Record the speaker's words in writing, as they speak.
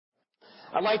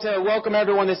I'd like to welcome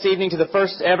everyone this evening to the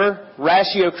first ever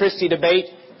Ratio Christi debate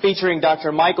featuring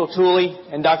Dr. Michael Tooley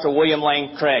and Dr. William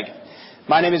Lane Craig.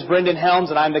 My name is Brendan Helms,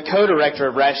 and I'm the co-director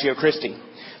of Ratio Christi.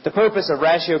 The purpose of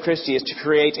Ratio Christi is to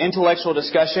create intellectual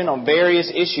discussion on various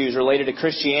issues related to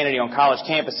Christianity on college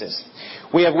campuses.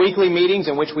 We have weekly meetings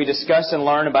in which we discuss and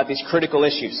learn about these critical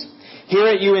issues. Here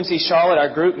at UNC Charlotte,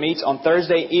 our group meets on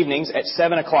Thursday evenings at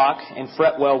 7 o'clock in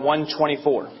Fretwell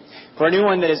 124. For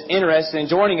anyone that is interested in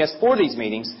joining us for these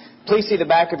meetings, please see the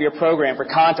back of your program for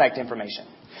contact information.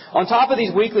 On top of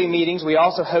these weekly meetings, we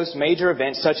also host major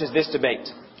events such as this debate.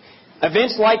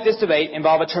 Events like this debate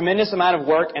involve a tremendous amount of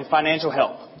work and financial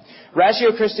help.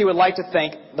 Ratio Christi would like to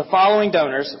thank the following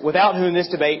donors, without whom this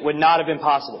debate would not have been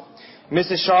possible: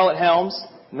 Mrs. Charlotte Helms,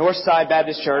 Northside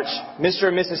Baptist Church, Mr.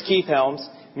 and Mrs. Keith Helms,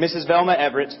 Mrs. Velma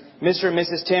Everett, Mr. and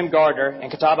Mrs. Tim Gardner,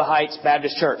 and Catawba Heights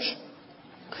Baptist Church.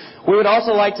 We would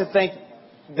also like to thank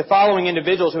the following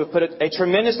individuals who have put a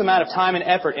tremendous amount of time and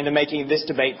effort into making this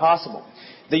debate possible: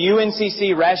 the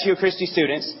UNCC Ratio Christi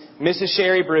students, Mrs.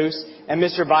 Sherry Bruce, and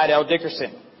Mr. Vidal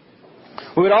Dickerson.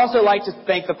 We would also like to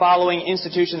thank the following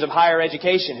institutions of higher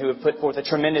education who have put forth a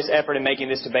tremendous effort in making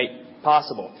this debate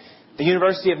possible: the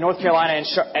University of North Carolina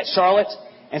at Charlotte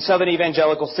and Southern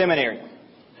Evangelical Seminary.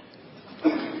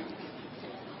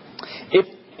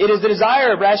 It is the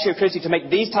desire of Ratio Christi to make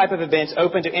these type of events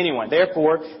open to anyone.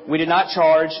 Therefore, we do not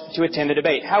charge to attend the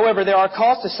debate. However, there are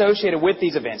costs associated with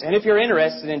these events. And if you're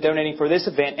interested in donating for this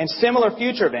event and similar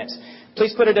future events,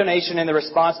 please put a donation in the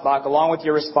response box along with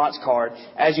your response card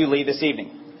as you leave this evening.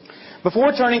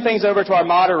 Before turning things over to our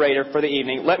moderator for the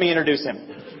evening, let me introduce him.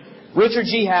 Richard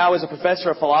G. Howe is a professor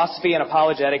of philosophy and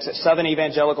apologetics at Southern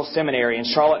Evangelical Seminary in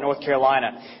Charlotte, North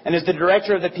Carolina, and is the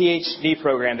director of the PhD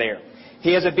program there.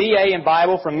 He has a BA in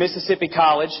Bible from Mississippi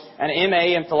College, an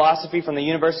MA in philosophy from the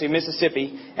University of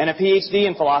Mississippi, and a PhD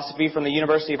in philosophy from the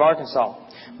University of Arkansas.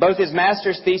 Both his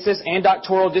master's thesis and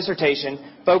doctoral dissertation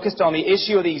focused on the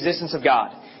issue of the existence of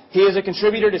God. He is a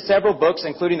contributor to several books,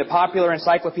 including the Popular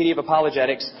Encyclopedia of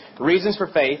Apologetics, Reasons for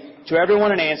Faith, To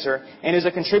Everyone an Answer, and is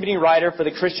a contributing writer for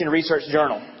the Christian Research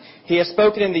Journal. He has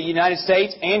spoken in the United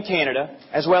States and Canada,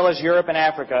 as well as Europe and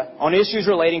Africa, on issues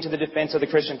relating to the defense of the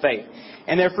Christian faith.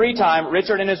 In their free time,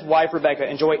 Richard and his wife, Rebecca,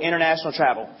 enjoy international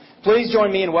travel. Please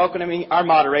join me in welcoming our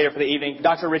moderator for the evening,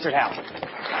 Dr. Richard Howe.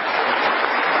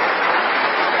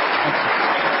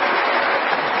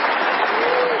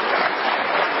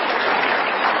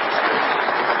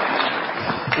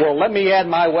 Well, let me add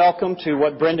my welcome to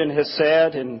what Brendan has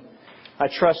said, and I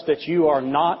trust that you are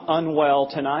not unwell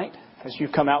tonight as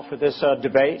you've come out for this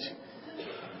debate.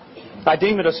 I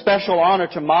deem it a special honor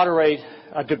to moderate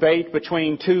a debate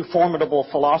between two formidable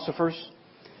philosophers.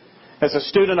 As a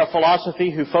student of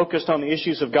philosophy who focused on the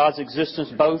issues of God's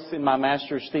existence both in my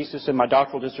master's thesis and my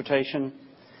doctoral dissertation,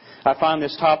 I find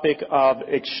this topic of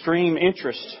extreme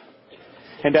interest.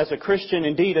 And as a Christian,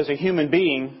 indeed as a human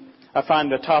being, I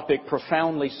find the topic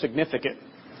profoundly significant.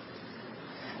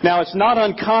 Now, it's not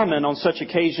uncommon on such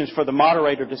occasions for the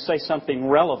moderator to say something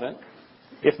relevant,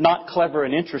 if not clever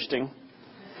and interesting,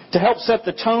 to help set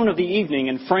the tone of the evening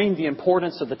and frame the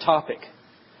importance of the topic.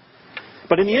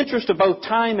 But in the interest of both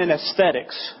time and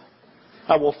aesthetics,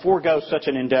 I will forego such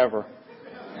an endeavor.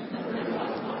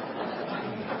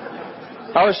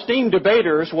 Our esteemed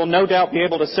debaters will no doubt be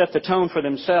able to set the tone for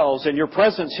themselves, and your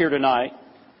presence here tonight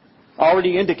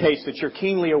already indicates that you're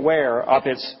keenly aware of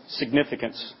its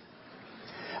significance.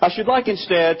 I should like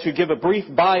instead to give a brief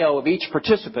bio of each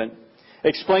participant,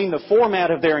 explain the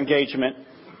format of their engagement,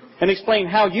 and explain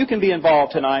how you can be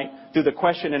involved tonight through the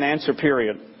question and answer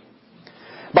period.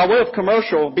 By way of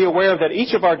commercial, be aware that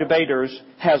each of our debaters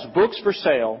has books for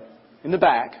sale in the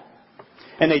back,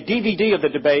 and a DVD of the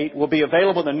debate will be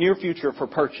available in the near future for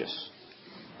purchase.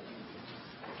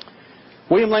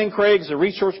 William Lane Craig is a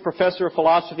research professor of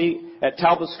philosophy at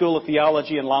Talbot School of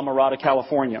Theology in La Mirada,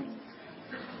 California.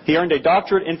 He earned a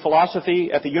doctorate in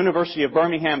philosophy at the University of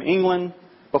Birmingham, England,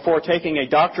 before taking a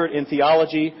doctorate in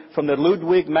theology from the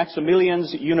Ludwig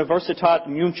Maximilians Universität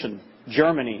München,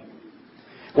 Germany,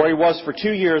 where he was for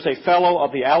 2 years a fellow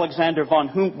of the Alexander von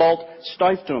Humboldt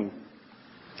Stiftung.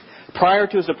 Prior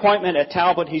to his appointment at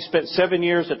Talbot, he spent 7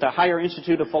 years at the Higher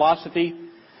Institute of Philosophy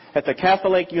at the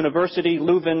Catholic University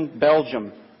Leuven,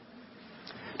 Belgium.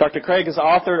 Dr. Craig has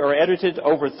authored or edited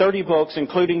over 30 books,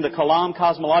 including The Kalam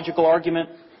Cosmological Argument,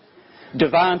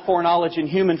 Divine Foreknowledge and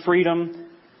Human Freedom,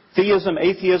 Theism,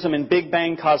 Atheism, and Big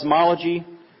Bang Cosmology,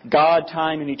 God,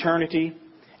 Time, and Eternity,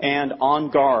 and On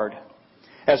Guard,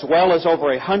 as well as over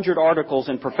 100 articles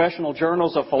in professional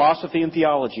journals of philosophy and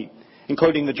theology,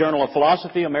 including the Journal of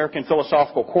Philosophy, American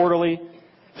Philosophical Quarterly,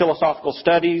 Philosophical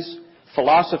Studies,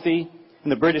 Philosophy, in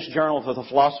the British Journal for the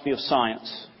Philosophy of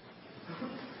Science.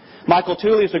 Michael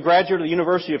Tooley is a graduate of the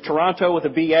University of Toronto with a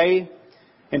BA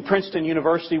and Princeton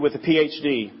University with a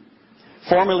PhD.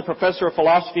 Formerly Professor of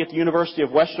Philosophy at the University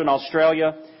of Western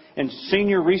Australia and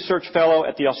Senior Research Fellow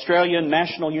at the Australian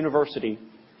National University.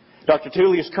 Dr.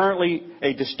 Tooley is currently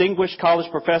a Distinguished College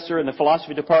Professor in the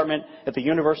Philosophy Department at the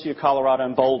University of Colorado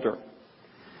in Boulder.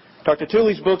 Dr.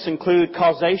 Tooley's books include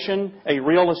Causation, A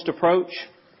Realist Approach,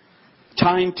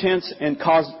 Time, Tense, and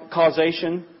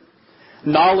Causation,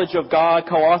 Knowledge of God,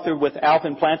 co-authored with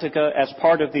Alvin Plantinga as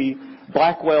part of the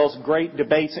Blackwell's Great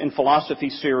Debates in Philosophy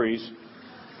series.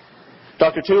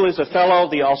 Dr. Tooley is a fellow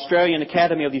of the Australian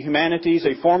Academy of the Humanities,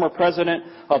 a former president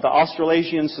of the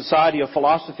Australasian Society of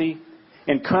Philosophy,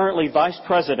 and currently vice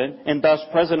president and thus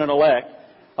president-elect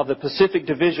of the Pacific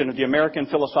Division of the American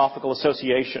Philosophical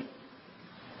Association.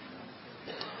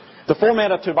 The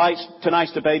format of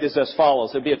tonight's debate is as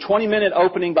follows. There will be a 20-minute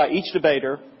opening by each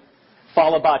debater,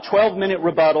 followed by 12-minute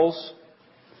rebuttals,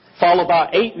 followed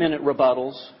by 8-minute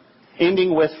rebuttals,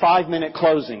 ending with 5-minute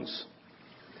closings.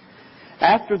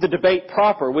 After the debate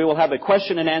proper, we will have a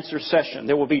question and answer session.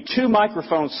 There will be 2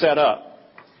 microphones set up.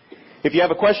 If you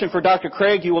have a question for Dr.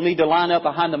 Craig, you will need to line up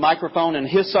behind the microphone on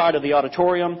his side of the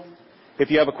auditorium. If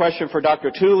you have a question for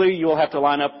Dr. Tooley, you will have to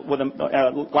line up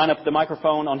the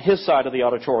microphone on his side of the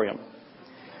auditorium.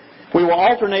 We will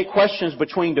alternate questions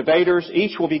between debaters.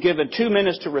 Each will be given 2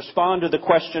 minutes to respond to the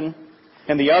question,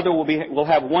 and the other will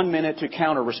have 1 minute to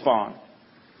counter-respond.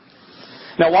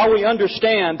 Now, while we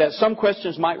understand that some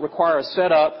questions might require a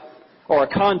setup or a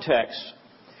context,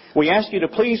 we ask you to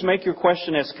please make your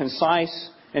question as concise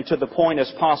and to the point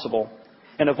as possible,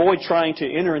 and avoid trying to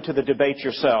enter into the debate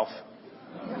yourself.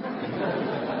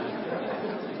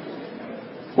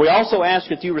 We also ask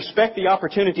that you respect the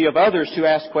opportunity of others to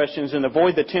ask questions and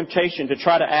avoid the temptation to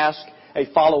try to ask a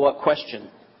follow-up question.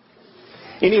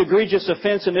 Any egregious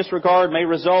offense in this regard may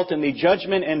result in the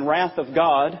judgment and wrath of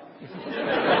God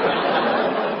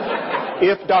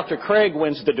if Dr. Craig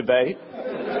wins the debate,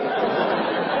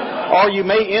 or you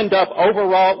may end up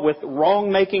overwrought with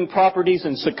wrong-making properties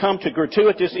and succumb to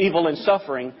gratuitous evil and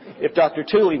suffering if Dr.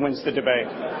 Tooley wins the debate.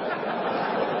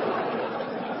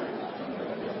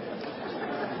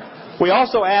 We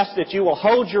also ask that you will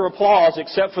hold your applause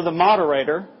except for the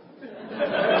moderator.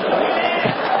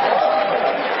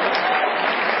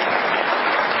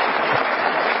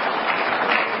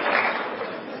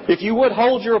 If you would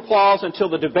hold your applause until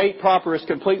the debate proper is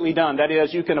completely done. That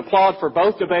is, you can applaud for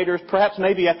both debaters, perhaps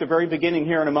maybe at the very beginning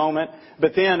here in a moment,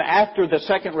 but then after the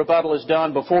second rebuttal is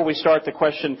done, before we start the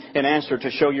question and answer, to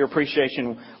show your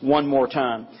appreciation one more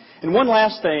time. And one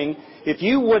last thing, if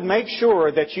you would make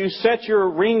sure that you set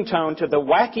your ringtone to the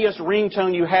wackiest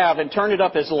ringtone you have and turn it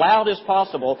up as loud as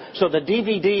possible so the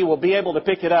DVD will be able to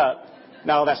pick it up.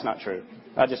 No, that's not true.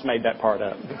 I just made that part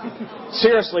up.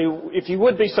 Seriously, if you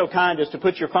would be so kind as to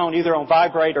put your phone either on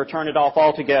vibrate or turn it off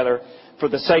altogether for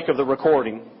the sake of the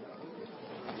recording.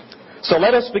 So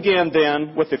let us begin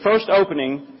then with the first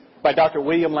opening by Dr.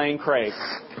 William Lane Craig.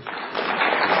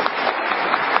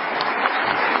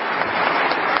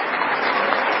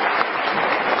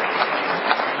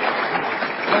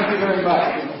 Thank you very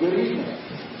much, and good evening.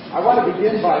 I want to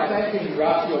begin by thanking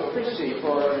Horacio Christie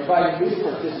for inviting me to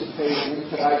participate in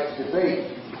tonight's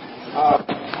debate.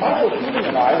 Michael Tooley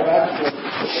and I have actually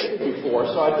debated before,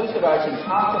 so I think that I can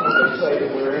confidently say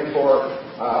that we're in for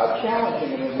a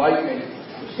challenging and enlightening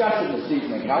discussion this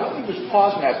evening. Now, let me just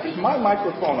pause and ask, is my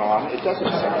microphone on? It doesn't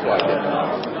sound like it.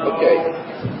 Okay.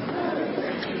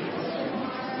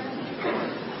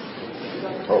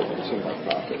 Oh, it's in my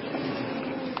pocket.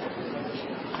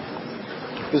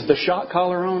 Is the shot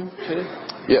collar on, too?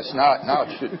 Yes, now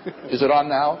it should. Is it on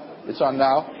now? It's on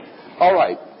now? All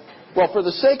right. Well, for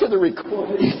the sake of the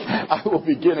recording, I will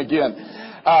begin again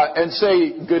and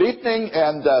say good evening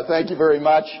and thank you very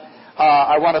much.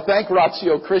 I want to thank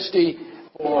Horacio Christie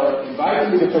for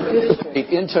inviting me to participate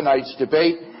in tonight's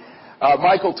debate.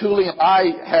 Michael Tooley and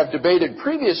I have debated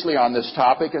previously on this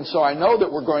topic, and so I know that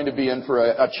we're going to be in for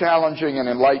a challenging and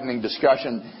enlightening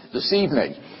discussion this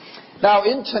evening. Now,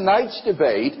 in tonight's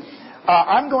debate,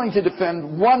 I'm going to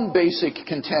defend one basic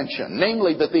contention,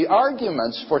 namely that the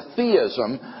arguments for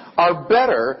theism are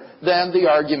better than the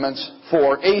arguments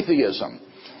for atheism.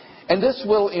 And this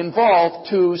will involve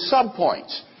 2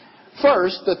 subpoints.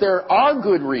 First, that there are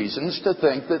good reasons to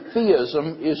think that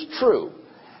theism is true.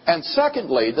 And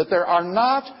secondly, that there are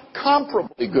not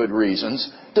comparably good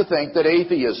reasons to think that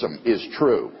atheism is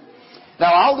true.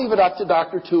 Now, I'll leave it up to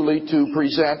Dr. Tooley to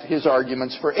present his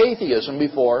arguments for atheism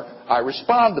before I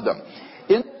respond to them.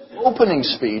 In the opening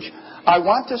speech, I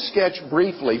want to sketch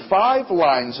briefly 5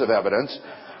 lines of evidence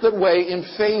that weigh in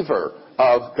favor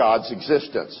of God's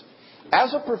existence.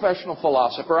 As a professional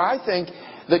philosopher, I think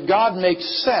that God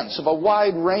makes sense of a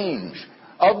wide range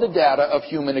of the data of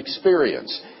human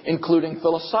experience, including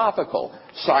philosophical,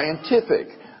 scientific,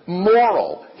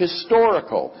 moral,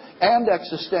 historical, and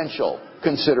existential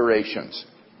considerations.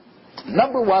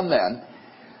 Number one, then,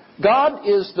 God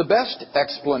is the best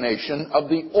explanation of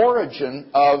the origin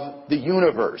of the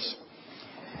universe.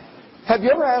 Have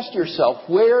you ever asked yourself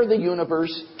where the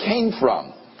universe came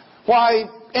from? Why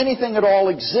anything at all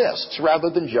exists rather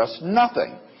than just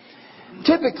nothing?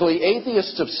 Typically,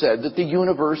 atheists have said that the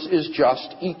universe is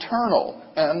just eternal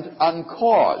and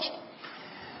uncaused.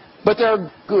 But there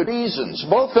are good reasons,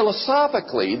 both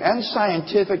philosophically and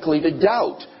scientifically, to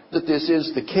doubt that this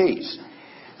is the case.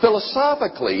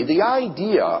 Philosophically, the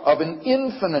idea of an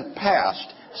infinite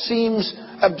past seems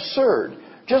absurd.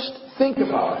 Just think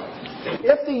about it.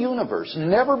 If the universe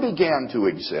never began to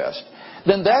exist,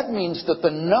 then that means that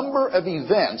the number of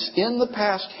events in the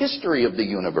past history of the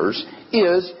universe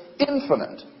is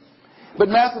infinite. But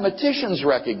mathematicians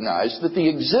recognize that the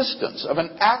existence of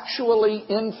an actually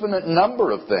infinite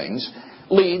number of things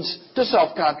leads to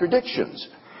self-contradictions.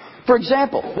 For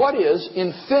example, what is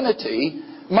infinity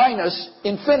minus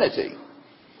infinity?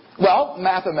 Well,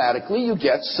 mathematically, you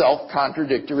get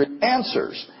self-contradictory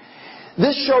answers.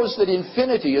 This shows that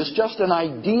infinity is just an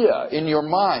idea in your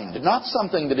mind, not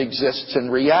something that exists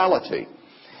in reality.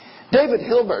 David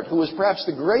Hilbert, who was perhaps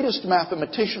the greatest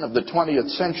mathematician of the 20th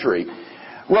century,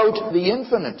 wrote, "The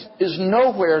infinite is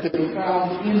nowhere to be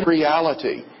found in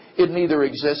reality. It neither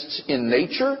exists in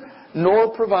nature nor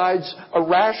provides a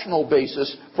rational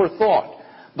basis for thought.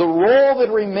 The role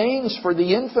that remains for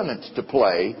the infinite to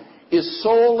play is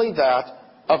solely that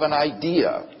of an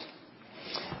idea."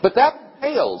 But that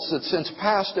entails that since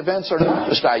past events are not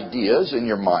just ideas in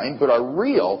your mind, but are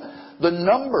real, the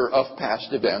number of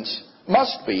past events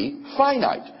must be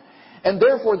finite. And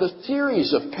therefore, the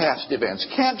series of past events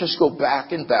can't just go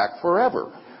back and back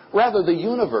forever. Rather, the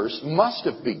universe must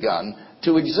have begun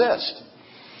to exist.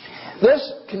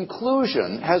 This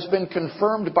conclusion has been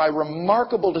confirmed by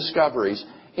remarkable discoveries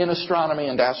in astronomy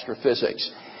and astrophysics.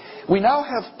 We now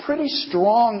have pretty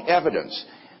strong evidence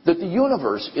that the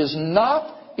universe is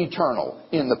not eternal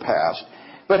in the past,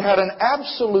 but had an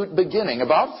absolute beginning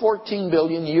about 14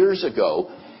 billion years ago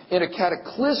in a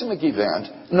cataclysmic event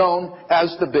known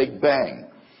as the Big Bang.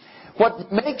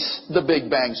 What makes the Big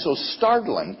Bang so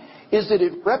startling is that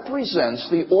it represents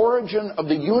the origin of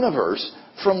the universe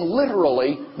from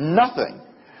literally nothing.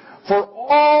 For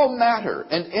all matter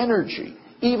and energy,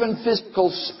 even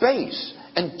physical space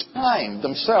and time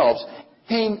themselves,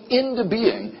 came into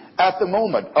being at the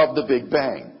moment of the Big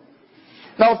Bang.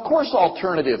 Now, of course,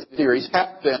 alternative theories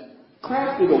have been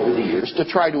crafted over the years to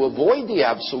try to avoid the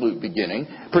absolute beginning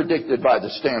predicted by the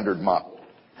Standard Model.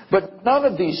 But none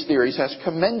of these theories has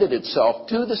commended itself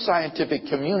to the scientific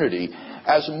community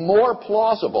as more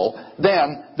plausible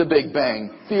than the Big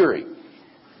Bang theory.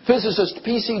 Physicist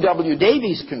P.C.W.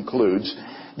 Davies concludes,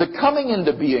 the coming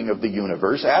into being of the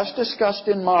universe, as discussed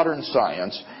in modern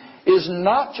science, is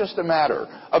not just a matter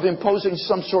of imposing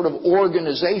some sort of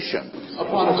organization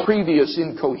upon a previous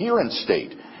incoherent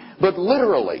state, but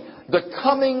literally the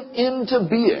coming into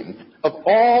being of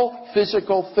all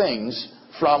physical things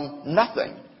from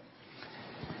nothing.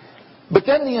 But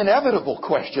then the inevitable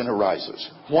question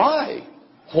arises. Why?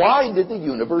 Why did the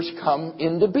universe come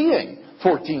into being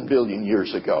 14 billion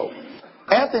years ago?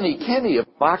 Anthony Kinney of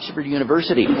Oxford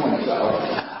University points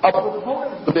out, a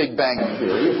proponent of the Big Bang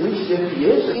theory, at least if he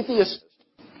is atheist,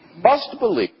 must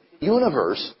believe the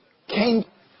universe came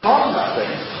from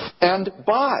nothing and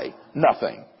by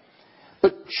nothing.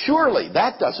 But surely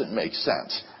that doesn't make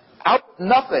sense. Out of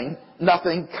nothing,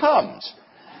 nothing comes.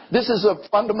 This is a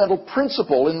fundamental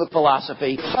principle in the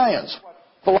philosophy of science.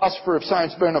 Philosopher of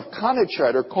science Bernhard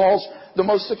Konitscheider calls the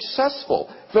most successful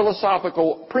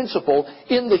philosophical principle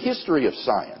in the history of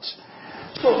science.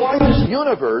 So why does the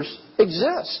universe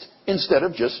exist instead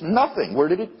of just nothing? Where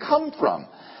did it come from?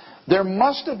 There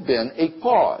must have been a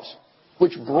cause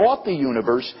which brought the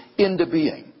universe into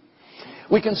being.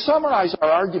 We can summarize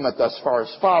our argument thus far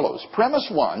as follows. Premise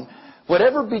 1,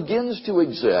 whatever begins to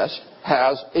exist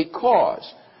has a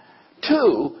cause.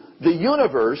 2, the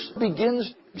universe begins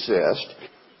to exist.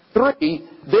 3,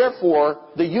 therefore,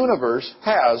 the universe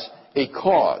has a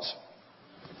cause.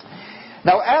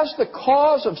 Now, as the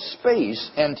cause of space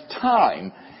and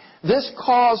time, this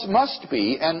cause must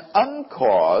be an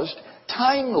uncaused,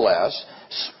 timeless,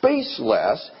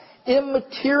 spaceless,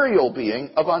 immaterial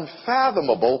being of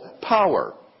unfathomable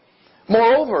power.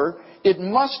 Moreover, it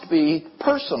must be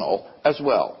personal as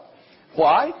well.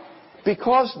 Why?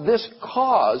 because this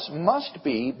cause must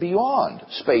be beyond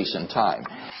space and time.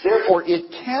 Therefore,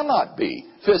 it cannot be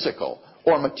physical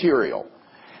or material.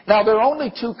 Now, there are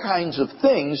only two kinds of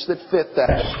things that fit that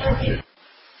description.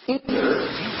 Either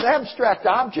abstract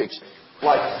objects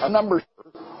like a number,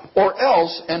 or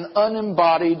else an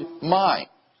unembodied mind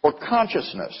or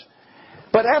consciousness.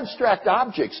 But abstract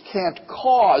objects can't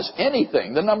cause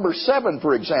anything. The number 7,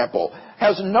 for example,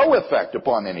 has no effect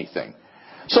upon anything.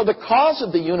 So the cause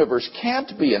of the universe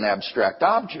can't be an abstract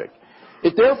object.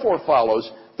 It therefore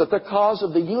follows that the cause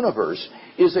of the universe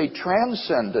is a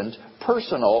transcendent,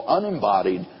 personal,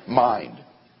 unembodied mind.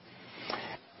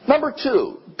 Number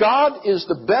 2, God is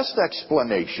the best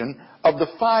explanation of the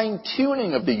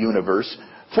fine-tuning of the universe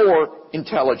for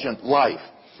intelligent life.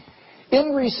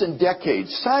 In recent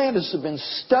decades, scientists have been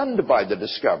stunned by the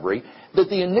discovery that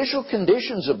the initial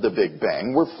conditions of the Big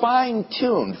Bang were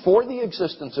fine-tuned for the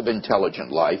existence of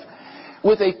intelligent life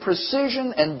with a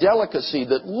precision and delicacy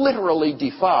that literally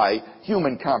defy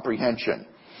human comprehension.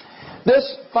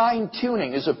 This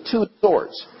fine-tuning is of two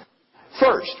sorts.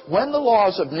 First, when the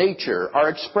laws of nature are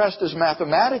expressed as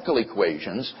mathematical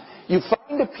equations, you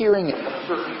find appearing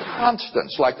certain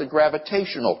constants like the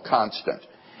gravitational constant.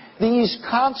 These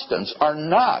constants are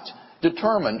not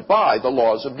determined by the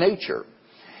laws of nature.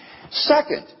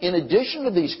 Second, in addition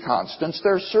to these constants,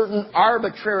 there are certain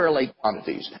arbitrarily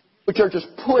quantities which are just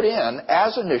put in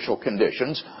as initial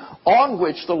conditions on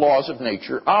which the laws of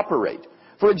nature operate.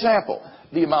 For example,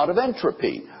 the amount of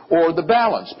entropy or the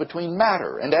balance between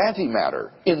matter and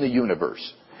antimatter in the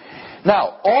universe.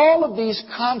 Now, all of these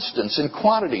constants and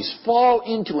quantities fall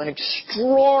into an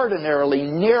extraordinarily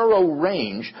narrow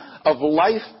range of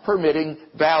life-permitting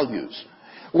values.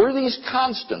 Were these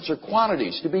constants or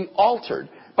quantities to be altered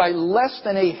by less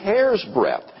than a hair's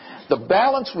breadth, the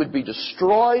balance would be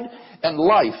destroyed and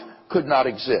life could not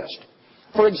exist.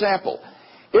 For example,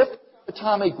 if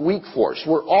atomic weak force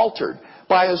were altered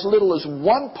by as little as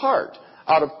 1 part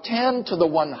out of 10 to the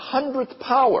 100th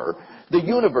power, the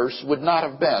universe would not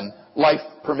have been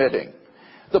life-permitting.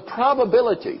 The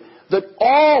probability that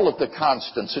all of the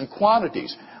constants and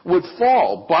quantities would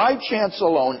fall by chance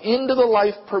alone into the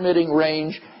life-permitting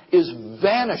range is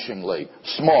vanishingly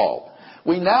small.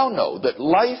 We now know that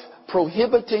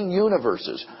life-prohibiting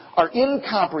universes are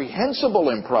incomprehensible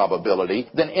in probability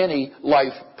than any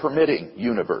life-permitting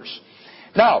universe.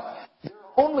 Now, there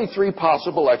are only 3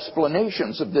 possible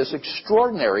explanations of this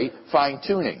extraordinary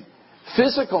fine-tuning: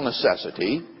 physical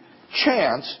necessity,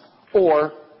 chance,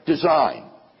 or design.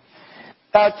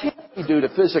 Now, it can't be due to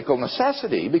physical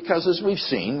necessity because, as we've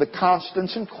seen, the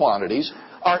constants and quantities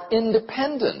are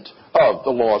independent of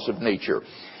the laws of nature.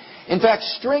 In fact,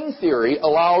 string theory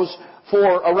allows for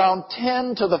around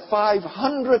 10 to the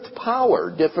 500th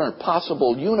power different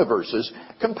possible universes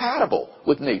compatible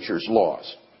with nature's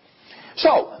laws.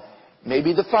 So,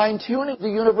 maybe the fine-tuning of the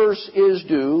universe is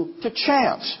due to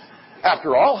chance.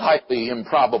 After all, highly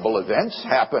improbable events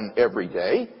happen every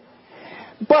day.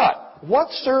 But what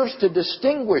serves to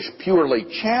distinguish purely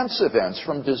chance events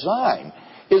from design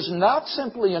is not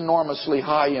simply enormously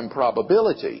high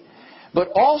improbability, but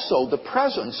also the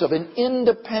presence of an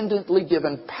independently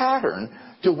given pattern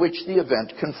to which the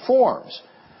event conforms.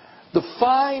 The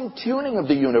fine-tuning of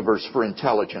the universe for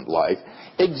intelligent life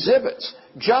exhibits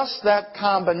just that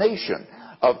combination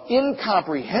of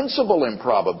incomprehensible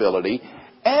improbability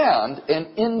and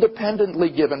an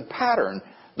independently given pattern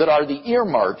that are the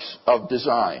earmarks of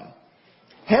design.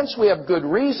 Hence, we have good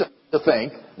reason to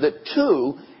think that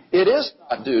 2, it is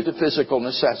not due to physical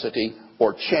necessity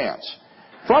or chance,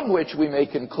 from which we may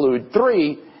conclude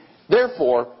 3,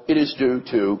 therefore, it is due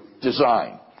to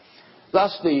design.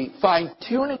 Thus, the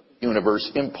fine-tuning of the universe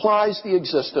implies the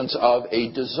existence of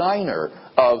a designer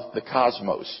of the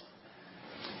cosmos.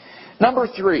 Number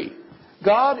 3,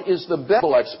 God is the best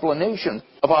explanation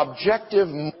of objective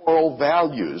moral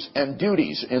values and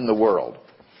duties in the world.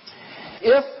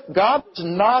 If God does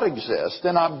not exist,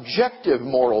 then objective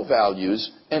moral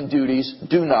values and duties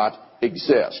do not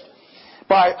exist.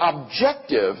 By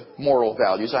objective moral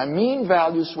values, I mean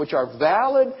values which are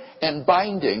valid and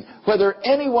binding, whether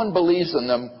anyone believes in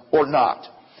them or not.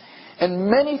 And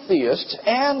many theists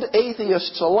and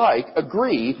atheists alike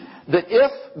agree that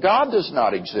if God does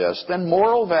not exist, then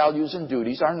moral values and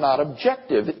duties are not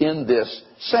objective in this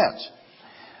sense.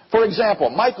 For example,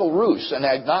 Michael Roos, an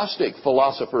agnostic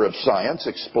philosopher of science,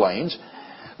 explains,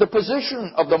 the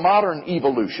position of the modern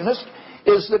evolutionist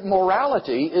is that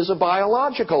morality is a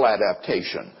biological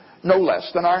adaptation, no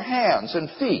less than our hands and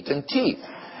feet and teeth.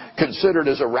 Considered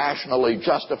as a rationally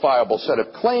justifiable set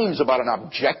of claims about an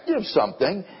objective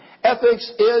something,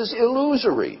 ethics is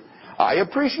illusory. I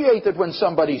appreciate that when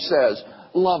somebody says,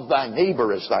 love thy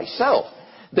neighbor as thyself,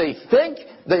 they think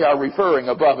they are referring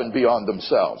above and beyond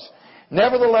themselves.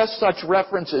 Nevertheless, such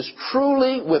reference is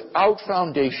truly without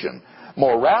foundation.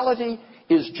 Morality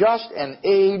is just an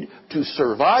aid to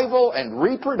survival and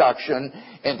reproduction,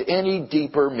 and any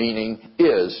deeper meaning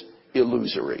is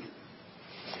illusory.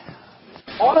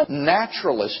 On a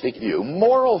naturalistic view,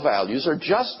 moral values are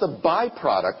just the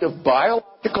byproduct of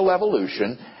biological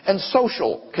evolution and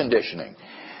social conditioning.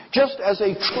 Just as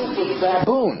a troop of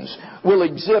baboons will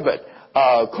exhibit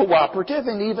cooperative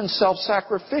and even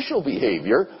self-sacrificial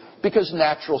behavior because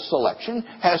natural selection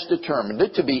has determined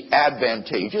it to be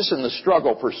advantageous in the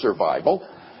struggle for survival,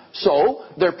 so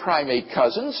their primate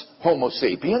cousins, Homo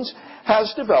sapiens,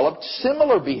 has developed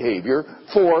similar behavior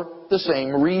for the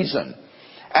same reason.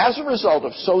 As a result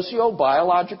of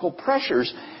socio-biological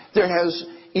pressures, there has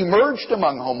emerged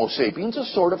among Homo sapiens a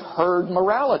sort of herd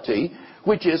morality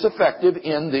which is effective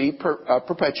in the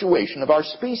perpetuation of our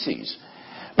species.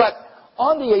 But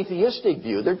on the atheistic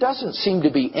view, there doesn't seem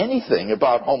to be anything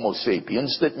about Homo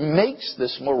sapiens that makes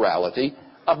this morality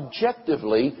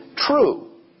objectively true.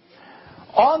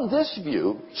 On this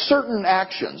view, certain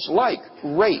actions like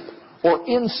rape or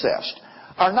incest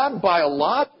are not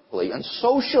biologically and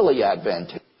socially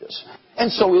advantageous,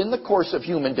 and so in the course of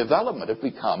human development have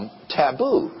become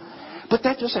taboo. But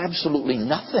that does absolutely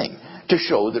nothing to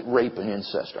show that rape and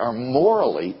incest are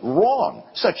morally wrong.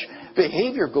 Such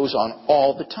behavior goes on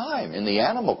all the time in the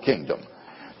animal kingdom.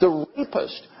 The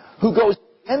rapist who goes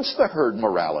against the herd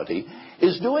morality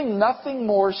is doing nothing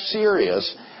more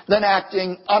serious than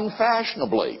acting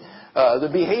unfashionably, the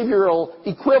behavioral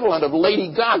equivalent of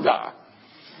Lady Gaga.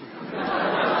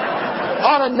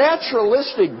 On a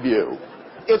naturalistic view,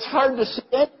 it's hard to see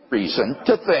any reason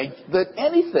to think that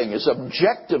anything is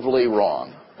objectively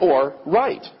wrong or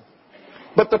right.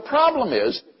 But the problem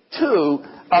is, two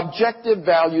objective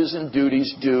values and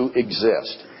duties do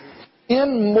exist.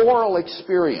 In moral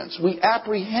experience, we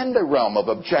apprehend a realm of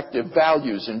objective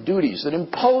values and duties that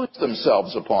impose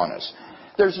themselves upon us.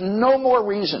 There's no more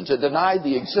reason to deny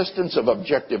the existence of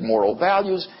objective moral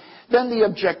values than the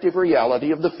objective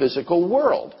reality of the physical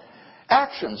world.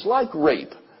 Actions like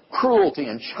rape, cruelty,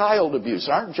 and child abuse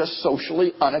aren't just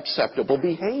socially unacceptable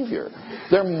behavior.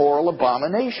 They're moral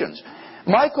abominations.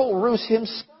 Michael Roos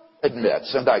himself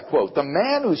admits, and I quote, "The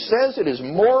man who says it is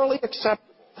morally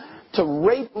acceptable to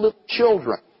rape little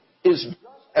children is just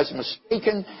as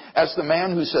mistaken as the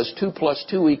man who says 2 +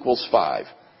 2 = 5.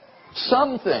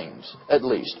 Some things, at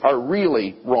least, are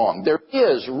really wrong. There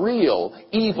is real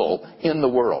evil in the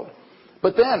world.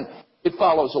 But then it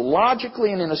follows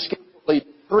logically and inescapably,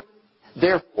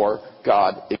 therefore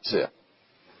God exists.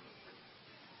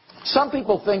 Some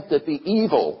people think that the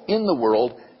evil in the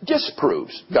world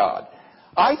disproves God.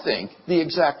 I think the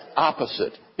exact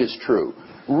opposite is true.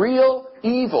 Real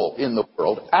evil in the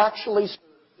world actually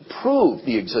proves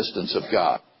the existence of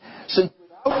God. Since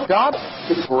without God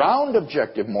to ground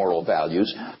objective moral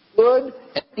values, good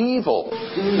and evil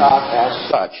do not as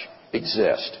such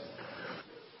exist.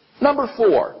 Number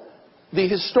 4, the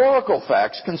historical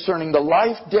facts concerning the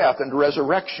life, death, and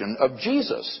resurrection of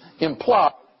Jesus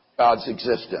imply God's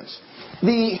existence.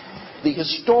 The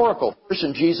historical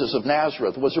person Jesus of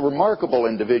Nazareth was a remarkable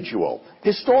individual.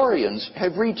 Historians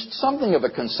have reached something of a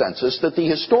consensus that the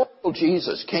historical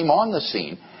Jesus came on the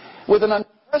scene with an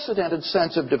unprecedented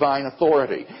sense of divine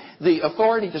authority, the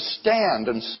authority to stand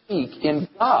and speak in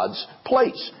God's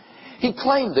place. He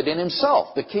claimed that in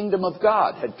himself the kingdom of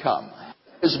God had come.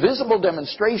 As visible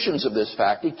demonstrations of this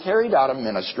fact, he carried out a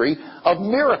ministry of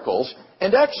miracles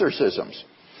and exorcisms.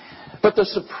 But the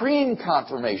supreme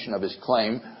confirmation of his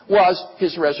claim was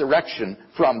his resurrection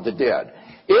from the dead.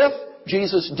 If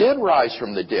Jesus did rise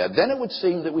from the dead, then it would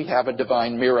seem that we have a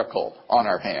divine miracle on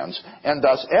our hands, and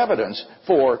thus evidence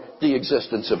for the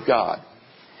existence of God.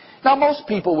 Now, most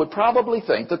people would probably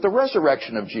think that the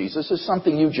resurrection of Jesus is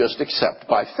something you just accept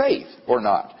by faith, or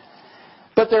not.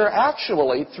 But there are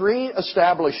actually 3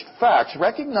 established facts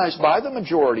recognized by the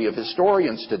majority of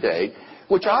historians today,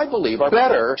 which I believe are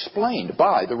better explained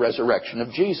by the resurrection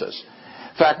of Jesus.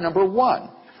 Fact number 1,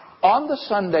 on the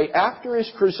Sunday after his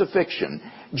crucifixion,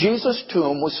 Jesus'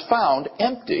 tomb was found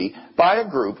empty by a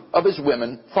group of his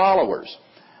women followers.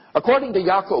 According to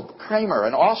Jakob Kramer,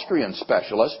 an Austrian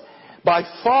specialist, by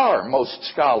far most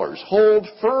scholars hold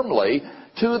firmly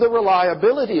to the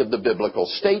reliability of the biblical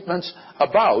statements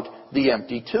about the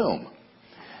empty tomb.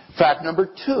 Fact number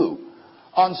 2,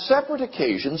 on separate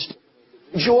occasions,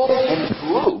 individuals and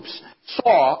groups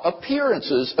saw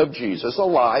appearances of Jesus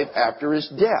alive after his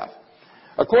death.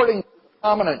 According to the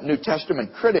prominent New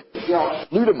Testament critic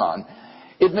Ludemann,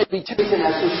 It may be taken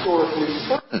as historically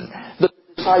certain that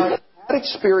the disciples had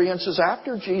experiences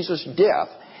after Jesus' death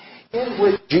in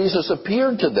which Jesus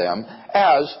appeared to them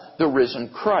as the risen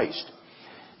Christ.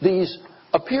 These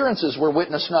appearances were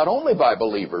witnessed not only by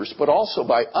believers, but also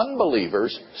by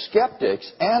unbelievers,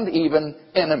 skeptics, and even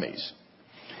enemies.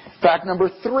 Fact number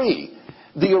 3,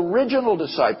 the original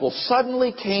disciples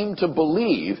suddenly came to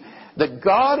believe that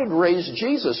God had raised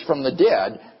Jesus from the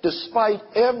dead despite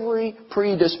every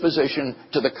predisposition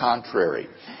to the contrary.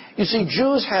 You see,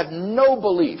 Jews had no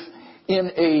belief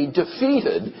in a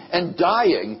defeated and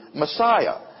dying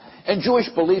Messiah. And Jewish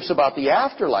beliefs about the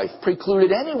afterlife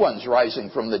precluded anyone's rising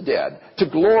from the dead to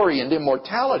glory and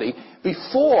immortality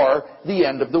before the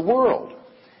end of the world.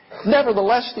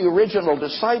 Nevertheless, the original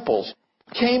disciples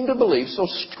came to believe so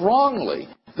strongly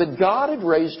that God had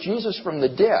raised Jesus from the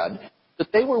dead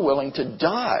that they were willing to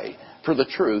die for the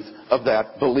truth of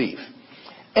that belief.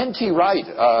 N.T. Wright,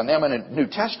 an eminent New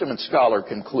Testament scholar,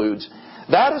 concludes,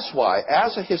 "That is why,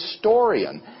 as a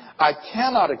historian, I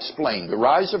cannot explain the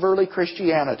rise of early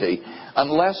Christianity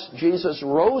unless Jesus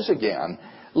rose again,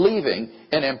 leaving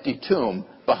an empty tomb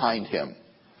behind him."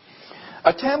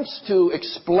 Attempts to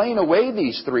explain away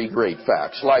these 3 great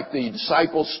facts, like the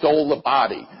disciples stole the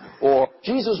body, or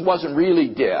Jesus wasn't really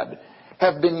dead,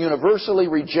 have been universally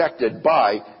rejected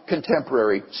by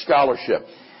contemporary scholarship.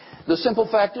 The simple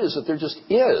fact is that there just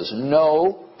is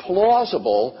no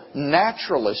plausible,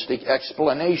 naturalistic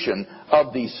explanation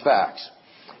of these facts.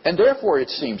 And therefore,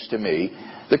 it seems to me,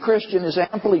 the Christian is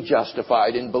amply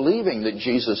justified in believing that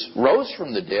Jesus rose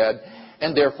from the dead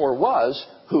and therefore was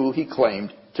who he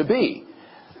claimed to be.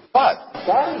 But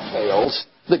that entails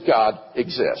that God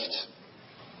exists.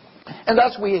 And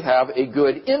thus we have a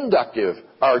good inductive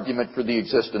argument for the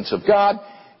existence of God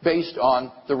based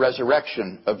on the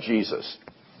resurrection of Jesus.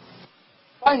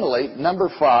 Finally, number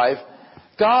 5,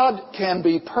 God can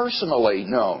be personally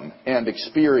known and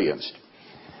experienced.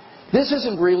 This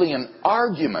isn't really an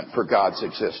argument for God's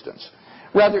existence.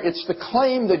 Rather, it's the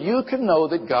claim that you can know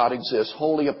that God exists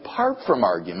wholly apart from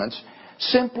arguments,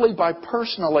 simply by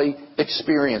personally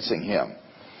experiencing Him.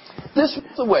 This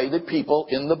was the way that people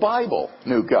in the Bible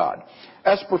knew God.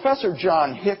 As Professor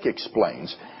John Hick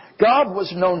explains, God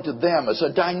was known to them as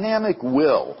a dynamic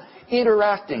will,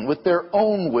 interacting with their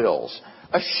own wills,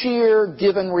 a sheer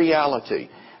given reality,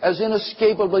 as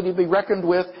inescapably to be reckoned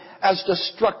with as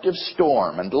destructive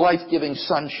storm and life-giving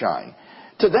sunshine.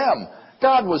 To them,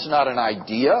 God was not an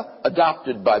idea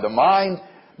adopted by the mind,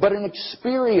 but an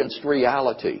experienced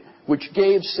reality which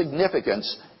gave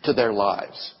significance to their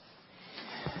lives.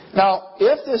 Now,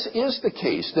 if this is the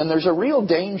case, then there's a real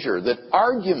danger that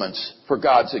arguments for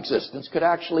God's existence could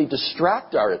actually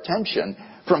distract our attention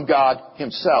from God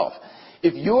Himself.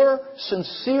 If you're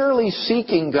sincerely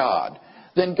seeking God,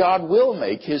 then God will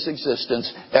make His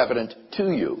existence evident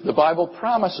to you. The Bible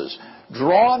promises,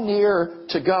 draw near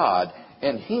to God,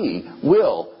 and He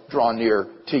will draw near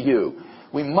to you.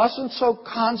 We mustn't so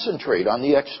concentrate on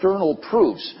the external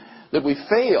proofs that we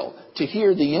fail to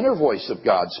hear the inner voice of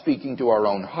God speaking to our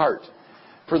own heart.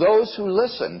 For those who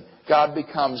listen, God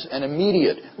becomes an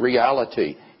immediate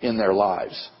reality in their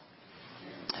lives.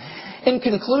 In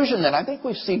conclusion, then, I think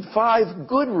we've seen 5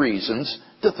 good reasons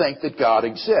to think that God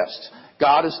exists.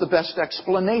 God is the best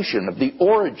explanation of the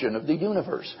origin of the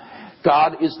universe.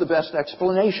 God is the best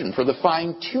explanation for the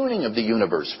fine-tuning of the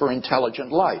universe for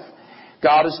intelligent life.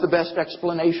 God is the best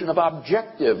explanation of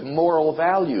objective moral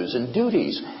values and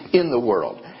duties in the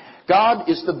world. God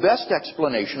is the best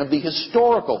explanation of the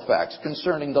historical facts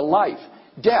concerning the life,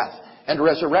 death, and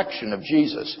resurrection of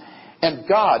Jesus. And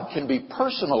God can be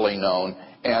personally known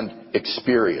and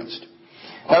experienced.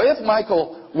 Now, if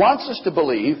Michael wants us to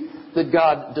believe that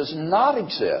God does not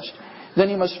exist, then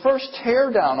he must first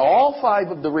tear down all 5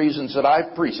 of the reasons that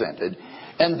I've presented,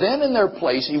 and then in their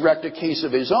place erect a case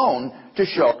of his own to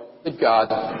show that God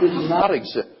does not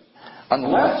exist.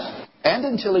 Unless and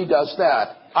until he does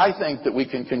that, I think that we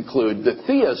can conclude that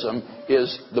theism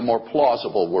is the more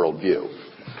plausible worldview.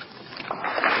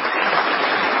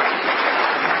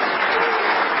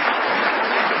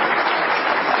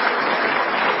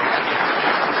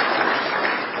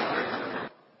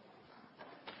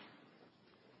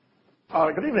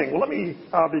 Good evening. Well, let me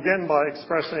begin by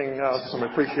expressing some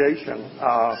appreciation.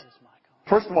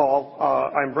 First of all,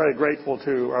 I'm very grateful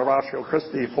to Ratio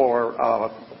Christi for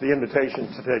the invitation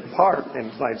to take part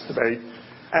in tonight's debate,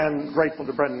 and grateful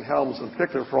to Brendan Helms in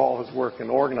particular for all his work in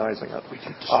organizing it.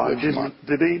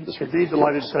 Indeed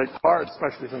delighted to take part,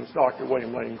 especially since Dr.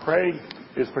 William Lane Craig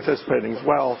is participating as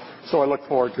well, so I look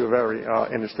forward to a very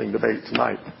interesting debate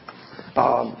tonight.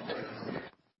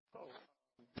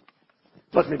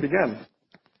 Let me begin.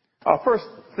 First,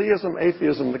 theism,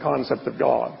 atheism, the concept of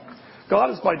God. God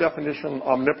is by definition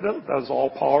omnipotent, that is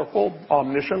all-powerful,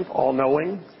 omniscient,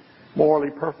 all-knowing, morally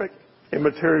perfect,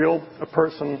 immaterial, a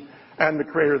person, and the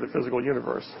creator of the physical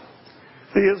universe.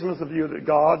 Theism is the view that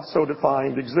God, so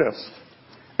defined, exists.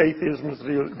 Atheism is the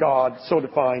view that God, so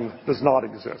defined, does not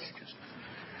exist.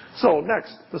 So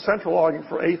next, the central argument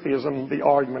for atheism, the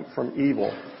argument from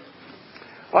evil.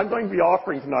 I'm going to be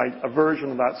offering tonight a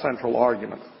version of that central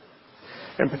argument.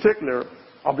 In particular,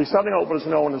 I'll be setting out what is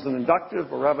known as an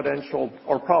inductive or evidential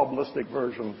or probabilistic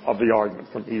version of the argument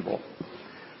from evil.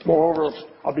 Moreover,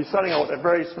 I'll be setting out a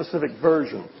very specific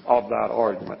version of that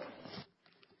argument.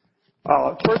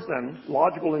 First then,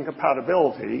 logical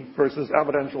incompatibility versus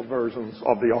evidential versions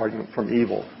of the argument from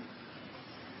evil.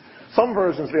 Some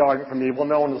versions of the argument from evil,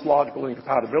 known as logical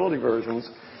incompatibility versions,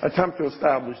 attempt to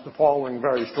establish the following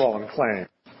very strong claim.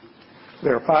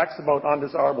 There are facts about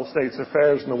undesirable states of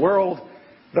affairs in the world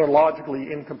that are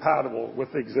logically incompatible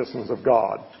with the existence of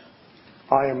God.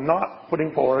 I am not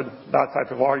putting forward that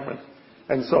type of argument,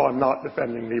 and so I'm not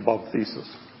defending the above thesis.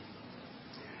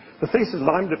 The thesis that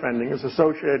I'm defending is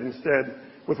associated instead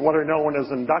with what are known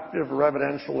as inductive or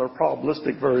evidential or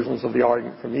probabilistic versions of the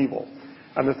argument from evil.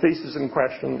 And the thesis in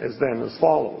question is then as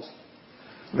follows.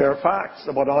 There are facts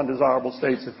about undesirable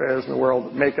states of affairs in the world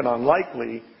that make it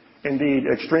unlikely, indeed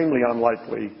extremely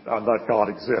unlikely, that God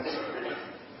exists.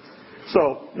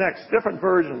 So, next, different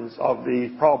versions of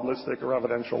the probabilistic or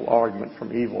evidential argument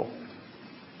from evil.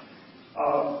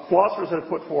 Philosophers have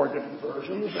put forward different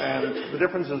versions, and the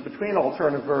differences between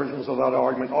alternative versions of that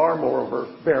argument are,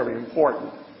 moreover, very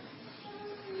important.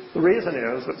 The reason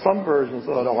is that some versions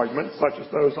of that argument, such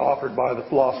as those offered by the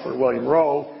philosopher William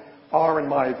Rowe, are, in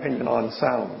my opinion,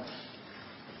 unsound.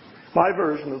 My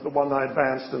version is the one I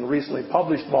advanced in the recently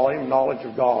published volume, Knowledge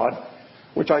of God,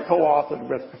 which I co-authored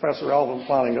with Professor Alvin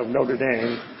Planning of Notre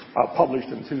Dame, published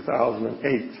in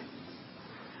 2008.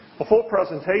 A full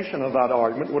presentation of that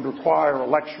argument would require a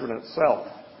lecture in itself,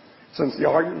 since the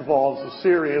argument involves a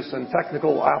serious and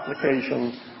technical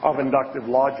application of inductive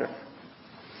logic.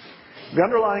 The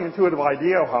underlying intuitive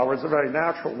idea, however, is a very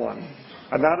natural one,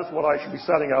 and that is what I should be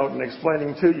setting out and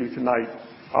explaining to you tonight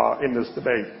in this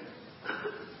debate.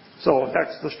 So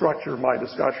that's the structure of my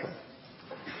discussion.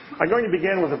 I'm going to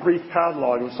begin with a brief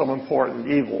catalog of some important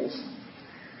evils.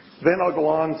 Then I'll go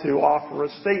on to offer a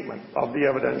statement of the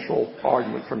evidential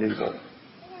argument from evil.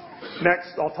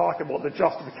 Next, I'll talk about the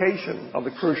justification of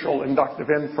the crucial inductive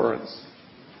inference.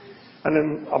 And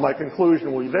then my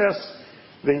conclusion will be this: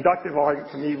 the inductive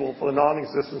argument from evil for the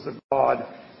non-existence of God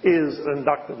is an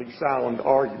inductively sound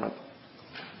argument.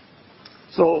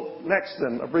 So next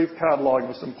then, a brief catalog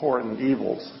of some important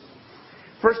evils.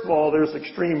 First of all, there's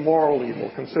extreme moral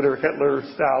evil. Consider Hitler,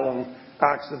 Stalin,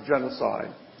 acts of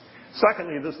genocide.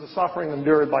 Secondly, there's the suffering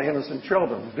endured by innocent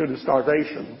children due to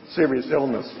starvation, serious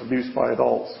illness, abuse by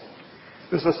adults.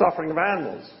 There's the suffering of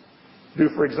animals, due,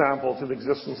 for example, to the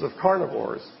existence of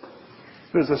carnivores.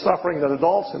 There's the suffering that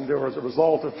adults endure as a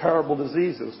result of terrible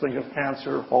diseases, think of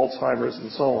cancer, Alzheimer's,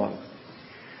 and so on.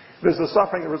 There's the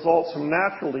suffering that results from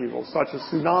natural evils, such as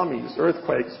tsunamis,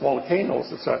 earthquakes,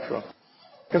 volcanoes, etc.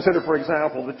 Consider, for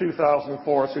example, the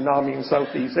 2004 tsunami in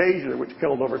Southeast Asia, which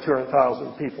killed over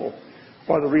 200,000 people,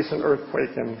 or the recent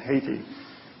earthquake in Haiti.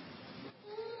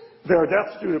 There are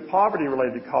deaths due to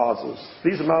poverty-related causes.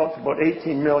 These amount to about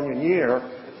 18 million a year,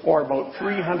 or about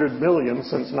 300 million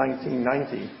since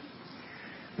 1990.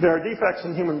 There are defects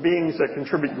in human beings that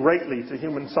contribute greatly to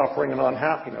human suffering and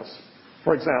unhappiness.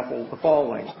 For example, the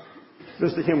following.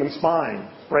 There's the human spine.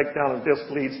 Breakdown of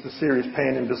disc leads to serious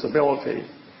pain and disability.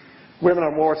 Women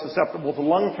are more susceptible to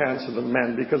lung cancer than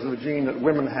men because of a gene that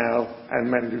women have and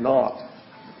men do not.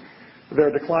 There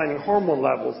are declining hormone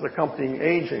levels accompanying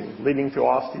aging, leading to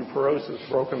osteoporosis,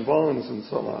 broken bones, and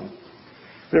so on.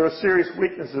 There are serious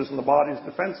weaknesses in the body's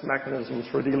defense mechanisms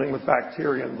for dealing with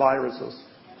bacteria and viruses.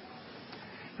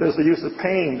 There's the use of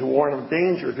pain to warn of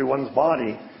danger to one's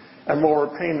body, and more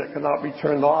pain that cannot be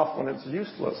turned off when it's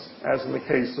useless, as in the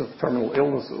case of terminal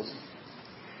illnesses.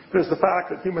 There's the fact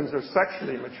that humans are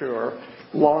sexually mature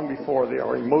long before they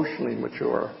are emotionally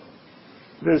mature.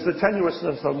 There's the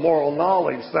tenuousness of moral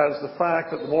knowledge, that is the fact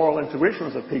that the moral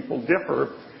intuitions of people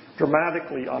differ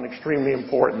dramatically on extremely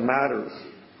important matters.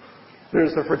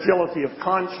 There's the fragility of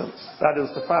conscience, that is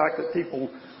the fact that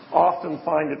people often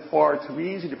find it far too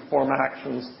easy to perform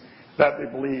actions that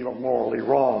they believe are morally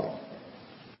wrong.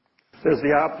 There's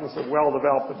the absence of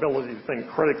well-developed ability to think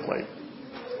critically.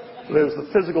 There's the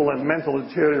physical and mental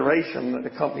deterioration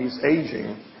that accompanies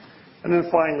aging. And then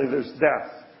finally, there's death,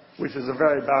 which is a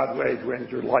very bad way to end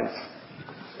your life.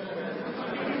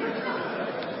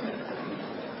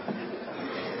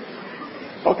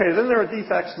 Okay, then there are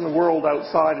defects in the world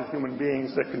outside of human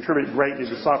beings that contribute greatly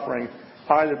to suffering,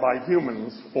 either by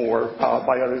humans or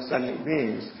by other sentient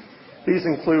beings. These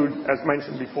include, as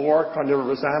mentioned before,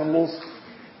 carnivorous animals,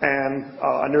 and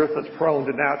an earth that's prone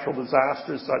to natural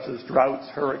disasters such as droughts,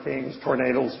 hurricanes,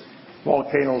 tornadoes,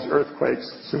 volcanoes, earthquakes,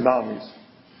 tsunamis.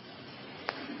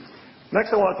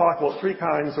 Next, I want to talk about three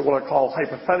kinds of what I call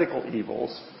hypothetical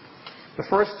evils. The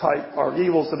first type are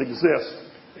evils that exist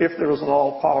if there is an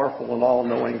all-powerful and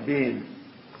all-knowing being.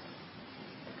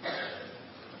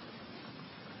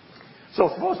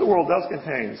 So suppose the world does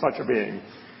contain such a being.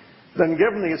 Then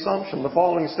given the assumption, the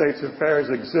following states of affairs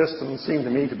exist and seem to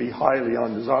me to be highly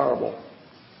undesirable.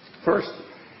 First,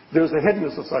 there's the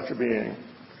hiddenness of such a being.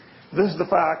 This is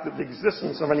the fact that the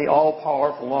existence of any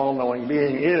all-powerful, all-knowing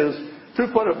being is,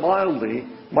 to put it mildly,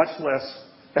 much less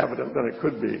evident than it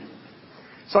could be.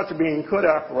 Such a being could,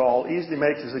 after all, easily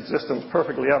make his existence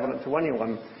perfectly evident to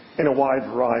anyone in a wide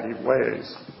variety of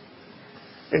ways.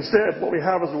 Instead, what we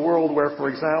have is a world where, for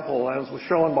example, as was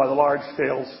shown by the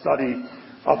large-scale study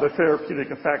of the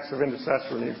therapeutic effects of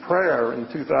intercessory prayer in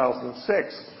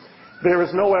 2006, there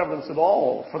is no evidence at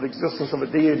all for the existence of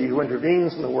a deity who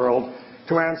intervenes in the world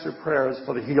to answer prayers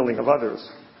for the healing of others.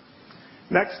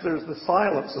 Next, there's the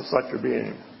silence of such a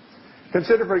being.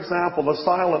 Consider, for example, the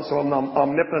silence of an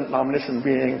omnipotent and omniscient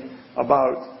being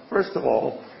about, first of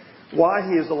all, why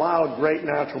he has allowed great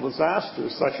natural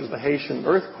disasters such as the Haitian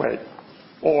earthquake,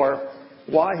 or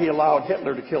why he allowed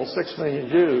Hitler to kill 6 million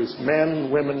Jews, men,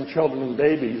 women, children, and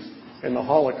babies in the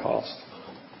Holocaust.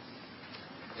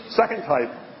 Second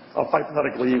type of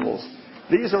hypothetical evils.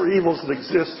 These are evils that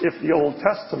exist if the Old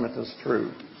Testament is true.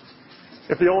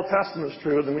 If the Old Testament is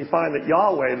true, then we find that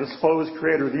Yahweh, the supposed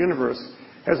creator of the universe,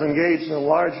 has engaged in a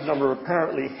large number of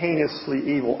apparently heinously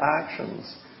evil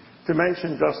actions. To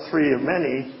mention just three of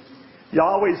many,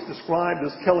 Yahweh is described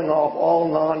as killing off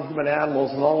all non-human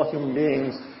animals and all human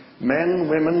beings, men,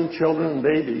 women, children, and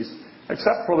babies,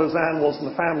 except for those animals in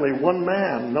the family of one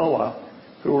man, Noah,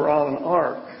 who were on an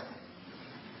ark.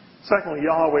 Secondly,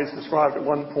 Yahweh is described at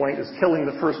one point as killing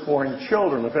the firstborn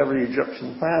children of every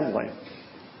Egyptian family.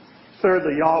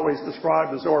 Thirdly, Yahweh is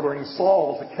described as ordering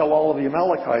Saul to kill all of the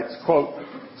Amalekites, quote,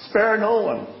 "Spare no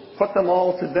one, put them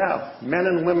all to death, men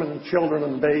and women, children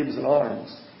and babes in arms,"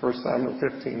 1 Samuel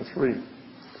 15:3.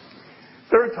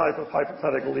 Third type of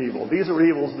hypothetical evil. These are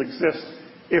evils that exist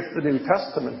if the New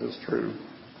Testament is true.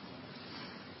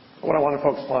 What I want to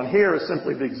focus upon here is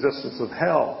simply the existence of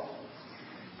hell.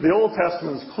 The Old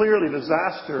Testament is clearly a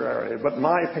disaster area, but in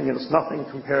my opinion, it's nothing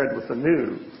compared with the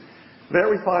New. There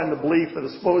we find the belief that a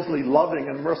supposedly loving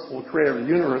and merciful creator of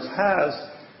the universe has,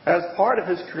 as part of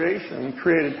his creation,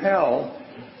 created hell,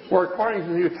 where according to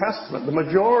the New Testament, the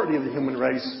majority of the human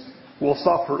race will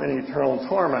suffer in eternal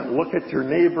torment. Look at your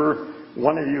neighbor,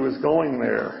 one of you is going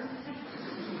there.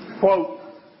 Quote,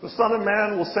 "The Son of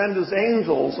Man will send his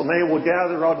angels, and they will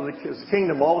gather out of his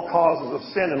kingdom all causes of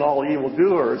sin and all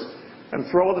evildoers, and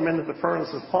throw them into the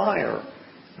furnace of fire.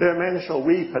 There men shall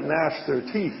weep and gnash their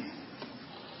teeth."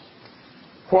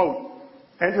 Quote,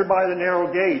 "Enter by the narrow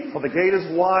gate, for the gate is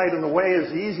wide and the way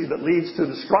is easy that leads to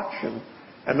destruction,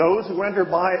 and those who enter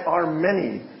by it are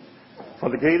many. For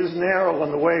the gate is narrow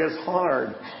and the way is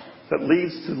hard that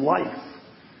leads to life,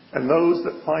 and those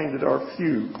that find it are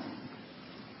few."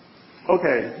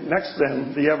 Okay, next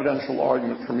then, the evidential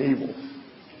argument from evil.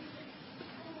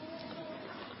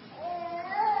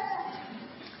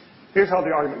 Here's how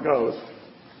the argument goes.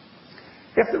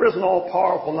 If there is an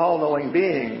all-powerful and all-knowing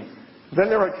being, then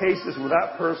there are cases where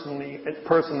that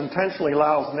person intentionally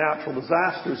allows natural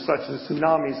disasters such as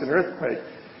tsunamis and earthquakes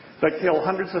that kill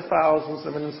hundreds of thousands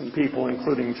of innocent people,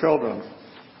 including children.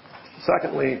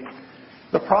 Secondly,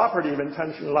 the property of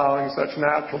intentionally allowing such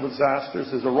natural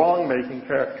disasters is a wrong-making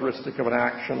characteristic of an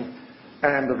action,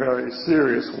 and a very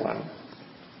serious one.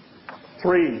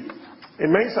 3,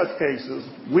 in many such cases,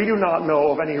 we do not know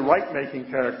of any right-making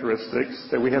characteristics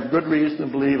that we have good reason to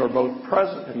believe are both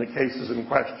present in the cases in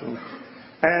question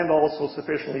and also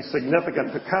sufficiently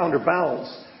significant to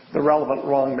counterbalance the relevant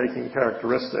wrong-making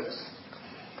characteristics.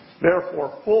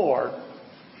 Therefore, 4,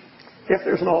 if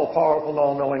there's an all-powerful and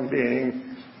all-knowing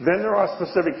being, then there are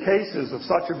specific cases of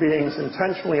such a being's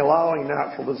intentionally allowing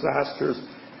natural disasters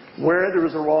where there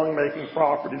is a wrong-making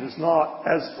property that is not,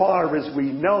 as far as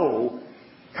we know,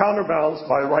 counterbalanced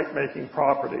by right-making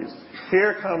properties.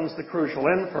 Here comes the crucial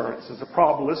inference. It's a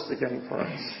probabilistic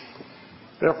inference.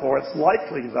 Therefore, it's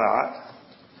likely that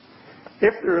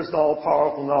if there is an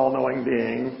all-powerful and all-knowing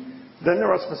being, then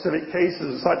there are specific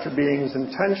cases of such a being's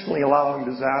intentionally allowing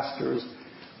disasters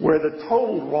where the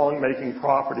total wrong-making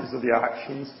properties of the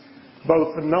actions,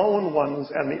 both the known ones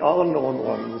and the unknown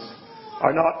ones,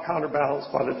 are not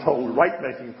counterbalanced by the total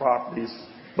right-making properties,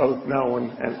 both known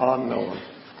and unknown.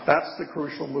 That's the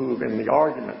crucial move in the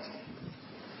argument.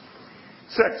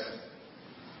 6.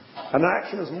 An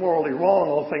action is morally wrong,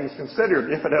 all things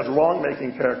considered, if it has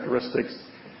wrong-making characteristics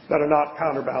that are not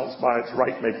counterbalanced by its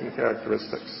right-making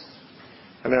characteristics.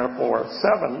 And therefore,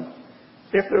 7,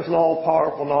 if there's an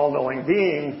all-powerful and all-knowing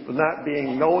being, then that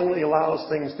being knowingly allows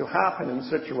things to happen in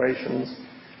situations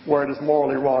where it is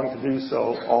morally wrong to do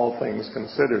so, all things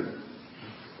considered.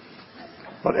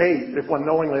 But 8, if one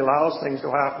knowingly allows things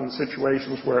to happen in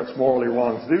situations where it's morally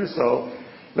wrong to do so,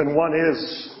 then one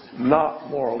is not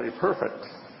morally perfect.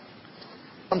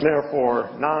 And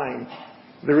therefore, 9,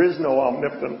 there is no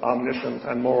omnipotent, omniscient,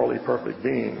 and morally perfect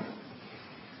being.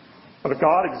 But if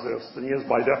God exists, then he is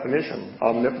by definition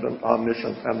omnipotent,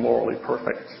 omniscient, and morally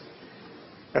perfect.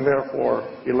 And therefore,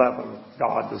 11,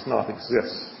 God does not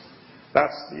exist.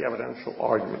 That's the evidential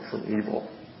argument from evil.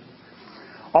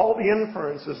 All the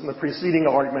inferences in the preceding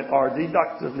argument are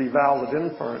deductively valid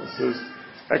inferences,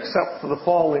 except for the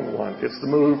following one. It's the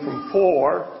move from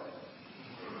 4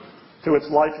 to it's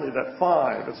likely that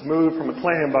 5. It's moved from a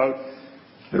claim about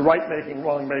the right-making,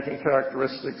 wrong-making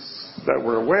characteristics that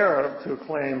we're aware of to a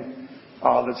claim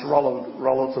that's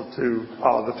relative to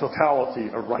the totality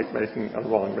of right-making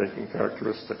and wrong-making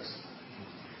characteristics.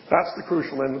 That's the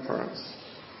crucial inference.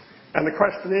 And the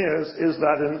question is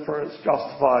that inference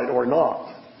justified or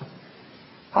not?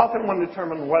 How can one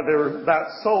determine whether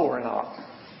that's so or not?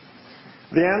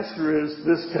 The answer is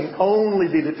this can only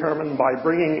be determined by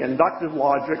bringing inductive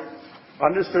logic,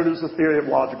 understood as a theory of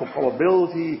logical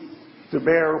probability, to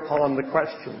bear upon the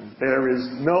question. There is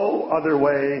no other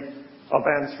way of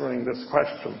answering this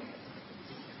question.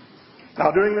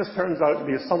 Now, doing this turns out to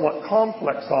be a somewhat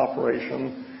complex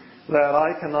operation that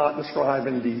I cannot describe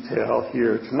in detail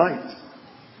here tonight.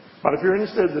 But if you're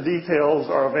interested, the details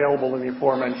are available in the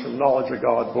aforementioned Knowledge of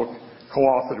God book,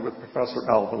 co-authored with Professor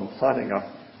Alvin Plantinga.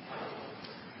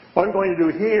 What I'm going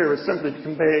to do here is simply to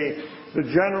convey the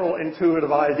general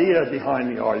intuitive idea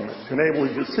behind the argument, to enable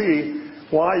you to see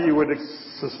why you would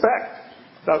suspect,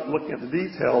 without looking at the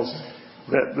details,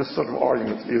 that this sort of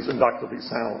argument is inductively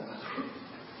sound.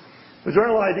 The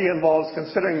general idea involves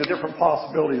considering the different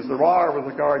possibilities there are with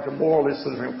regard to morally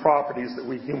significant properties that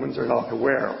we humans are not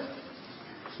aware of.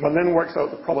 One then works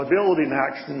out the probability in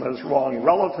action that is wrong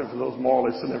relative to those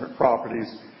morally significant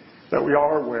properties that we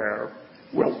are aware of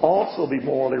will also be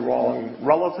morally wrong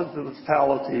relative to the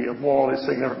totality of morally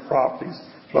significant properties,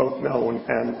 both known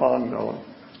and unknown.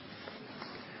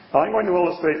 Now, I'm going to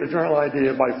illustrate the general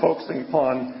idea by focusing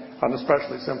upon an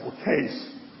especially simple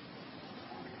case.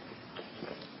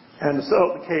 And to set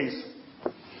out the case,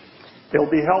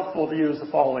 it'll be helpful to use the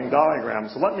following diagram.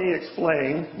 So let me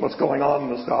explain what's going on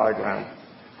in this diagram.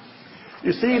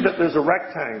 You see that there's a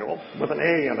rectangle with an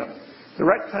A in it. The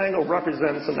rectangle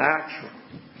represents an action.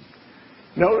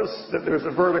 Notice that there's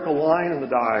a vertical line in the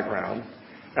diagram,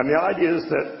 and the idea is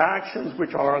that actions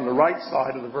which are on the right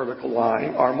side of the vertical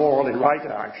line are morally right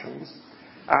actions.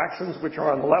 Actions which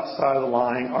are on the left side of the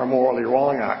line are morally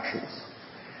wrong actions.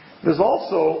 There's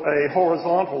also a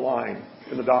horizontal line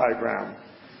in the diagram,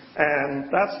 and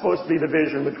that's supposed to be the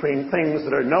division between things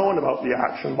that are known about the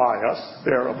action by us,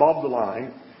 they're above the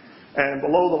line, and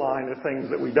below the line are things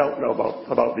that we don't know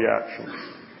about the action.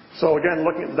 So again,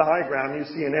 looking at the diagram, you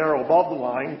see an arrow above the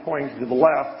line pointing to the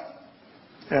left,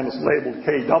 and it's labeled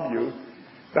KW.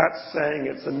 That's saying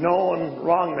it's a known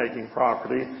wrong-making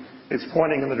property. It's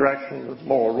pointing in the direction of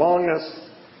moral wrongness.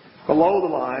 Below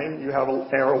the line, you have an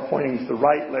arrow pointing to the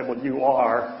right labeled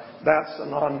UR. That's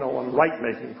an unknown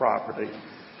right-making property.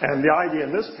 And the idea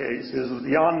in this case is that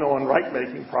the unknown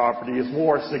right-making property is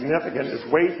more significant, is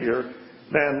weightier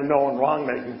than the known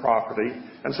wrong-making property.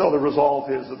 And so the result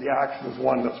is that the action is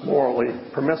one that's morally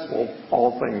permissible,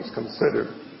 all things considered.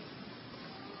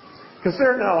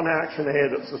 Consider now an action A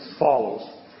that's as follows.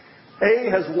 A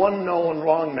has one known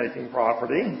wrong-making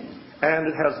property, and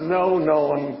it has no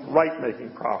known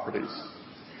right-making properties.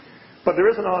 But there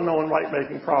is an unknown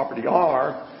right-making property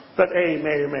R that A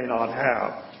may or may not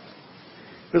have.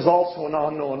 There's also an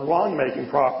unknown wrong-making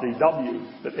property W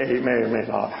that A may or may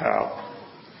not have.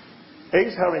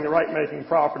 A's having the right-making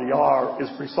property R is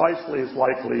precisely as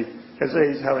likely as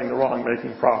A's having the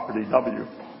wrong-making property W.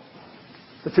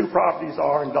 The two properties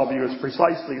R and W is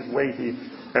precisely as weighty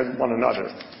as one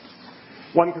another.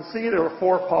 One can see there are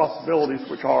four possibilities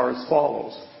which are as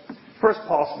follows. First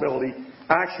possibility,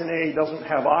 action A doesn't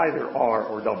have either R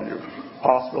or W.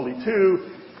 Possibility 2,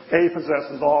 A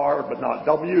possesses R but not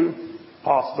W.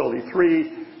 Possibility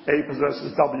 3, A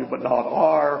possesses W but not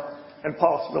R. And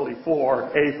possibility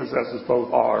 4, A possesses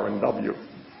both R and W.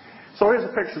 So here's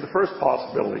a picture of the first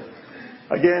possibility.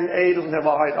 Again, A doesn't have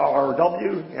I, R, or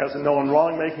W. It has a known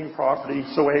wrong-making property,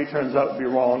 so A turns out to be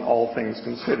wrong, all things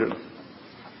considered.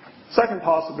 Second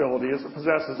possibility is it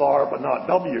possesses R but not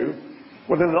W.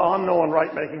 Within an unknown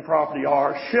right-making property,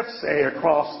 R shifts A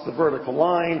across the vertical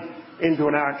line into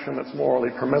an action that's morally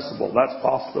permissible. That's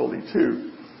possibility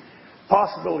 2.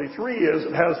 Possibility 3 is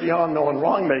it has the unknown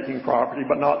wrong-making property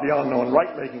but not the unknown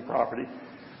right-making property.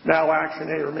 Now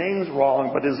action A remains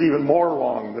wrong but is even more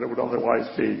wrong than it would otherwise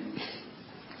be.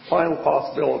 Final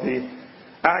possibility,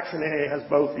 action A has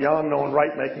both the unknown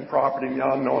right-making property and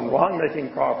the unknown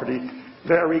wrong-making property.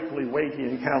 They're equally weighty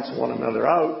and cancel one another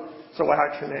out, so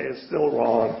action A is still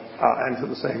wrong and to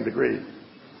the same degree.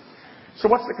 So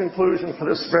what's the conclusion for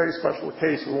this very special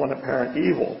case of one apparent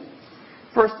evil?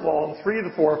 First of all, in 3 of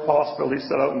the 4 possibilities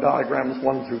set out in diagrams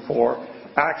 1 through 4,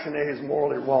 action A is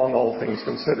morally wrong, all things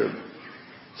considered.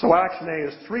 So action A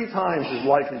is 3 times as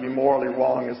likely to be morally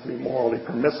wrong as to be morally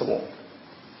permissible.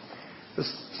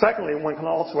 Secondly, one can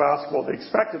also ask about the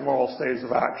expected moral states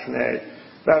of action A.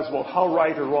 That is, well, how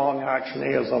right or wrong action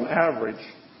A is on average.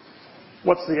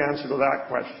 What's the answer to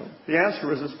that question? The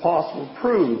answer is it's possible to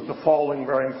prove the following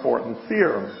very important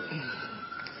theorem.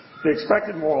 The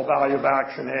expected moral value of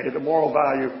action A, the moral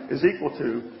value is equal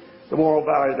to the moral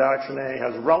value that action A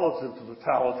has relative to the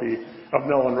totality of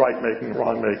known right-making and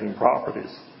wrong-making properties.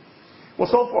 Well,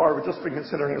 so far we've just been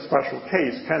considering a special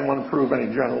case. Can one prove any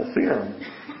general theorem?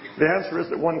 The answer is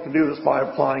that one can do this by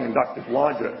applying inductive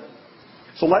logic.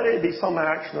 So let A be some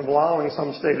action of allowing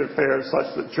some state of affairs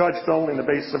such that judged only on the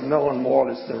basis of known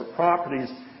morally distinct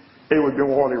properties, it would be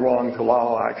morally wrong to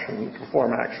allow action, to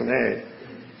perform action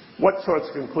A. What sorts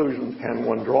of conclusions can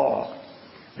one draw?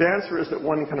 The answer is that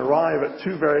one can arrive at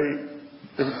 2 very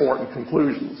important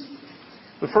conclusions.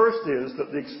 The first is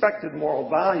that the expected moral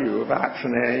value of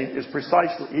action A is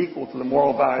precisely equal to the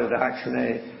moral value that action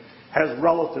A has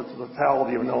relative to the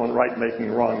totality of known right-making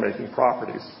and wrong-making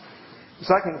properties. The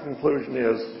second conclusion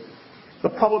is the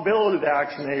probability that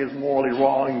action A is morally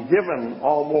wrong, given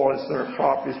all morally distinct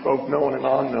properties, both known and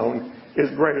unknown, is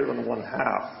greater than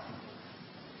 1/2.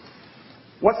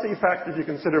 What's the effect if you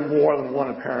consider more than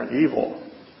one apparent evil?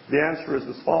 The answer is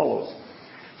as follows.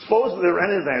 Suppose that there are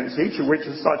n events, each of which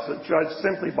is such that judged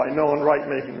simply by known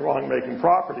right-making and wrong-making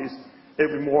properties, it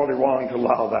would be morally wrong to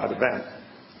allow that event.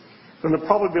 Then the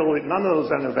probability that none of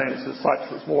those n events is such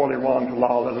that it's morally wrong to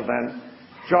allow that event,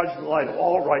 judged in light of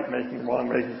all right-making and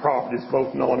wrong-making properties,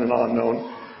 both known and unknown,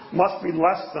 must be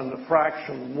less than the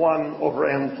fraction 1 over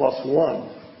n plus 1.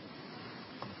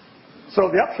 So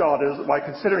the upshot is that by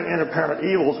considering n apparent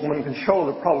evils, one can show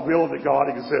the probability that God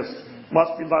exists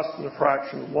must be less than the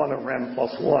fraction 1 over n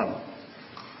plus 1.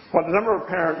 But the number of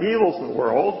apparent evils in the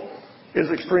world is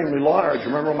extremely large.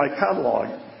 Remember my catalog.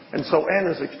 And so n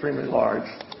is extremely large.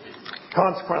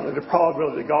 Consequently, the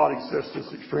probability that God exists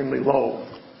is extremely low.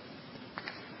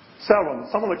 7.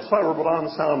 Some of the clever but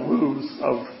unsound moves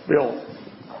of Bill.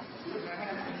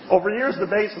 Over years of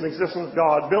debates on the existence of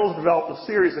God, Bill's developed a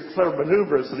series of clever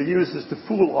maneuvers that he uses to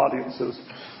fool audiences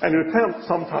and to attempt,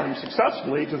 sometimes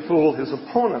successfully, to fool his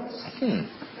opponents.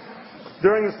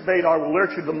 During this debate, I will alert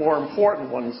you to the more important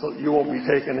ones so that you won't be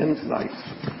taken in tonight.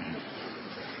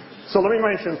 So let me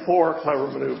mention 4 clever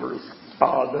maneuvers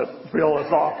that Bill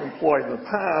has often employed in the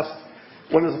past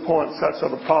when his opponent sets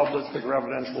out a probabilistic or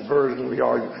evidential version of the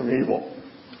argument from evil.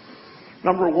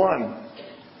 Number 1,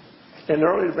 in the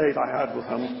early debate I had with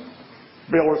him,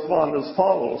 Bill responded as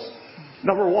follows.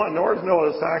 Number 1, in order to know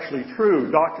that it's actually true,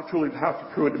 Dr. Tooley would have to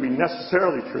prove it to be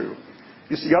necessarily true.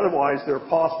 You see, otherwise there are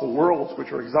possible worlds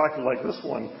which are exactly like this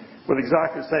one, with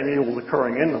exactly the same evils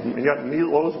occurring in them, and yet in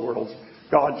those worlds,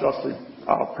 God justly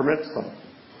permits them.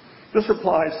 This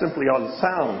reply is simply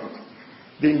unsound.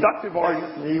 The inductive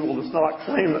argument from evil does not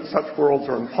claim that such worlds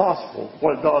are impossible.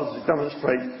 What it does is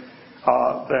demonstrate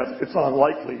that it's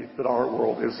unlikely that our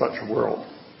world is such a world.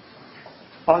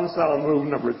 Unsound move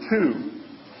number 2.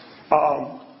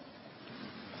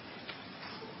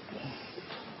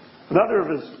 Another of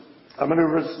his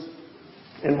maneuvers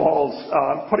involves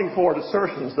putting forward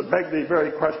assertions that beg the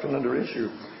very question under issue.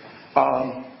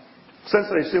 Since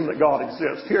they assume that God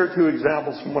exists, here are 2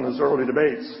 examples from one of his early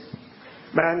debates.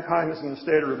 Mankind is in a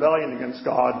state of rebellion against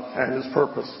God and his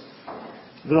purpose.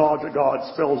 The knowledge of God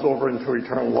spills over into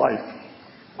eternal life.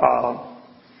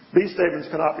 These statements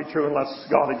cannot be true unless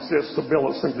God exists, so Bill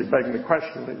is simply begging the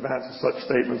question in advance of such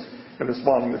statements and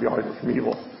responding to the argument from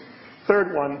evil.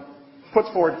 Third one, puts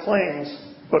forward claims,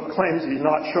 but claims he's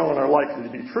not shown are likely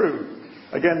to be true.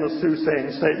 Again, those 2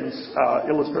 same statements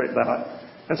illustrate that.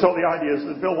 And so the idea is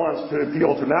that Bill wants to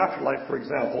appeal to an afterlife, for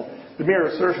example. The mere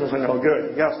assertions are no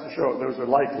good. He has to show that those are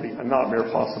likely and not mere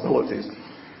possibilities.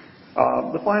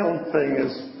 The final thing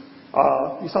is,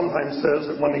 he sometimes says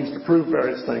that one needs to prove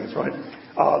various things, right?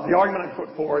 The argument I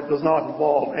put forward does not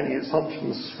involve any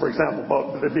assumptions, for example,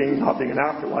 about there not being an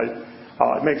afterlife.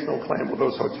 It makes no claim with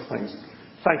those sorts of things.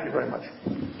 Thank you very much.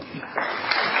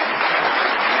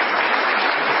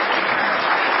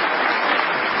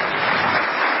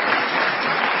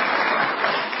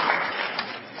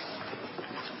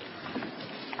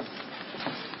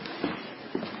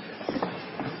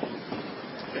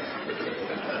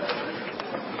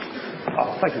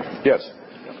 Thank you. Yes.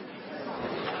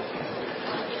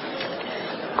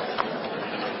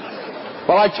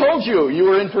 Well, I told you you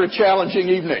were in for a challenging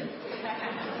evening.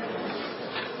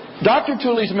 Dr.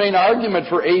 Tooley's main argument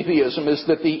for atheism is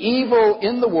that the evil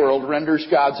in the world renders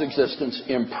God's existence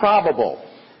improbable.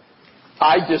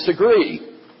 I disagree.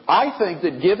 I think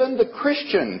that given the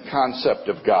Christian concept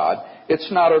of God,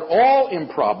 it's not at all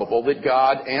improbable that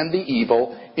God and the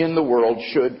evil in the world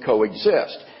should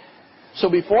coexist. So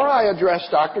before I address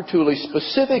Dr. Tooley's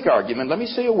specific argument, let me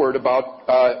say a word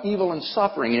about evil and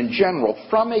suffering in general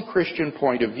from a Christian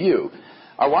point of view.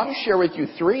 I want to share with you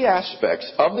three aspects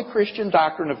of the Christian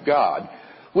doctrine of God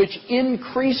which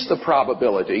increase the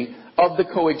probability of the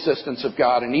coexistence of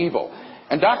God and evil.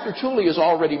 And Dr. Tooley has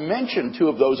already mentioned two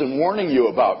of those in warning you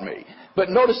about me. But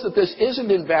notice that this isn't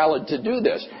invalid to do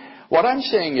this. What I'm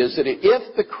saying is that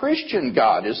if the Christian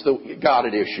God is the God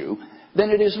at issue, then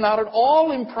it is not at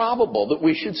all improbable that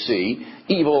we should see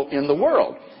evil in the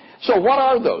world. So what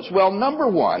are those? Well, number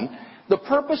one, the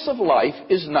purpose of life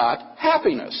is not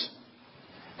happiness,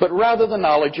 but rather the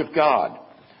knowledge of God.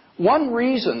 One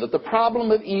reason that the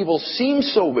problem of evil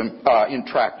seems so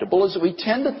intractable is that we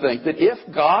tend to think that if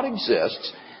God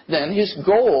exists, then his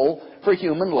goal for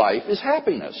human life is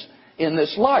happiness in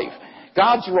this life.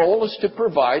 God's role is to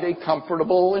provide a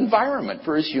comfortable environment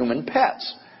for his human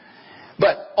pets.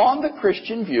 But on the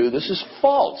Christian view, this is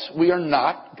false. We are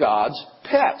not God's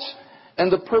pets.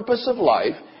 And the purpose of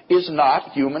life is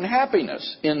not human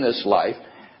happiness in this life,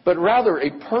 but rather a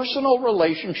personal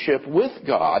relationship with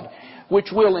God, which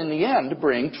will in the end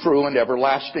bring true and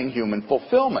everlasting human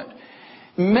fulfillment.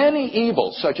 Many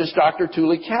evils, such as Dr.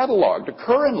 Tooley cataloged,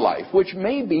 occur in life which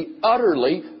may be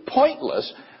utterly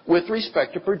pointless with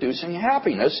respect to producing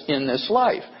happiness in this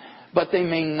life. But they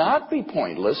may not be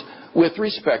pointless with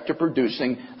respect to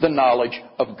producing the knowledge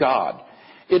of God.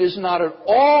 It is not at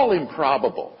all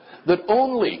improbable that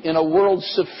only in a world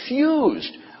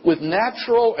suffused with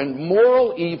natural and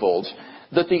moral evils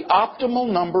that the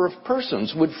optimal number of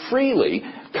persons would freely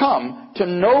come to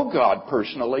know God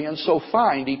personally and so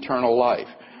find eternal life.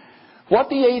 What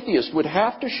the atheist would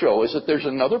have to show is that there's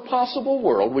another possible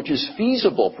world which is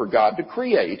feasible for God to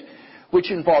create, which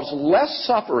involves less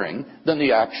suffering than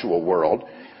the actual world,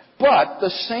 but the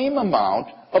same amount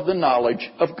of the knowledge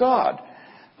of God.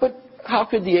 But how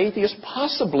could the atheist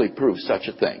possibly prove such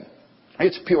a thing?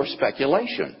 It's pure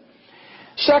speculation.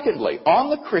 Secondly, on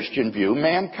the Christian view,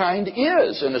 mankind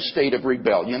is in a state of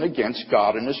rebellion against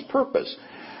God and his purpose.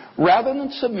 Rather than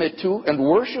submit to and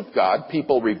worship God,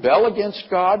 people rebel against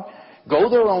God, go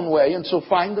their own way, and so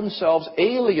find themselves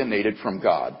alienated from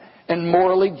God and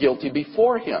morally guilty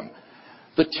before him.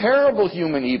 The terrible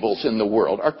human evils in the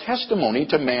world are testimony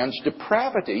to man's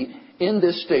depravity in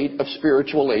this state of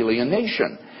spiritual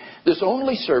alienation. This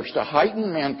only serves to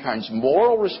heighten mankind's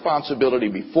moral responsibility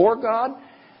before God,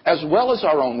 as well as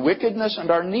our own wickedness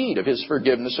and our need of his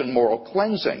forgiveness and moral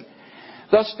cleansing.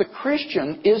 Thus, the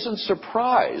Christian isn't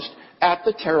surprised at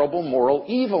the terrible moral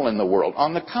evil in the world.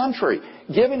 On the contrary,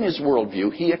 given his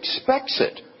worldview, he expects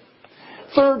it.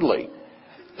 Thirdly,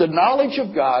 the knowledge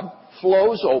of God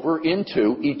flows over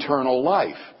into eternal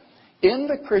life. In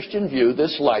the Christian view,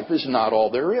 this life is not all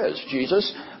there is.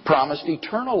 Jesus promised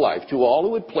eternal life to all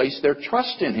who would place their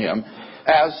trust in him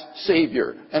as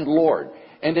Savior and Lord.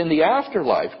 And in the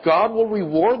afterlife, God will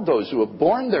reward those who have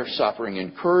borne their suffering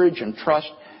in courage and trust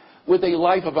with a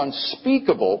life of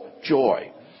unspeakable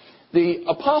joy. The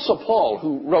Apostle Paul,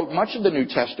 who wrote much of the New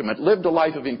Testament, lived a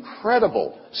life of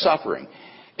incredible suffering.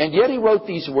 And yet he wrote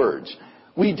these words,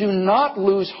 "We do not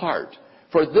lose heart,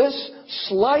 for this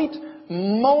slight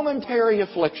momentary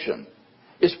affliction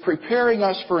is preparing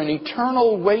us for an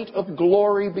eternal weight of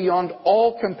glory beyond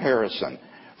all comparison.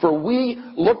 For we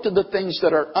look to the things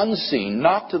that are unseen,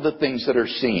 not to the things that are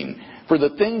seen. For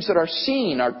the things that are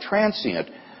seen are transient,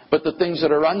 but the things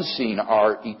that are unseen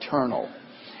are eternal."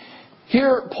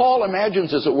 Here, Paul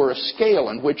imagines, as it were, a scale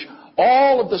in which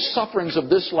all of the sufferings of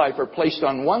this life are placed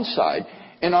on one side,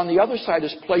 and on the other side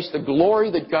is placed the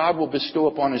glory that God will bestow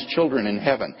upon His children in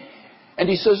heaven. And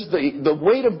he says the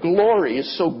weight of glory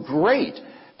is so great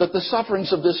that the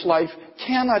sufferings of this life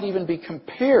cannot even be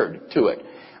compared to it.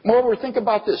 Moreover, think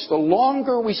about this. The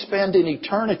longer we spend in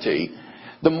eternity,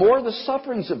 the more the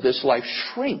sufferings of this life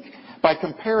shrink by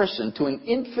comparison to an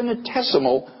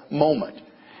infinitesimal moment.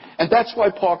 And that's why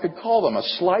Paul could call them a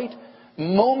slight,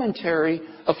 momentary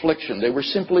affliction. They were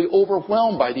simply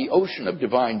overwhelmed by the ocean of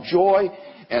divine joy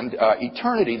and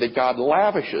eternity that God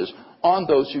lavishes on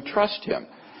those who trust Him.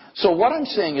 So what I'm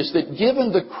saying is that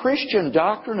given the Christian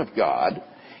doctrine of God,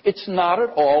 it's not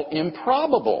at all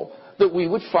improbable that we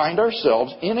would find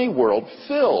ourselves in a world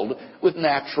filled with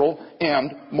natural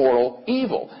and moral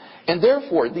evil. And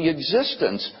therefore, the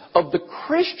existence of the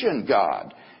Christian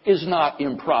God is not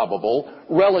improbable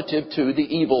relative to the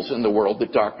evils in the world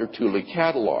that Dr. Tooley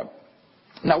cataloged.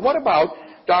 Now, what about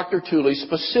Dr. Tooley's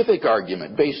specific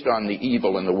argument based on the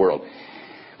evil in the world?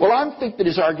 Well, I think that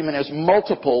his argument has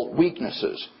multiple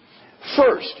weaknesses.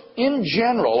 First, in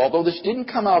general, although this didn't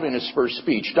come out in his first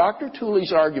speech, Dr.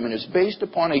 Tooley's argument is based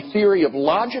upon a theory of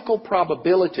logical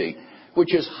probability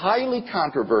which is highly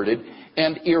controverted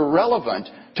and irrelevant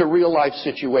to real-life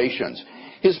situations.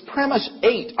 His premise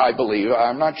 8, I believe,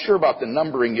 I'm not sure about the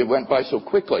numbering, it went by so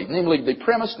quickly, namely the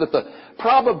premise that the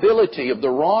probability of the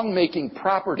wrong-making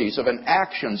properties of an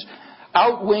action's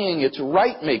outweighing its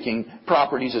right-making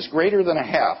properties is greater than a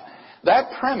half.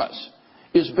 That premise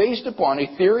is based upon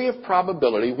a theory of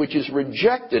probability which is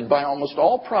rejected by almost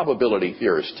all probability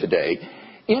theorists today,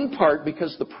 in part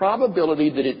because the probability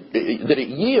that it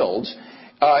yields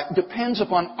depends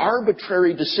upon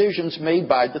arbitrary decisions made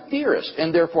by the theorist,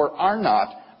 and therefore are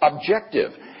not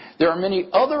objective. There are many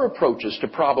other approaches to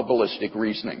probabilistic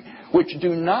reasoning which do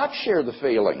not share the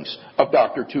failings of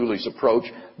Dr. Tooley's approach,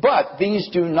 but these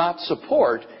do not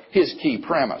support his key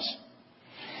premise.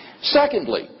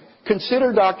 Secondly,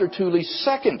 consider Dr. Tooley's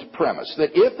second premise, that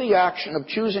if the action of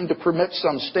choosing to permit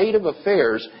some state of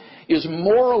affairs is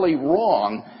morally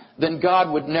wrong, then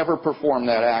God would never perform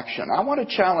that action. I want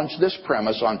to challenge this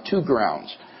premise on two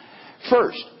grounds.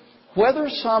 First, whether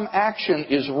some action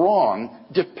is wrong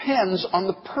depends on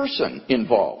the person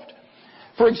involved.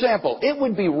 For example, it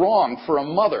would be wrong for a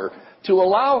mother to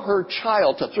allow her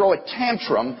child to throw a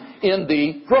tantrum in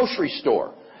the grocery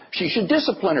store. She should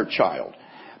discipline her child.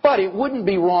 But it wouldn't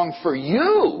be wrong for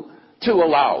you to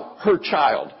allow her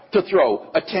child to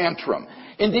throw a tantrum.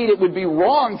 Indeed, it would be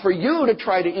wrong for you to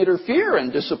try to interfere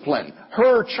and discipline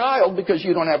her child because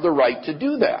you don't have the right to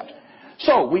do that.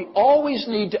 So we always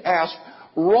need to ask,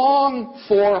 wrong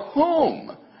for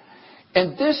whom?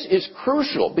 And this is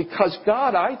crucial because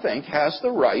God, I think, has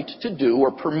the right to do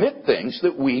or permit things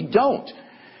that we don't.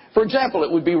 For example,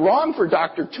 it would be wrong for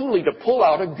Dr. Tooley to pull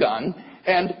out a gun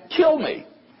and kill me.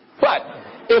 But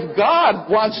if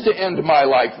God wants to end my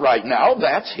life right now,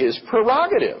 that's His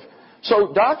prerogative.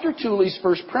 So Dr. Tooley's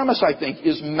first premise, I think,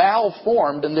 is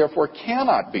malformed and therefore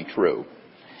cannot be true.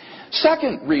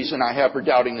 Second reason I have for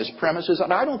doubting this premise is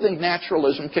that I don't think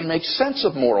naturalism can make sense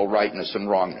of moral rightness and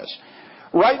wrongness.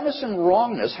 Rightness and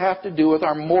wrongness have to do with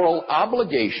our moral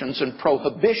obligations and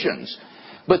prohibitions,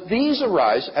 but these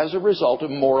arise as a result of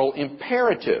moral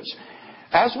imperatives.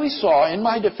 As we saw in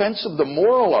my defense of the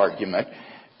moral argument,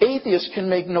 atheists can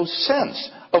make no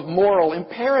sense of moral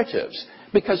imperatives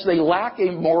because they lack a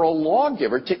moral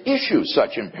lawgiver to issue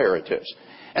such imperatives.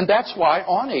 And that's why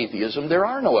on atheism there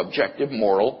are no objective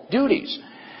moral duties.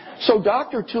 So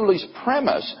Dr. Tooley's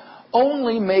premise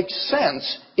only makes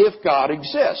sense if God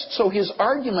exists. So his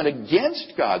argument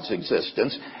against God's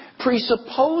existence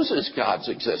presupposes God's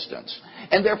existence,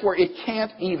 and therefore it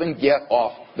can't even get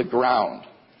off the ground.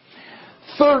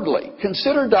 Thirdly,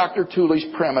 consider Dr. Tooley's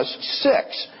premise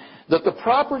 6, that the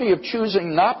property of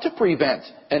choosing not to prevent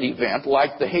an event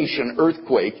like the Haitian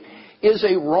earthquake is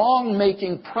a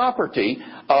wrong-making property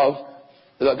of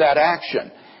that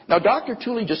action. Now, Dr.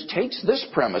 Tooley just takes this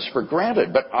premise for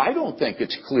granted, but I don't think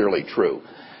it's clearly true.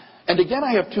 And again,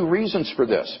 I have two reasons for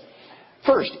this.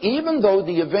 First, even though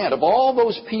the event of all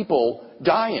those people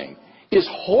dying is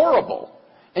horrible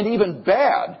and even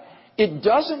bad, it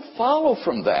doesn't follow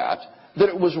from that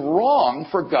it was wrong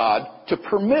for God to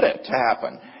permit it to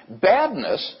happen.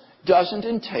 Badness doesn't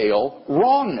entail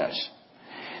wrongness.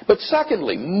 But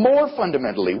secondly, more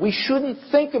fundamentally, we shouldn't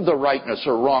think of the rightness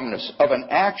or wrongness of an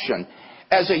action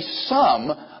as a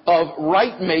sum of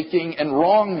right-making and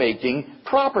wrong-making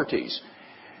properties.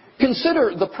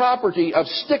 Consider the property of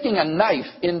sticking a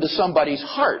knife into somebody's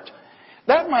heart.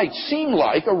 That might seem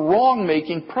like a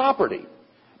wrong-making property.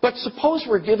 But suppose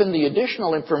we're given the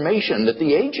additional information that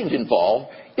the agent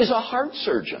involved is a heart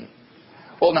surgeon.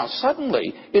 Well, now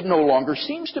suddenly, it no longer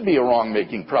seems to be a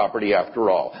wrong-making property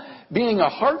after all. Being a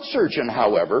heart surgeon,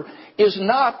 however, is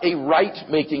not a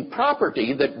right-making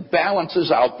property that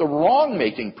balances out the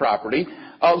wrong-making property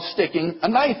of sticking a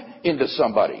knife into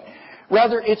somebody.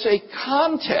 Rather, it's a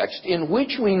context in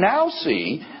which we now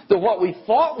see that what we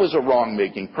thought was a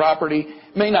wrong-making property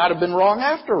may not have been wrong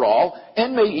after all,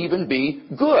 and may even be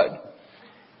good.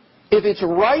 If it's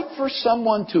right for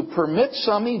someone to permit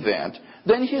some event,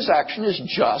 then his action is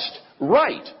just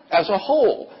right as a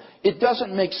whole. It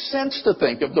doesn't make sense to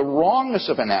think of the wrongness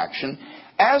of an action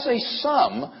as a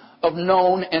sum of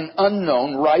known and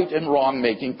unknown right and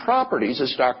wrong-making properties,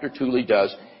 as Dr. Tooley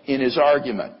does in his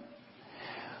argument.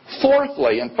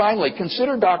 Fourthly, and finally,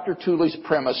 consider Dr. Tooley's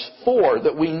premise 4,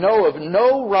 that we know of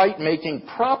no right-making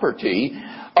property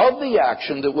of the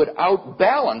action that would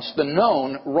outbalance the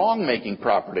known wrong-making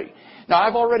property. Now,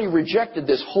 I've already rejected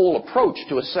this whole approach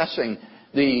to assessing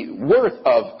the worth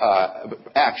of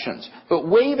actions, but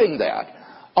waiving that,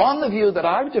 on the view that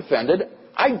I've defended,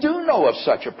 I do know of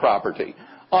such a property.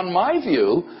 On my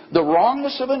view, the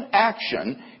wrongness of an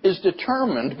action is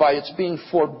determined by its being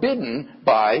forbidden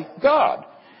by God.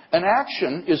 An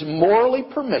action is morally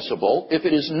permissible if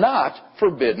it is not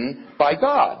forbidden by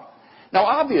God. Now,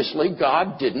 obviously,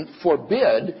 God didn't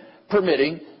forbid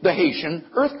permitting the Haitian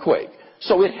earthquake,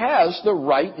 so it has the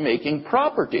right-making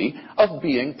property of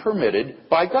being permitted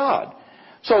by God.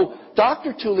 So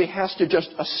Dr. Tooley has to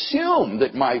just assume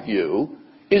that my view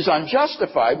is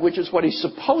unjustified, which is what he's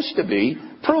supposed to be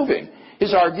proving.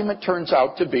 His argument turns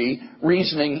out to be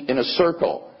reasoning in a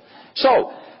circle.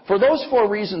 So, for those 4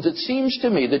 reasons, it seems to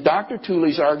me that Dr.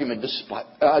 Tooley's argument,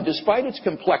 despite its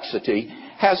complexity,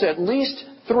 has at least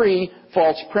 3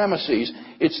 false premises.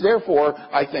 It's therefore,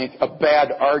 I think, a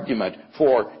bad argument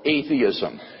for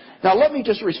atheism. Now, let me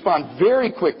just respond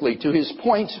very quickly to his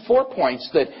 4 points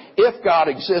that if God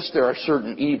exists, there are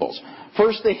certain evils.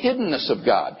 First, the hiddenness of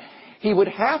God. He would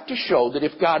have to show that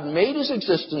if God made his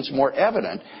existence more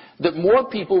evident, that more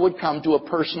people would come to a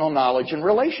personal knowledge and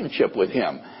relationship with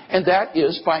him. And that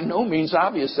is by no means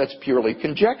obvious. That's purely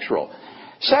conjectural.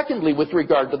 Secondly, with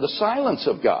regard to the silence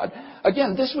of God,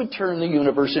 again, this would turn the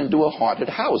universe into a haunted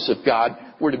house if God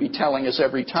were to be telling us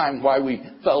every time why we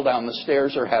fell down the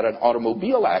stairs or had an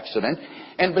automobile accident.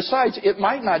 And besides, it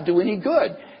might not do any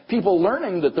good. People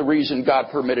learning that the reason God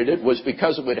permitted it was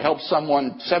because it would help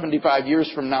someone 75 years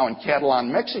from now in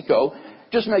Catalan, Mexico,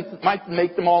 just might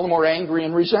make them all the more angry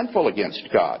and resentful against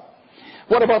God.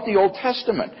 What about the Old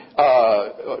Testament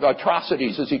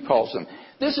atrocities, as he calls them?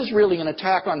 This is really an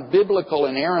attack on biblical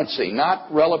inerrancy,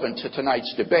 not relevant to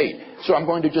tonight's debate. So I'm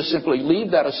going to just simply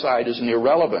leave that aside as an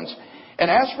irrelevance. And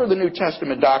as for the New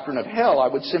Testament doctrine of hell, I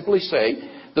would simply say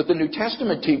that the New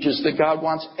Testament teaches that God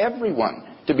wants everyone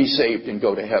to be saved and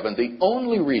go to heaven. The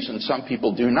only reason some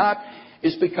people do not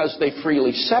is because they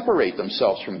freely separate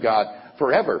themselves from God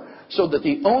forever. So that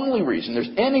the only reason there's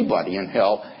anybody in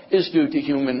hell is due to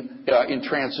human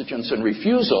intransigence and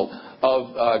refusal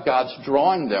of God's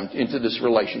drawing them into this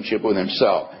relationship with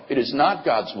himself. It is not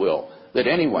God's will that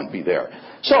anyone be there.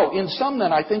 So, in sum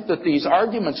then, I think that these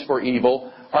arguments for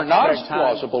evil are not as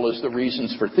plausible as the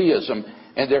reasons for theism,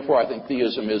 and therefore I think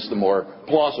theism is the more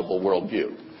plausible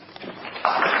worldview.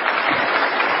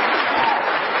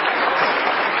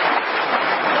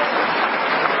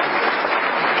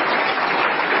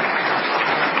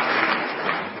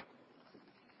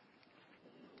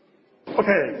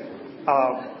 Okay,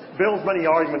 Bill's many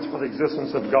arguments for the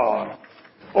existence of God.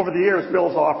 Over the years,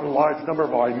 Bill's offered a large number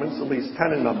of arguments, at least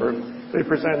 10 in number, that he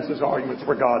presents as arguments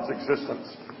for God's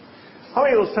existence. How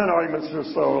many of those 10 arguments or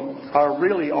so are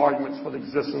really arguments for the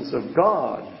existence of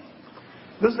God?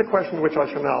 This is the question to which I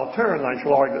shall now turn, and I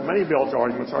shall argue that many of Bill's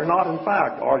arguments are not, in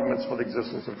fact, arguments for the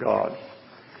existence of God.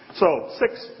 So,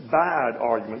 6 bad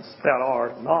arguments that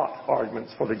are not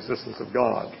arguments for the existence of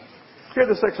God. Here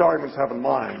are the 6 arguments to have in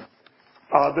mind.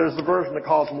 There's the version, the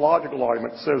cosmological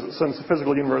argument, that says that since the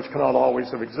physical universe cannot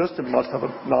always have existed, it must have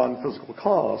a non-physical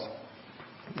cause.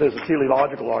 There's a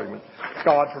teleological argument.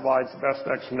 God provides the best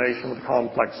explanation of the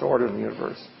complex order in the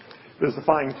universe. There's the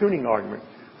fine-tuning argument.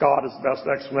 God is the best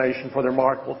explanation for the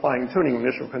remarkable fine-tuning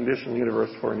initial condition in the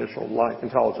universe for initial life,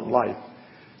 intelligent life.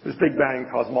 There's Big Bang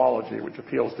cosmology, which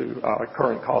appeals to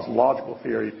current cosmological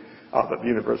theory that the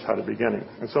universe had a beginning,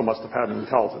 and so must have had an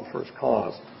intelligent first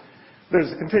cause. There's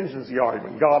the contingency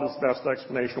argument. God is the best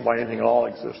explanation of why anything at all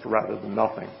exists rather than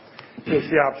nothing. There's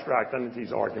the abstract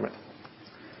entities argument.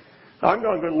 Now, I'm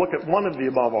going to look at one of the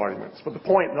above arguments, but the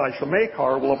point that I shall make,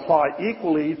 however, will apply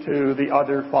equally to the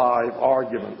other 5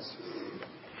 arguments.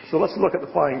 So let's look at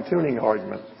the fine-tuning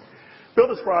argument. Bill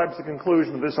describes the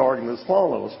conclusion of this argument as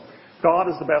follows. God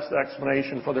is the best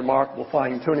explanation for the remarkable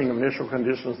fine-tuning of initial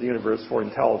conditions of the universe for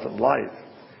intelligent life.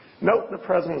 Note the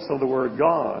presence of the word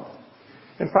God.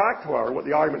 In fact, however, what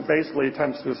the argument basically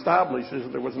attempts to establish is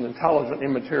that there was an intelligent,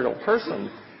 immaterial person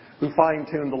who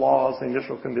fine-tuned the laws and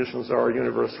initial conditions of our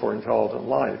universe for intelligent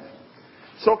life.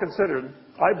 So considered,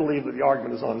 I believe that the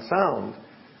argument is unsound,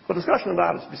 but discussion of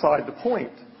that is beside the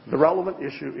point. The relevant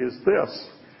issue is this: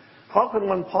 how can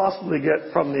one possibly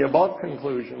get from the above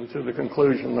conclusion to the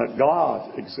conclusion that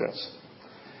God exists?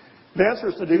 The answer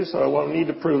is to do so, one need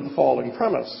to prove the following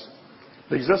premise.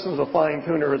 The existence of a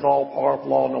fine-tuner is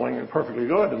all-powerful, all-knowing, and perfectly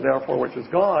good, and therefore, which is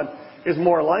God, is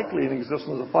more likely in the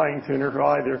existence of a fine-tuner who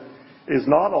either is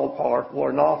not all-powerful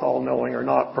or not all-knowing or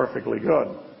not perfectly good.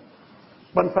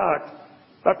 But in fact,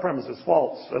 that premise is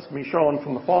false, as can be shown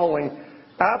from the following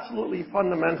absolutely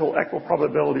fundamental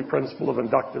equiprobability principle of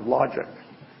inductive logic.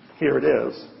 Here it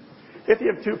is. If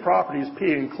you have two properties,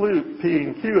 P and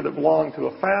Q, that belong to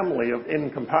a family of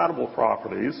incompatible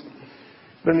properties,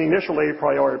 then the initial a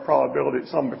priori probability that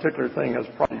some particular thing has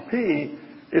property P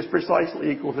is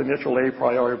precisely equal to the initial a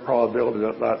priori probability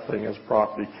that that thing has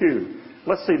property Q.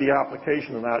 Let's see the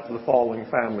application of that to the following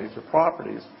families of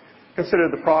properties. Consider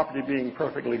the property being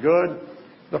perfectly good,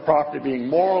 the property being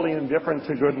morally indifferent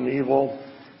to good and evil,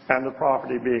 and the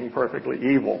property being perfectly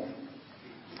evil.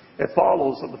 It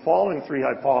follows that the following three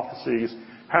hypotheses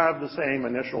have the same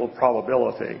initial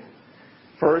probability.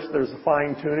 First, there's a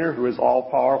fine-tuner who is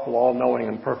all-powerful, all-knowing,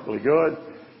 and perfectly good.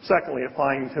 Secondly, a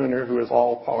fine-tuner who is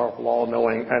all-powerful,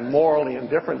 all-knowing, and morally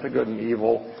indifferent to good and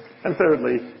evil. And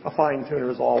thirdly, a fine-tuner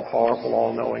is all-powerful,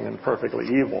 all-knowing, and perfectly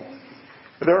evil.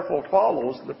 It therefore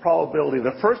follows that the probability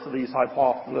the first of these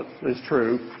hypotheses is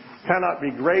true cannot be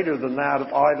greater than that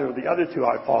of either of the other two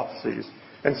hypotheses,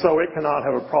 and so it cannot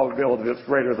have a probability that's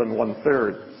greater than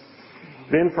 1/3.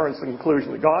 The inference and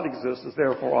conclusion that God exists is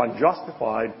therefore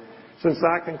unjustified, since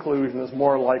that conclusion is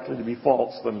more likely to be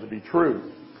false than to be true.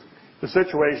 The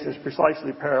situation is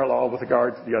precisely parallel with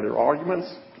regard to the other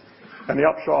arguments, and the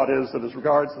upshot is that as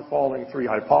regards the following three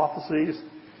hypotheses: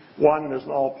 1, there's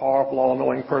an all-powerful,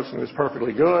 all-knowing person who is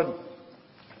perfectly good.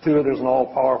 2, there's an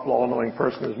all-powerful, all-knowing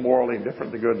person who is morally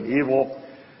indifferent to good and evil.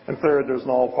 And 3rd, there's an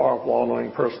all-powerful,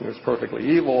 all-knowing person who is perfectly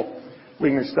evil. We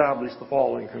can establish the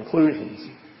following conclusions.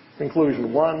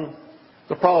 Conclusion 1,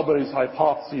 the probabilities of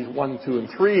hypotheses 1, 2, and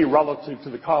 3 relative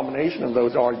to the combination of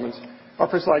those arguments are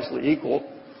precisely equal,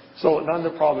 so that none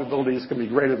of the probabilities can be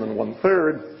greater than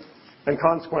 1/3, and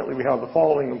consequently we have the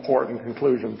following important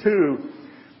conclusion 2.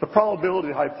 The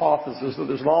probability hypothesis that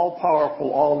there's an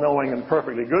all-powerful, all-knowing, and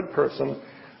perfectly good person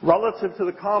relative to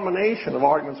the combination of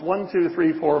arguments 1, 2,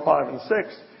 3, 4, 5, and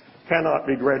 6 cannot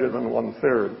be greater than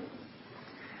 1/3.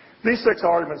 These 6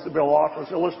 arguments that Bill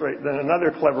offers illustrate then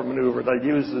another clever maneuver that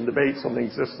uses in debates on the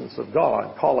existence of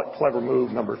God. Call it clever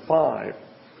move number 5.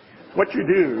 What you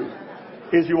do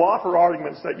is you offer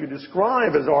arguments that you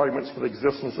describe as arguments for the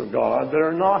existence of God that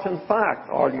are not in fact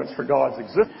arguments for God's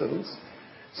existence,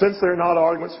 since they're not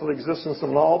arguments for the existence of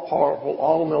an all-powerful,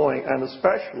 all-knowing, and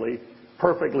especially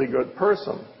perfectly good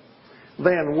person.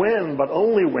 Then when, but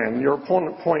only when, your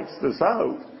opponent points this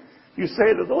out, you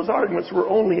say that those arguments were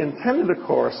only intended, of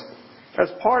course, as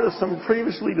part of some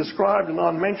previously described and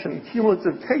unmentioned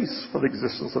cumulative case for the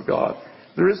existence of God.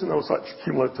 There is no such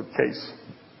cumulative case.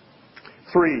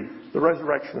 3, the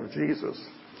resurrection of Jesus.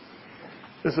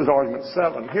 This is argument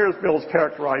 7. Here's Bill's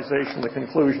characterization of the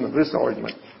conclusion of this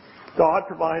argument. God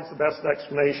provides the best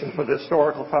explanation for the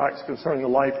historical facts concerning the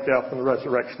life, death, and the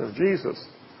resurrection of Jesus.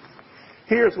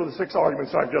 Here's with the 6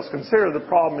 arguments I've just considered. The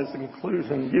problem is the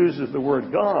conclusion uses the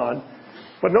word God,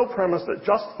 but no premise that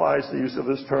justifies the use of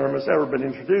this term has ever been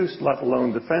introduced, let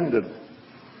alone defended.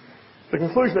 The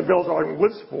conclusion that Bill's argument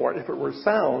would support, if it were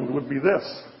sound, would be this: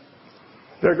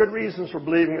 there are good reasons for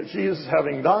believing that Jesus,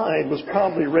 having died, was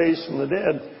probably raised from the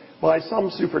dead by some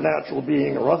supernatural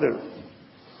being or other.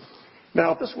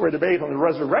 Now, if this were a debate on the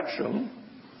resurrection,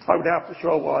 I would have to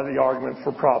show why the argument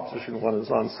for Proposition 1 is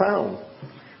unsound.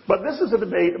 But this is a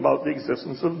debate about the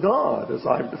existence of God, as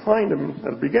I've defined him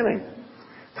at the beginning.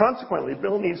 Consequently,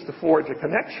 Bill needs to forge a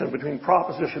connection between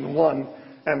Proposition 1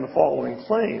 and the following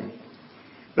claim.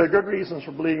 There are good reasons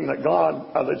for believing that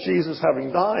that Jesus,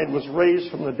 having died, was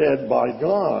raised from the dead by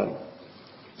God.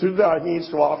 To do that, he needs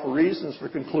to offer reasons for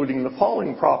concluding the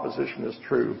following proposition is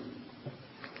true.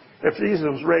 If Jesus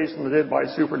was raised from the dead by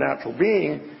a supernatural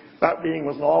being, that being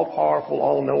was an all-powerful,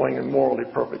 all-knowing, and morally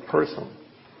perfect person.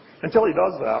 Until he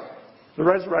does that, the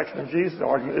resurrection of Jesus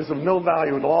argument is of no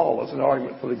value at all as an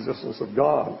argument for the existence of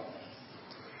God.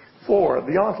 4,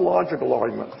 the ontological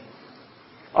argument.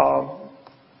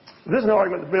 This is an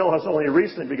argument that Bill has only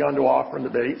recently begun to offer in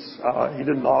debates. He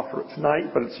didn't offer it tonight,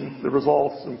 but the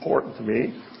result is important to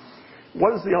me.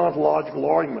 What is the ontological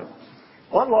argument?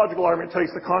 Ontological argument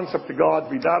takes the concept of God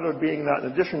to be that of being that,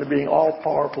 in addition to being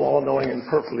all-powerful, all-knowing, and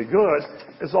perfectly good,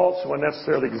 is also a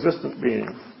necessarily existent being.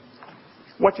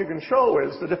 What you can show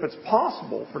is that if it's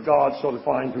possible for God so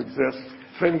defined to exist,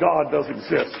 then God does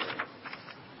exist.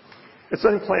 It's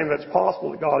then claimed that it's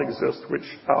possible that God exists, which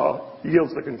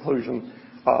yields the conclusion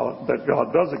that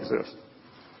God does exist.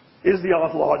 Is the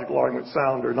ontological argument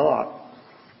sound or not?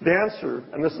 The answer,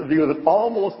 and this is a view that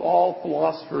almost all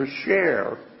philosophers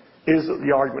share, is that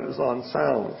the argument is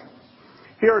unsound.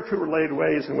 Here are two related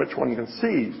ways in which one can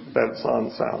see that it's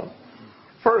unsound.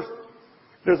 First,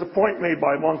 there's a point made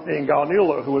by a monk named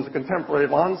Galliano, who was a contemporary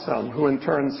of Anselm, who in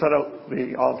turn set out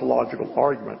the ontological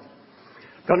argument.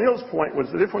 Galliano's point was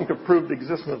that if one could prove the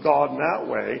existence of God in that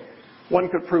way, one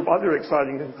could prove other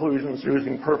exciting conclusions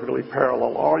using perfectly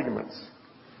parallel arguments.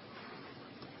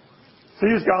 To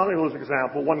use Galliano's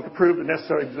example, one could prove the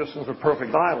necessary existence of a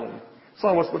perfect island.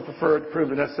 Some of us would prefer to prove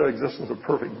the necessary existence of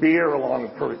perfect beer along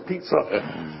with perfect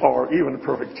pizza or even a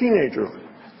perfect teenager.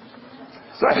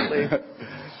 Secondly,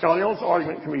 Galliano's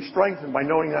argument can be strengthened by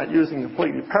knowing that using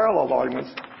completely parallel arguments,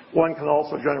 one can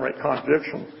also generate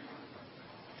contradiction.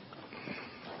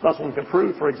 Thus, one can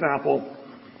prove, for example,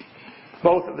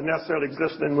 both that the necessarily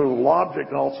exist an immovable object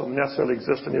and also necessarily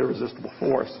exist an irresistible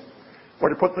force. Or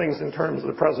to put things in terms of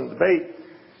the present debate,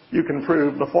 you can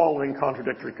prove the following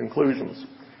contradictory conclusions.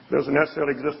 There's a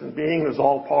necessarily existent being that's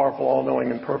all-powerful, all-knowing,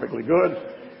 and perfectly good.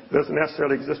 There's a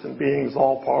necessarily existent being that's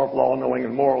all-powerful, all-knowing,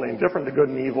 and morally indifferent to good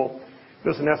and evil.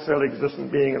 There's a necessarily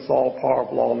existent being that's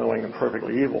all-powerful, all-knowing, and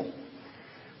perfectly evil.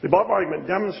 The above argument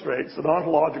demonstrates that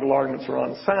ontological arguments are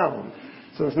unsound,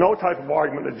 since no type of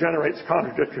argument that generates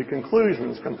contradictory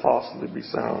conclusions can possibly be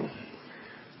sound.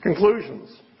 Conclusions.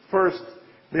 First,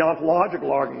 the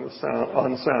ontological argument is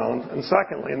unsound, and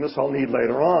secondly, and this I'll need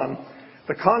later on,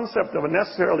 the concept of a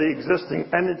necessarily existing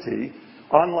entity,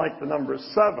 unlike the number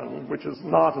 7, which is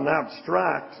not an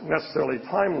abstract, necessarily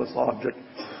timeless object,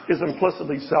 is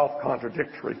implicitly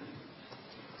self-contradictory.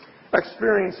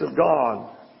 Experience of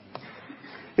God.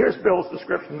 Here's Bill's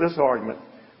description of this argument.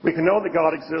 We can know that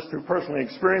God exists through personally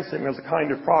experiencing him as a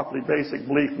kind of properly basic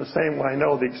belief in the same way I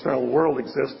know the external world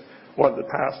exists or that the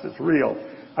past is real.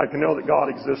 I can know that God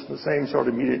exists in the same sort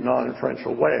of immediate,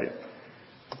 non-inferential way.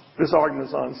 This argument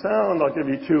is unsound. I'll give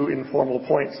you two informal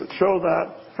points that show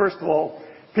that. First of all,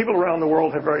 people around the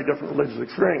world have very different religious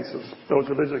experiences. Those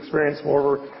religious experiences,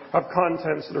 moreover, have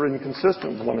contents that are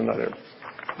inconsistent with one another.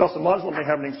 Thus, a Muslim may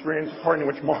have an experience according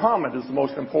to which Muhammad is the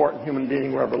most important human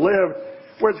being who ever lived,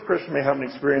 whereas a Christian may have an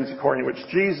experience according to which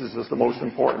Jesus is the most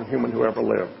important human who ever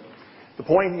lived. The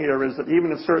point here is that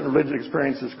even if certain religious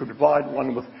experiences could provide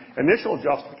one with initial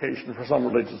justification for some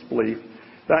religious belief,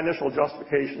 that initial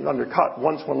justification is undercut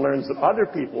once one learns that other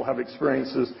people have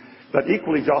experiences that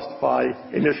equally justify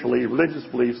initially religious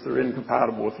beliefs that are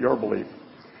incompatible with your belief.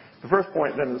 The first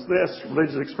point then is this: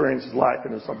 religious experiences lack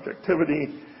in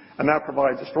subjectivity, and that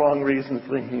provides a strong reason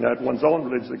for thinking that one's own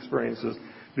religious experiences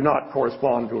do not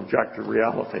correspond to objective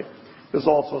reality. There's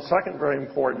also a second very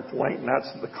important point, and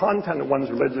that's that the content of one's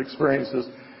religious experiences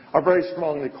are very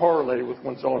strongly correlated with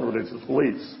one's own religious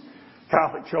beliefs.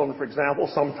 Catholic children, for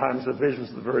example, sometimes have visions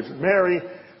of the Virgin Mary,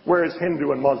 whereas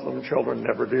Hindu and Muslim children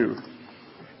never do.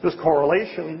 This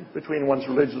correlation between one's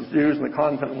religious views and the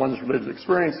content of one's religious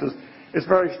experiences is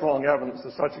very strong evidence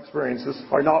that such experiences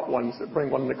are not ones that bring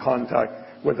one into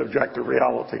contact with objective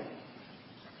reality.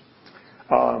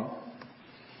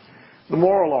 The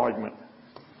moral argument.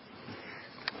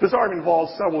 This argument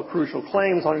involves several crucial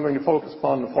claims. I'm going to focus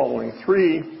upon the following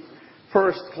three.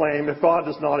 First claim, if God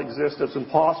does not exist, it's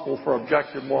impossible for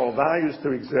objective moral values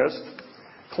to exist.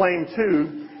 Claim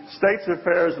 2, states of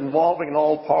affairs involving an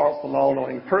all-powerful and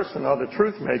all-knowing person are the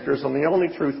truth makers and the only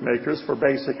truth makers for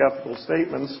basic ethical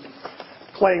statements.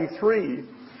 Claim 3,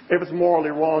 if it's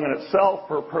morally wrong in itself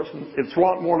for a person, it's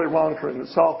morally wrong in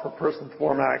itself for a person to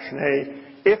perform action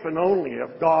A, if and only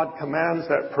if God commands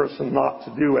that person not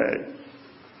to do A.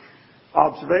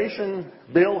 Observation,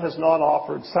 Bill has not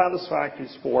offered satisfactory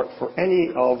support for any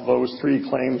of those three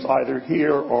claims, either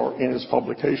here or in his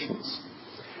publications.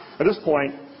 At this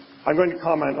point, I'm going to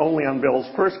comment only on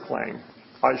Bill's first claim.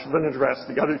 I shall then address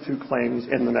the other two claims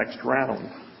in the next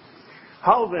round.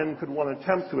 How then could one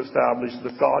attempt to establish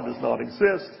that if God does not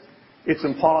exist, it's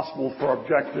impossible for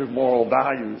objective moral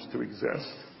values to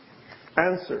exist?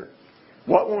 Answer,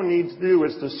 what one needs to do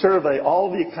is to survey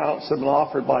all the accounts that have been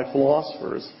offered by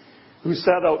philosophers who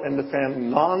set out and defend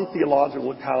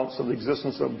non-theological accounts of the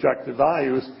existence of objective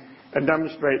values and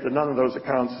demonstrate that none of those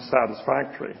accounts is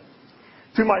satisfactory.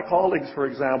 Two of my colleagues, for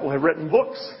example, have written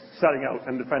books setting out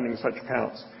and defending such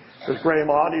accounts. There's Graham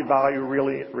Oddie, Value,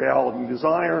 Reality, and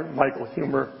Desire, Michael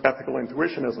Huemer, Ethical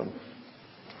Intuitionism.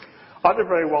 Other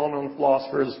very well-known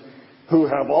philosophers who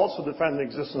have also defended the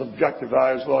existence of objective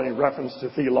values without any reference to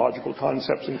theological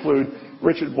concepts include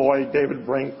Richard Boyd, David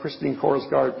Brink, Christine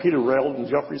Korsgaard, Peter Railton,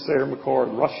 Geoffrey Sayer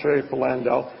McCord, Russ Schaefer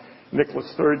Landau,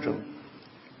 Nicholas Sturgeon.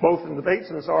 Both in debates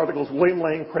and his articles, William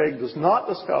Lane Craig does not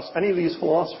discuss any of these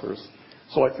philosophers.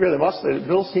 So I fear they must say that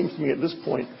Bill seems to me at this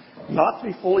point not to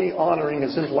be fully honoring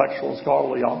his intellectual and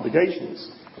scholarly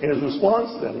obligations. In his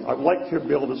response, then, I would like to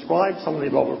be able to describe some of the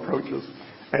above approaches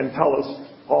and tell us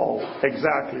all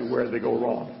exactly where they go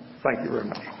wrong. Thank you very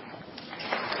much.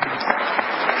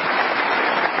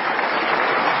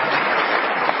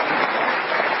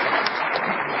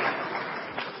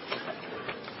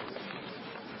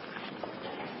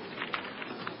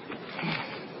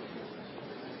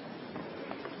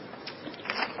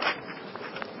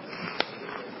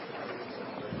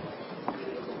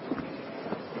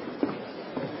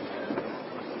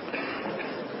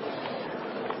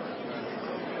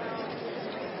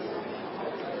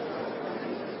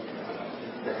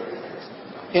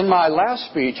 In my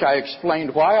last speech, I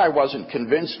explained why I wasn't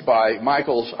convinced by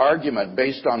Michael's argument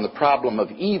based on the problem of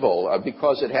evil,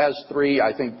 because it has three,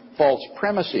 I think, false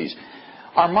premises.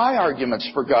 Are my arguments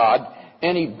for God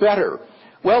any better?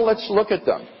 Well, let's look at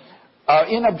them.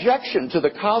 In objection to the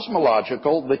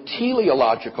cosmological, the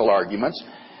teleological arguments,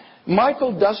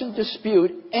 Michael doesn't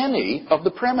dispute any of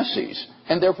the premises,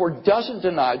 and therefore doesn't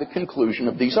deny the conclusion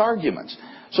of these arguments.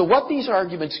 So what these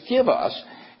arguments give us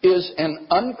is an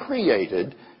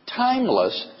uncreated,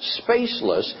 timeless,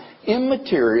 spaceless,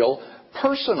 immaterial,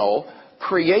 personal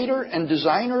creator and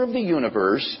designer of the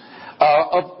universe,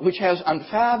 which has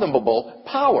unfathomable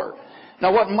power.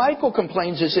 Now, what Michael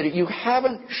complains is that you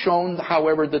haven't shown,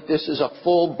 however, that this is a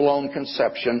full-blown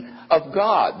conception of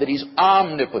God, that he's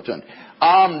omnipotent,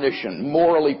 omniscient,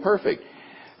 morally perfect.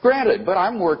 Granted, but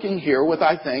I'm working here with,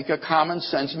 I think, a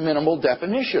common-sense minimal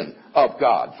definition of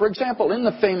God. For example, in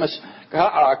the famous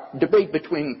debate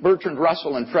between Bertrand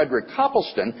Russell and Frederick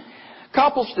Copleston,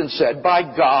 Copleston said, by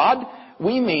God,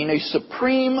 we mean a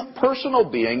supreme personal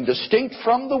being distinct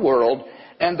from the world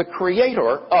and the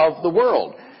creator of the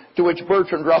world. To which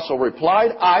Bertrand Russell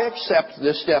replied, I accept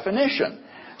this definition.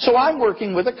 So I'm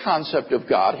working with a concept of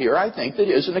God here, I think, that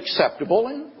is an acceptable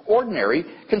and ordinary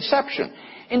conception.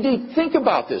 Indeed, think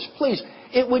about this, please.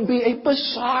 It would be a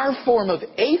bizarre form of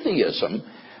atheism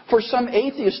for some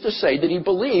atheist to say that he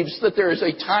believes that there is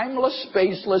a timeless,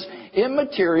 spaceless,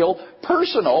 immaterial,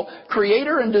 personal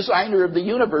creator and designer of the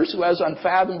universe who has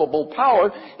unfathomable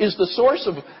power, is the source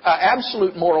of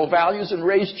absolute moral values, and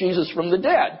raised Jesus from the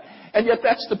dead. And yet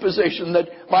that's the position that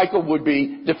Michael would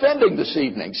be defending this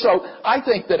evening. So I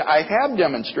think that I have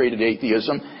demonstrated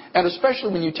atheism, and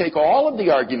especially when you take all of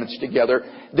the arguments together,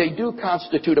 they do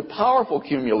constitute a powerful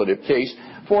cumulative case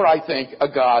for, I think, a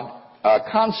God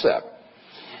concept.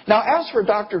 Now, as for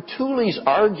Dr. Tooley's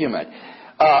argument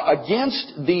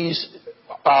against these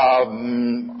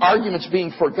arguments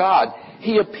being for God,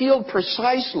 he appealed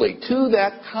precisely to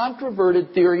that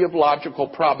controverted theory of logical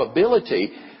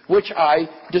probability, which I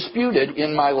disputed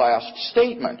in my last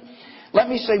statement. Let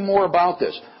me say more about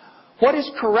this. What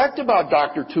is correct about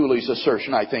Dr. Tooley's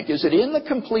assertion, I think, is that in the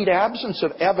complete absence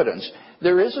of evidence,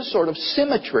 there is a sort of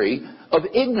symmetry of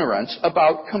ignorance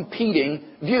about competing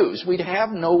views. We'd have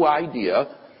no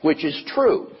idea which is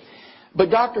true. But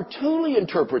Dr. Tooley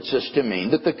interprets this to mean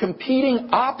that the competing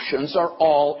options are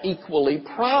all equally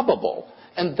probable,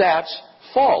 and that's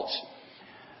false.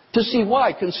 To see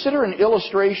why, consider an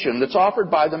illustration that's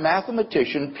offered by the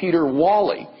mathematician Peter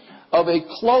Wally of a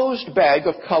closed bag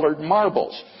of colored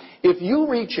marbles. If you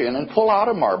reach in and pull out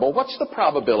a marble, what's the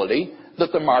probability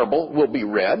that the marble will be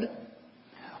red?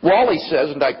 Wally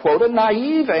says, and I quote, a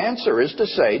naive answer is to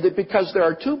say that because there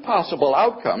are two possible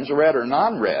outcomes, red or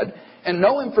non-red, and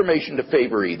no information to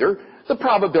favor either, the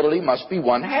probability must be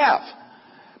 1/2.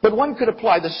 But one could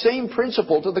apply the same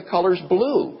principle to the colors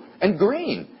blue and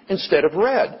green instead of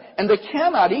red, and they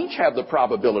cannot each have the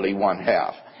probability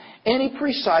 1/2. Any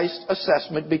precise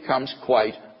assessment becomes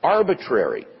quite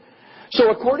arbitrary. So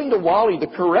according to Wally, the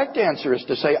correct answer is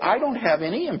to say, I don't have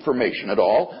any information at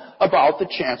all about the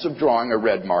chance of drawing a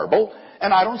red marble,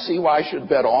 and I don't see why I should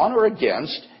bet on or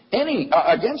against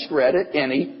red at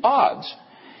any odds.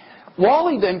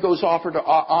 Wally then goes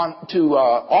on to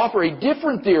offer a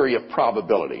different theory of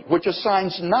probability, which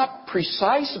assigns not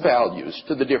precise values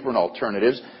to the different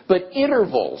alternatives, but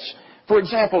intervals. For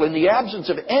example, in the absence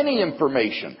of any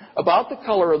information about the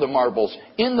color of the marbles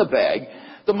in the bag,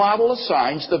 the model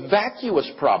assigns the vacuous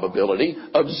probability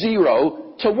of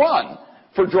 0 to 1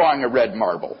 for drawing a red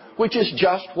marble, which is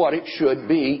just what it should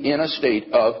be in a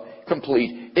state of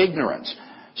complete ignorance.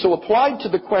 So applied to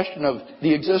the question of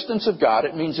the existence of God,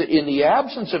 it means that in the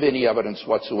absence of any evidence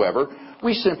whatsoever,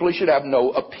 we simply should have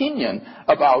no opinion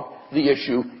about the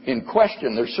issue in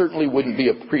question. There certainly wouldn't be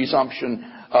a presumption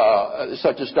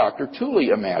such as Dr. Tooley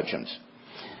imagines.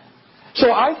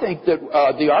 So I think that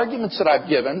the arguments that I've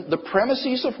given, the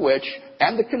premises of which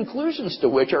and the conclusions to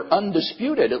which are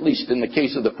undisputed, at least in the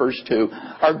case of the first two,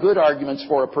 are good arguments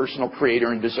for a personal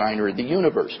creator and designer of the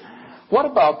universe. What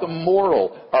about the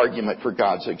moral argument for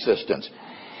God's existence?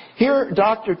 Here,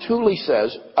 Dr. Tooley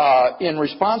says, in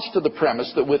response to the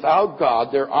premise that without God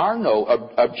there are no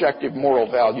objective moral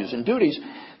values and duties,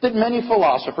 that many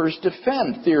philosophers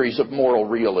defend theories of moral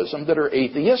realism that are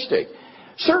atheistic.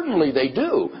 Certainly they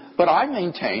do, but I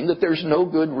maintain that there's no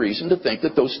good reason to think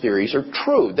that those theories are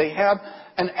true. They have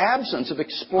an absence of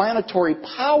explanatory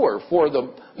power for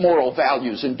the moral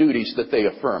values and duties that they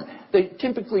affirm. They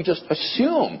typically just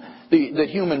assume that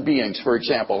human beings, for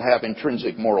example, have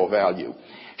intrinsic moral value.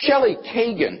 Shelley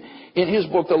Kagan, in his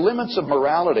book The Limits of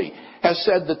Morality, has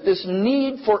said that this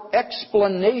need for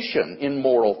explanation in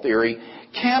moral theory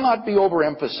cannot be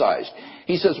overemphasized.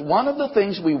 He says one of the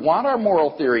things we want our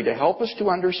moral theory to help us to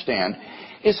understand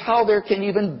is how there can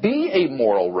even be a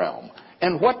moral realm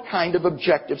and what kind of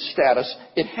objective status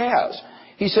it has.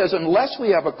 He says unless we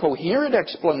have a coherent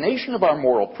explanation of our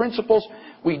moral principles,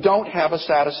 we don't have a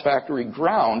satisfactory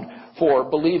ground for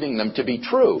believing them to be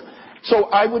true. So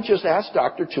I would just ask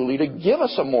Dr. Tooley to give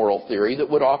us a moral theory that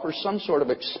would offer some sort of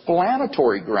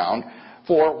explanatory ground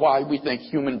for why we think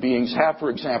human beings have, for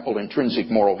example, intrinsic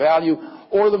moral value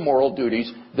or the moral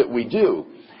duties that we do.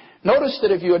 Notice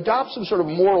that if you adopt some sort of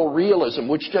moral realism,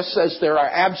 which just says there are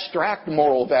abstract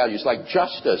moral values like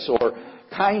justice or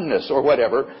kindness or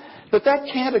whatever, that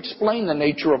can't explain the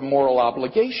nature of moral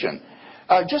obligation.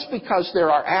 Just because there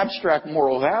are abstract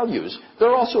moral values, there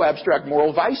are also abstract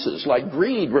moral vices like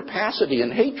greed, rapacity,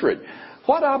 and hatred.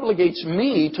 What obligates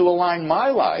me to align my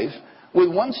life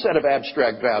with one set of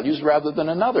abstract values rather than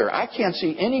another? I can't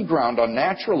see any ground on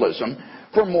naturalism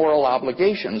for moral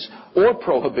obligations or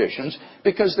prohibitions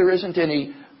because there isn't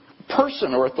any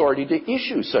person or authority to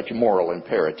issue such moral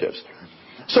imperatives.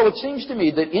 So it seems to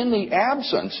me that in the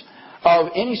absence of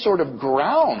any sort of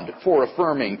ground for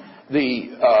affirming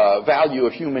the value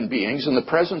of human beings in the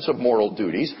presence of moral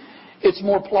duties, it's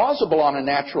more plausible on a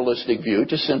naturalistic view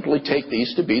to simply take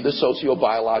these to be the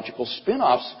sociobiological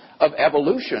spin-offs of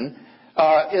evolution,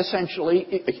 essentially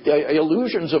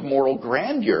illusions of moral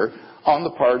grandeur on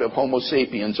the part of Homo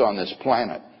sapiens on this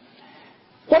planet.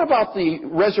 What about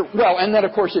and then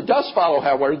of course it does follow,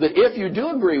 however, that if you do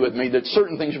agree with me that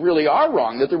certain things really are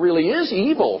wrong, that there really is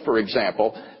evil, for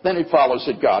example, then it follows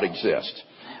that God exists.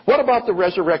 What about the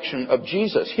resurrection of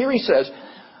Jesus? Here he says,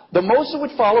 the most that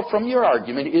would follow from your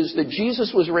argument is that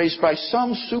Jesus was raised by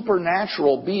some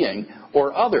supernatural being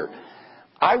or other.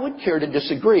 I would care to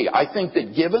disagree. I think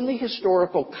that given the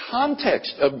historical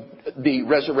context of the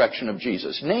resurrection of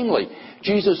Jesus, namely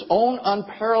Jesus' own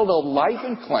unparalleled life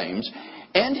and claims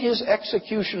and his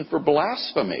execution for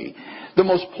blasphemy, the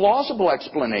most plausible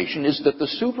explanation is that the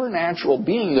supernatural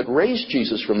being that raised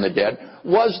Jesus from the dead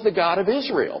was the God of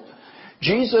Israel.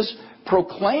 Jesus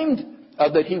proclaimed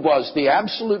that he was the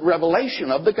absolute revelation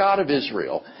of the God of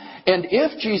Israel. And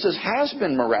if Jesus has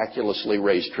been miraculously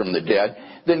raised from the dead,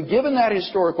 then given that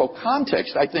historical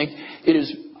context, I think it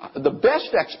is the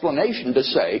best explanation to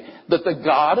say that the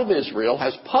God of Israel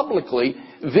has publicly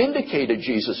vindicated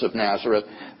Jesus of Nazareth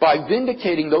by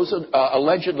vindicating those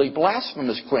allegedly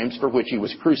blasphemous claims for which he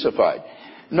was crucified.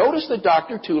 Notice that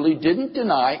Dr. Tooley didn't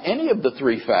deny any of the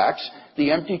three facts, the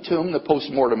empty tomb, the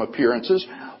post-mortem appearances,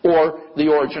 or the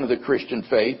origin of the Christian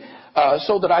faith,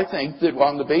 so that I think that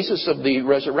on the basis of the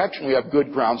resurrection we have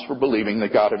good grounds for believing the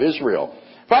God of Israel.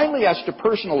 Finally, as to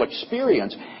personal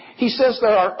experience, he says there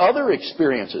are other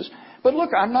experiences. But look,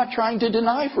 I'm not trying to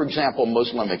deny, for example,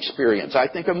 Muslim experience. I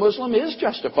think a Muslim is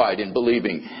justified in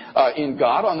believing in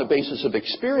God on the basis of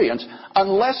experience,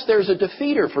 unless there's a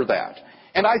defeater for that.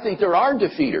 And I think there are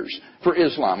defeaters for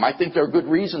Islam. I think there are good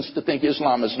reasons to think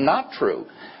Islam is not true.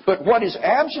 But what is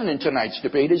absent in tonight's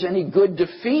debate is any good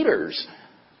defeaters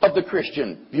of the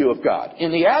Christian view of God.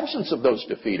 In the absence of those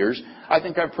defeaters, I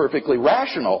think I'm perfectly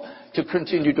rational to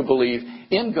continue to believe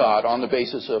in God on the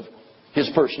basis of his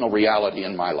personal reality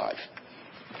in my life.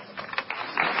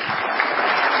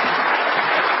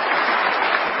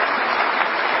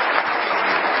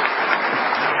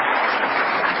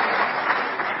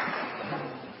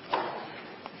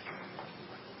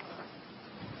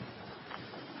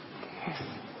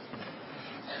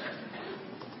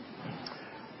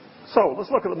 So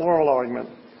let's look at the moral argument.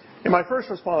 In my first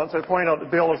response, I point out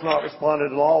that Bill has not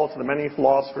responded at all to the many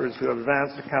philosophers who have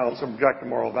advanced accounts of objective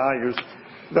moral values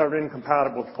that are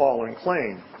incompatible with the following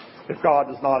claim. If God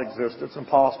does not exist, it's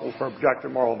impossible for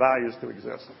objective moral values to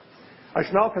exist. I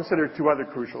shall now consider two other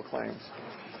crucial claims.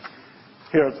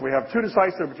 Here, we have two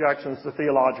decisive objections to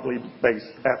theologically based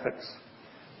ethics.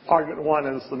 Argument one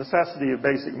is the necessity of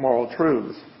basic moral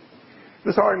truths.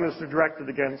 This argument is directed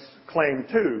against claim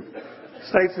two.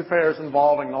 States affairs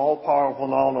involving an all-powerful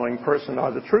and all-knowing person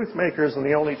are the truth makers and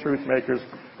the only truth makers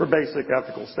for basic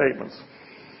ethical statements.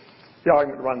 The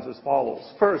argument runs as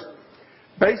follows. First,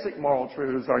 basic moral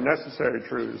truths are necessary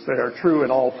truths. They are true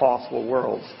in all possible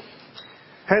worlds.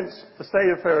 Hence, the state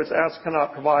of affairs S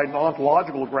cannot provide an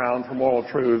ontological ground for moral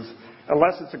truths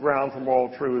unless it's a ground for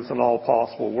moral truths in all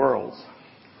possible worlds.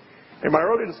 In my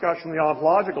early discussion of the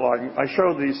ontological argument, I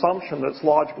showed the assumption that it's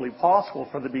logically possible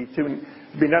for there to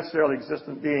be necessarily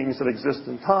existent beings that exist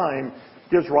in time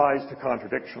gives rise to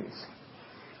contradictions.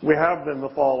 We have then the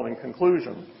following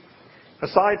conclusion.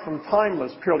 Aside from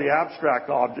timeless, purely abstract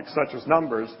objects such as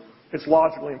numbers, it's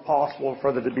logically impossible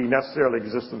for there to be necessarily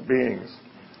existent beings.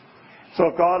 So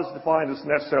if God is defined as a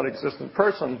necessarily existent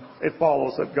person, it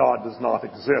follows that God does not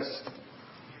exist.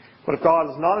 But if God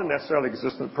is not a necessarily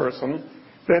existent person,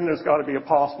 then there's got to be a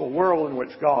possible world in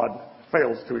which God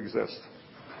fails to exist.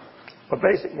 But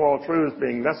basic moral truths,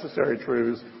 being necessary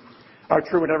truths, are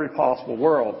true in every possible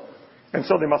world, and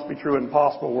so they must be true in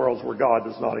possible worlds where God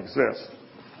does not exist.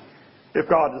 If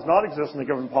God does not exist in a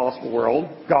given possible world,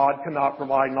 God cannot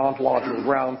provide an ontological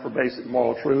ground for basic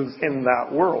moral truths in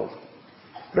that world.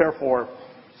 Therefore,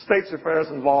 states affairs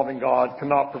involving God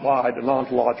cannot provide an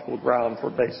ontological ground for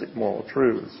basic moral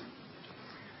truths.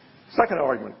 Second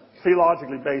argument,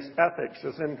 theologically based ethics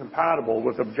is incompatible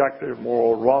with objective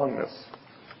moral wrongness.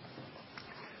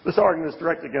 This argument is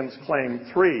directed against claim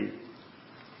 3.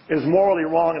 It is morally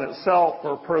wrong in itself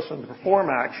for a person to perform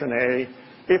action A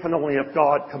if and only if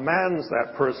God commands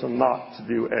that person not to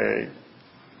do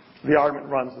A. The argument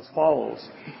runs as follows.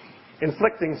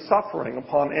 Inflicting suffering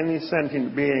upon any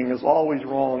sentient being is always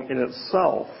wrong in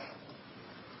itself.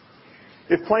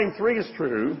 If claim 3 is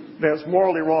true, then it's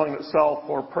morally wrong in itself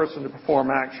for a person to perform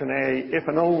action A if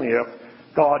and only if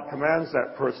God commands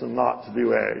that person not to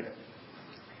do A.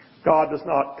 God does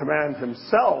not command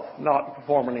himself not to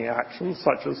perform any action,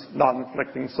 such as not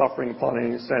inflicting suffering upon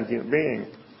any sentient being.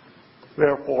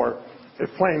 Therefore, if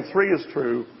claim 3 is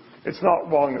true, it's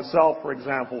not wrong in itself, for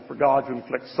example, for God to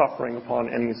inflict suffering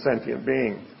upon any sentient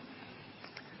being.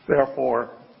 Therefore,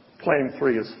 claim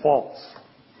 3 is false.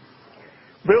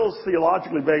 Bill's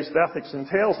theologically based ethics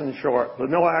entails, in short, that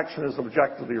no action is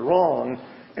objectively wrong,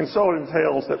 and so it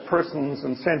entails that persons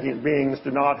and sentient beings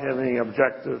do not have any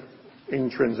objective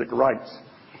intrinsic rights.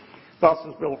 Thus,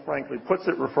 as Bill frankly puts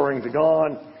it, referring to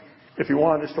God, if you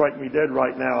wanted to strike me dead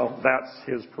right now, that's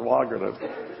his prerogative.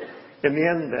 In the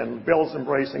end, then, Bill's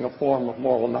embracing a form of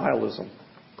moral nihilism.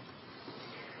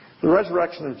 The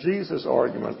resurrection of Jesus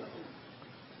argument.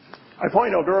 I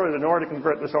pointed out earlier that in order to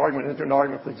convert this argument into an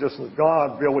argument for the existence of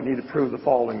God, Bill would need to prove the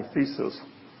following thesis.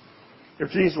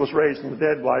 If Jesus was raised from the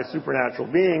dead by a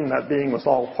supernatural being, that being was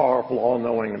all-powerful,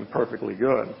 all-knowing, and perfectly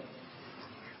good.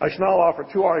 I shall now offer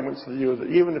two arguments to you that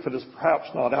even if it is perhaps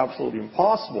not absolutely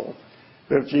impossible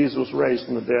that if Jesus was raised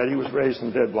from the dead, he was raised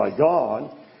from the dead by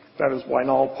God, that is, by an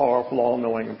all-powerful,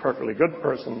 all-knowing, and perfectly good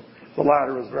person, the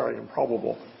latter is very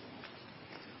improbable.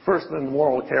 First, then, the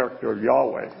moral character of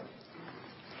Yahweh.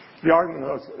 The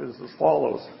argument is as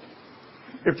follows.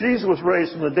 If Jesus was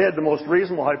raised from the dead, the most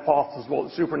reasonable hypothesis about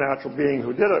the supernatural being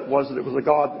who did it was that it was a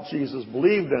God that Jesus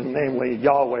believed in, namely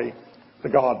Yahweh, the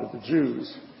God of the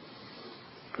Jews.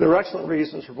 There are excellent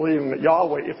reasons for believing that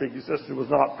Yahweh, if he existed, was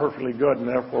not perfectly good and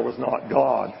therefore was not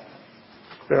God.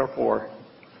 Therefore,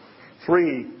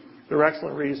 3, there are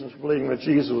excellent reasons for believing that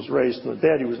Jesus was raised from the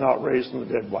dead. He was not raised from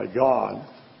the dead by God.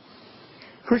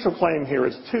 Crucial claim here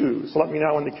is 2, so let me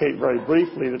now indicate very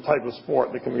briefly the type of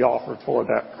support that can be offered for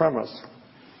that premise.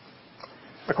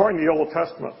 According to the Old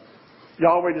Testament,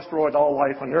 Yahweh destroyed all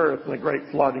life on earth in the great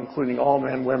flood, including all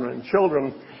men, women, and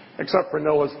children, except for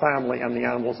Noah's family and the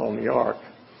animals on the ark.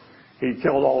 He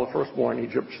killed all the firstborn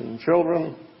Egyptian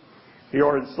children. He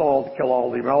ordered Saul to kill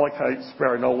all the Amalekites,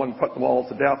 spare no one, put them all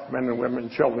to death, men and women,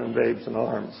 children and babes in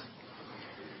arms.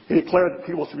 He declared that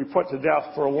people should be put to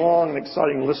death for a long and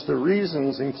exciting list of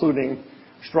reasons, including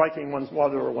striking one's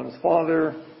mother or one's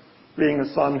father, being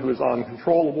a son who is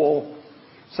uncontrollable,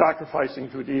 sacrificing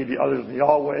to a deity other than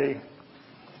Yahweh,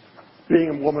 being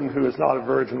a woman who is not a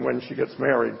virgin when she gets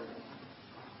married,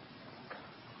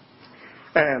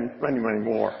 and many, many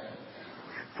more.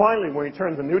 Finally, when we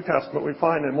turn to the New Testament, we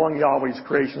find among Yahweh's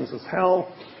creations is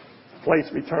hell, a place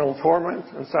of eternal torment,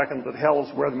 and second, that hell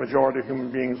is where the majority of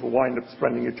human beings will wind up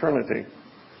spending eternity.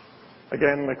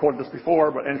 Again, I quoted this before,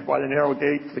 but enter by the narrow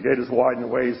gate. The gate is wide and the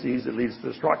way is easy, it leads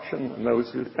to destruction, and those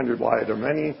who enter by it are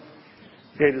many.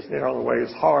 The gate is narrow and the way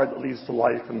is hard, it leads to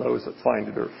life, and those that find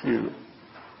it are few.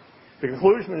 The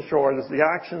conclusion, in short, is the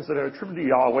actions that are attributed to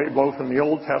Yahweh, both in the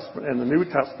Old Testament and the New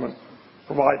Testament,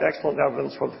 provide excellent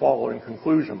evidence for the following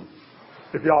conclusion.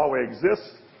 If Yahweh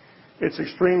exists, it's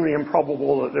extremely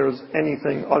improbable that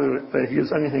he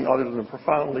is anything other than a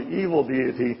profoundly evil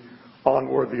deity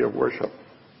unworthy of worship.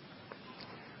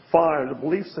 5. The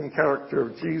beliefs and character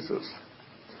of Jesus.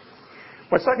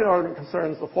 My second argument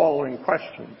concerns the following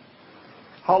question.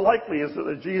 How likely is it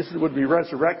that Jesus would be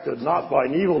resurrected not by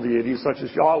an evil deity such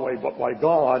as Yahweh, but by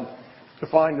God,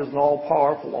 defined as an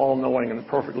all-powerful, all-knowing, and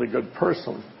perfectly good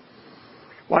person?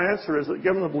 My answer is that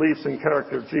given the beliefs and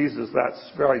character of Jesus,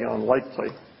 that's very unlikely.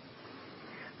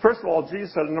 First of all,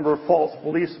 Jesus had a number of false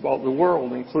beliefs about the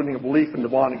world, including a belief in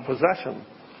demonic possession,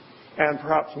 and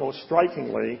perhaps most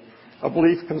strikingly, a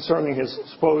belief concerning his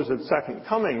supposed second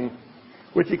coming,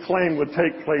 which he claimed would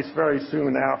take place very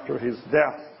soon after his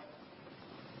death.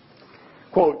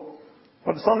 Quote,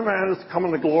 "But the Son of Man is to come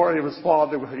in the glory of his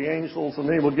Father with the angels, and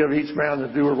they will give each man the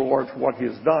due reward for what he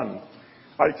has done.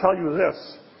 I tell you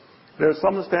this, there are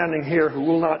some standing here who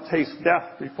will not taste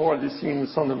death before they've seen the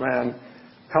Son of Man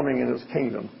coming in his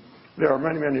kingdom." There are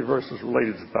many, many verses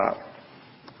related to that.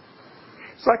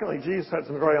 Secondly, Jesus had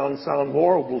some very unsound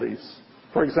moral beliefs.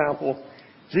 For example,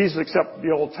 Jesus accepted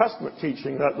the Old Testament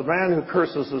teaching that the man who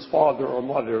curses his father or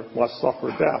mother must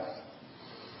suffer death.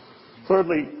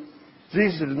 Thirdly,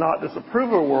 Jesus did not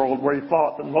disapprove of a world where he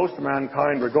thought that most of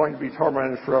mankind were going to be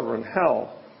tormented forever in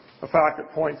hell, a fact that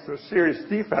points to a serious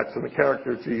defect in the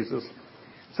character of Jesus,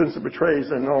 since it betrays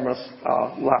an enormous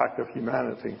lack of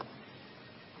humanity.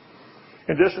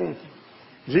 In addition,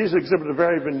 Jesus exhibited a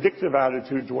very vindictive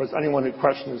attitude towards anyone who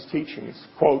questioned his teachings.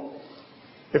 Quote,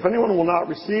 "If anyone will not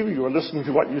receive you or listen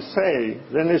to what you say,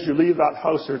 then as you leave that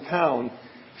house or town,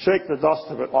 shake the dust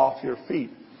of it off your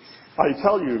feet. I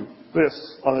tell you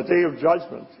this, on the day of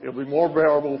judgment, it will be more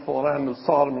bearable for the land of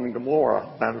Sodom and Gomorrah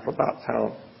than for that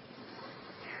town."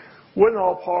 Would an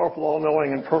all-powerful,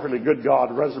 all-knowing, and perfectly good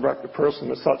God resurrect a person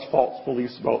with such false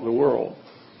beliefs about the world,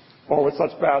 or with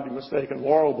such badly mistaken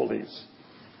moral beliefs,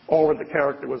 or where the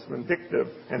character was vindictive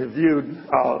and viewed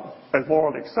as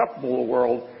morally acceptable in a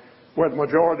world where the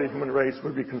majority of the human race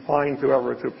would be confined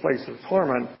forever to a place of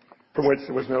torment from which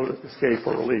there was no escape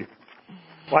or relief?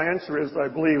 My answer is that I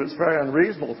believe it's very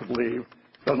unreasonable to believe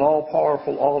that an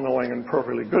all-powerful, all-knowing, and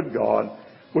perfectly good God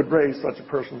would raise such a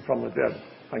person from the dead.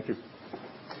 Thank you.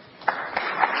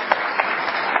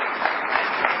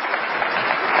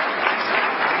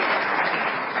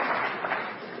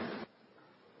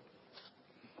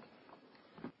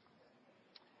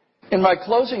 In my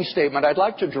closing statement, I'd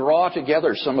like to draw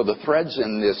together some of the threads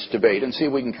in this debate and see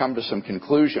if we can come to some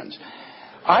conclusions.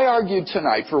 I argued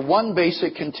tonight for one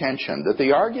basic contention, that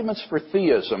the arguments for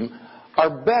theism are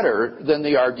better than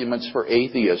the arguments for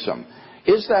atheism.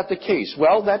 Is that the case?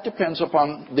 Well, that depends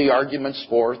upon the arguments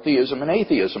for theism and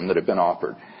atheism that have been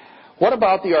offered. What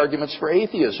about the arguments for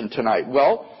atheism tonight?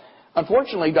 Well,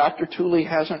 unfortunately, Dr. Tooley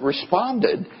hasn't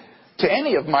responded to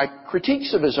any of my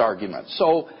critiques of his arguments.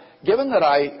 So, given that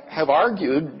I have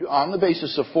argued on the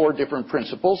basis of 4 different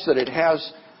principles that it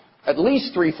has at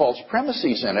least 3 false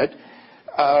premises in it,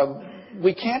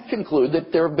 we can't conclude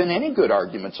that there have been any good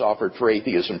arguments offered for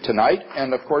atheism tonight.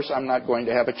 And, of course, I'm not going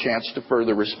to have a chance to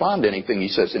further respond to anything he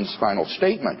says in his final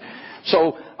statement.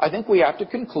 So I think we have to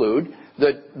conclude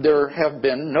that there have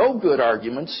been no good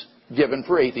arguments given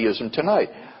for atheism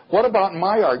tonight. What about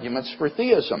my arguments for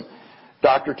theism?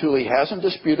 Dr. Tooley hasn't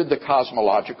disputed the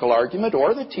cosmological argument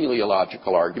or the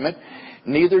teleological argument.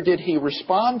 Neither did he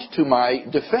respond to my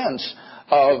defense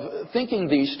of thinking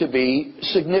these to be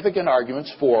significant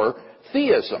arguments for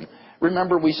theism.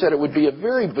 Remember, we said it would be a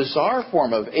very bizarre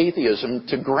form of atheism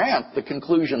to grant the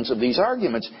conclusions of these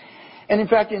arguments. And in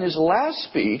fact, in his last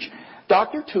speech,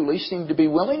 Dr. Tooley seemed to be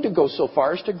willing to go so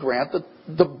far as to grant that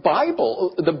the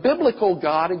Bible, the biblical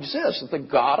God exists, that the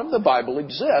God of the Bible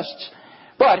exists,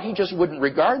 but he just wouldn't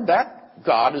regard that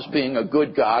God as being a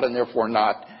good God and therefore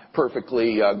not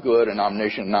perfectly good and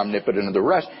omniscient and omnipotent and the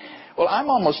rest. Well, I'm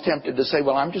almost tempted to say,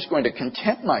 well, I'm just going to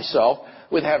content myself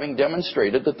with having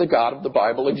demonstrated that the God of the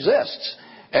Bible exists.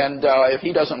 And if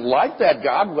he doesn't like that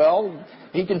God, well,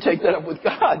 he can take that up with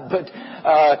God. But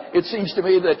it seems to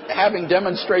me that having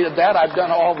demonstrated that, I've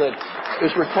done all that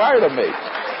is required of me.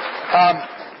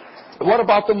 What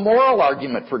about the moral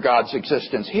argument for God's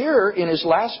existence? Here, in his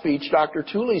last speech, Dr.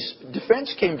 Tooley's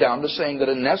defense came down to saying that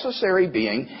a necessary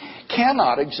being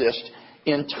cannot exist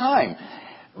in time.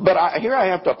 But here I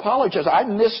have to apologize. I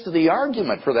missed the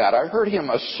argument for that. I heard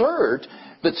him assert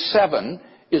that 7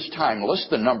 is timeless,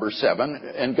 the number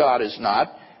 7, and God is not.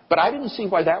 But I didn't see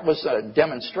why that was a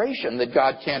demonstration that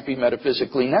God can't be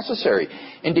metaphysically necessary.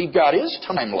 Indeed, God is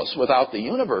timeless without the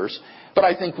universe. But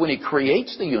I think when he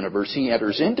creates the universe, he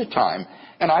enters into time.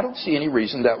 And I don't see any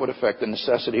reason that would affect the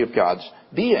necessity of God's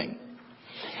being.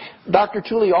 Dr.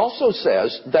 Tooley also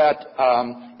says that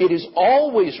it is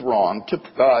always wrong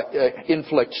to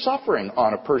inflict suffering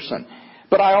on a person.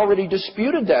 But I already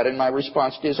disputed that in my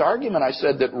response to his argument. I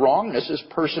said that wrongness is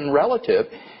person relative,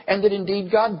 and that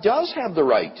indeed God does have the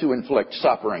right to inflict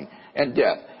suffering and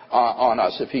death on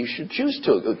us if he should choose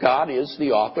to. God is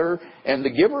the author and the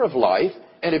giver of life,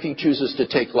 and if he chooses to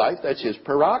take life, that's his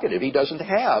prerogative. He doesn't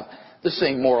have the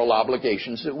same moral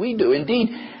obligations that we do. Indeed,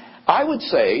 I would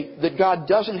say that God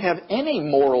doesn't have any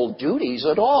moral duties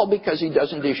at all because he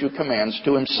doesn't issue commands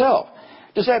to himself.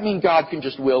 Does that mean God can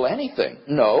just will anything?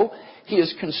 No. He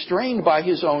is constrained by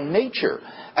his own nature.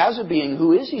 As a being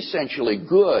who is essentially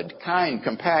good, kind,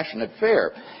 compassionate,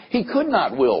 fair, he could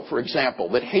not will, for example,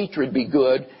 that hatred be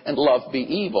good and love be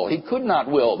evil. He could not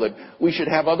will that we should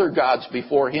have other gods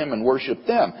before him and worship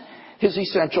them. His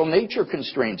essential nature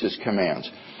constrains his commands.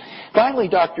 Finally,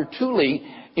 Dr. Tooley,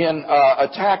 then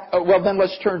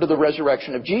let's turn to the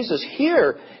resurrection of Jesus.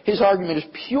 Here, his argument is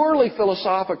purely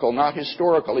philosophical, not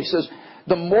historical. He says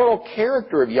the moral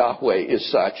character of Yahweh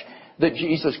is such that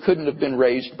Jesus couldn't have been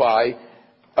raised by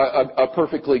a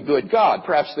perfectly good God.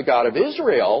 Perhaps the God of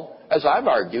Israel, as I've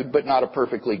argued, but not a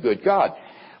perfectly good God.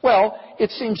 Well, it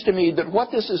seems to me that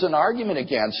what this is an argument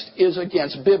against is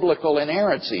against biblical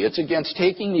inerrancy. It's against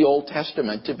taking the Old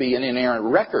Testament to be an inerrant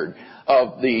record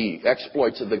of the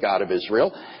exploits of the God of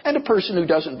Israel. And a person who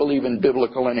doesn't believe in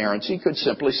biblical inerrancy could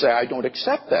simply say, I don't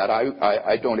accept that.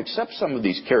 I don't accept some of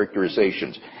these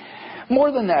characterizations.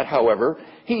 More than that, however,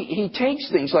 he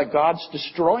takes things like God's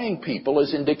destroying people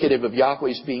as indicative of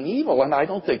Yahweh's being evil, and I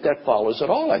don't think that follows at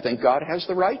all. I think God has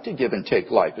the right to give and take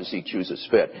life as he chooses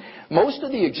fit. Most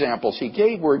of the examples he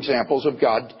gave were examples of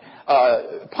God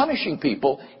punishing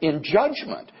people in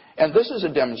judgment, and this is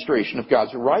a demonstration of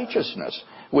God's righteousness,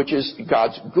 which is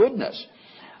God's goodness.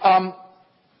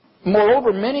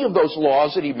 Moreover, many of those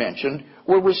laws that he mentioned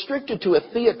were restricted to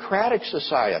a theocratic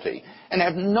society and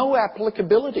have no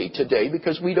applicability today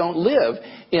because we don't live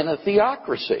in a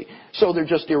theocracy. So they're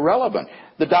just irrelevant.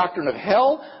 The doctrine of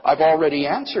hell, I've already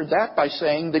answered that by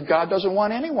saying that God doesn't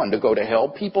want anyone to go to hell.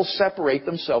 People separate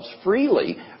themselves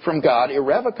freely from God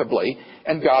irrevocably,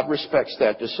 and God respects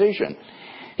that decision.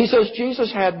 He says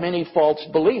Jesus had many false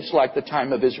beliefs like the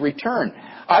time of his return.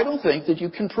 I don't think that you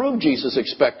can prove Jesus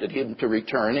expected him to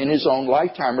return in his own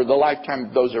lifetime or the lifetime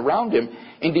of those around him.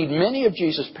 Indeed, many of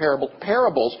Jesus'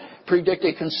 parables predict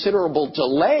a considerable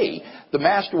delay. The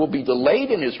Master will be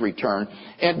delayed in his return,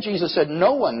 and Jesus said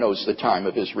no one knows the time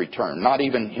of his return, not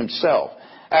even himself.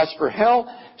 As for hell,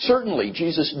 certainly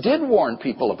Jesus did warn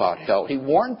people about hell. He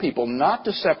warned people not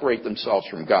to separate themselves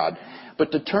from God,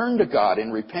 but to turn to God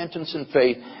in repentance and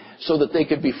faith so that they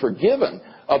could be forgiven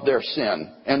of their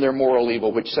sin and their moral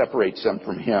evil which separates them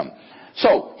from him.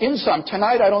 So, in sum,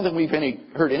 tonight I don't think we've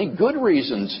heard any good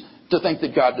reasons to think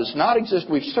that God does not exist.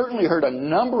 We've certainly heard a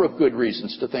number of good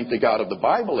reasons to think the God of the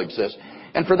Bible exists.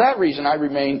 And for that reason, I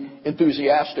remain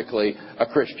enthusiastically a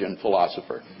Christian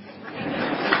philosopher.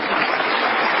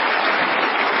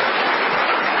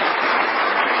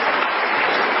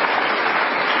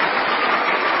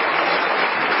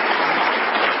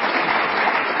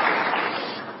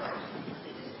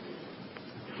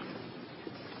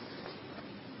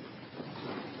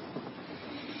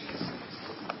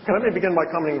 Let me begin by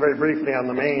commenting very briefly on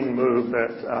the main move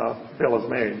that Bill has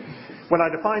made. When I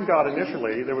defined God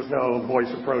initially, there was no voice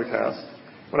of protest.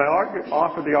 When I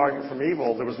offered the argument from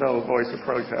evil, there was no voice of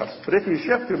protest. But if you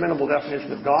shift to a minimal definition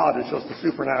of God as just a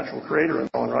supernatural creator and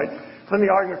so on, right, then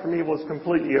the argument from evil is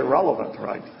completely irrelevant,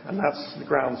 right? And that's the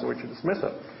grounds on which you dismiss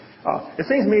it. It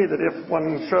seems to me that if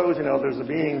one shows, there's a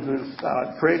being who's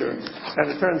creator, and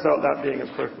it turns out that being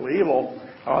is perfectly evil,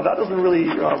 that doesn't really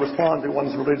respond to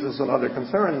one's religious and other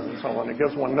concerns and so on. It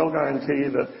gives one no guarantee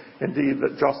that, indeed,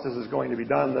 that justice is going to be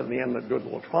done, that in the end that good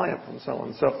will triumph and so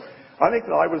on. So I think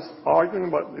that I was arguing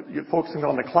about focusing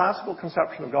on the classical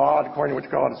conception of God, according to which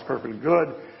God is perfectly good,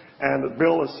 and that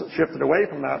Bill has shifted away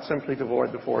from that simply to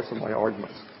avoid the force of my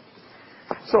arguments.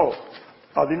 So,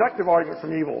 the inductive argument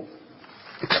from evil.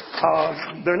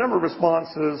 There are a number of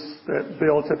responses that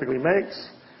Bill typically makes.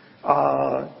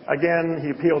 Again, he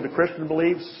appealed to Christian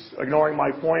beliefs, ignoring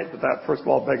my point that first of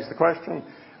all begs the question.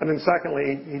 And then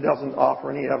secondly, he doesn't offer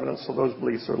any evidence that those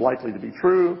beliefs are likely to be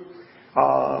true.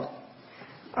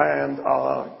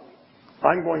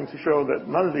 I'm going to show that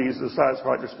none of these is a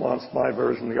satisfied response to my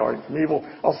version of the argument from evil.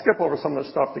 I'll skip over some of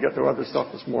this stuff to get to other stuff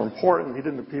that's more important. He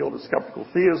didn't appeal to skeptical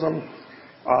theism.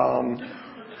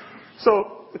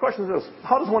 So the question is this: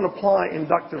 how does one apply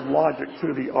inductive logic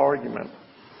to the argument?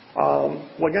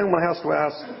 Well, again, one has to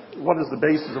ask, what is the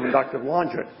basis of inductive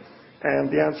logic? And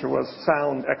the answer was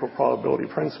sound equiprobability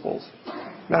principles.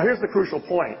 Now, here's the crucial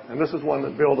point, and this is one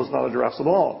that Bill does not address at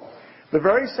all. The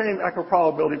very same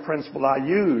equiprobability principle I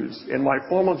use in my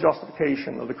formal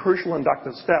justification of the crucial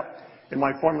inductive step in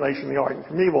my formulation of the argument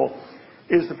from evil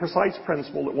is the precise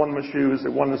principle that one must use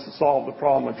if one is to solve the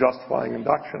problem of justifying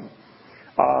induction.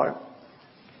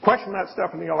 Question that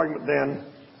step in the argument then,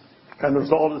 and the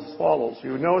result is as follows.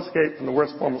 You have no escape from the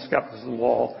worst form of skepticism of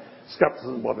all,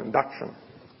 skepticism of induction.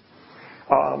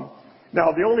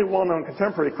 Now, the only well-known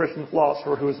contemporary Christian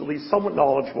philosopher who is at least somewhat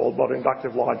knowledgeable about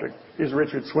inductive logic is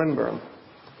Richard Swinburne.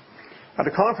 At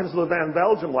a conference in Louvain,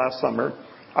 Belgium last summer,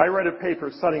 I read a paper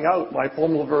setting out my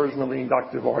formal version of the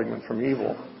inductive argument from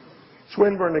evil.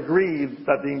 Swinburne agreed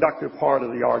that the inductive part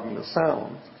of the argument is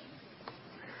sound.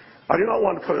 I do not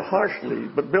want to put it harshly,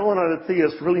 but Bill and other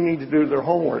theists really need to do their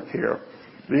homework here.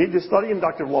 They need to study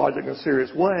inductive logic in a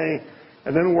serious way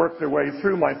and then work their way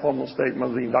through my formal statement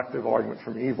of the inductive argument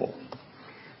from evil.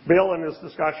 Bill, in this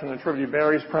discussion, attributed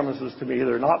various premises to me that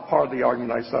are not part of the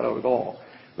argument I set out at all.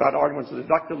 That argument is a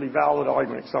deductively valid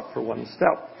argument except for one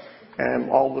step,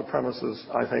 and all the premises,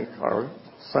 I think, are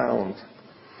sound.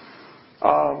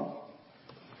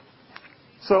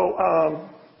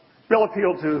 Bill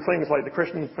appealed to things like the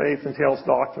Christian faith entails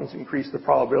doctrines increase the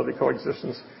probability of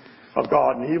coexistence of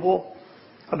God and evil.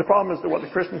 The problem is that what the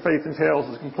Christian faith entails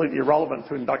is completely irrelevant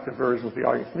to inductive version of the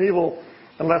argument from evil,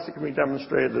 unless it can be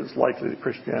demonstrated that it's likely that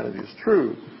Christianity is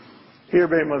true. Here,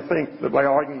 Bayman think that by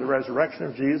arguing the resurrection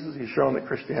of Jesus, he's shown that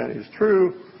Christianity is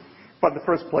true. But in the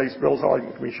first place, Bill's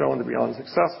argument can be shown to be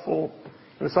unsuccessful.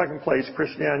 In the second place,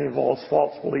 Christianity involves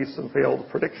false beliefs and failed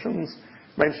predictions.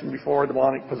 Mentioned before,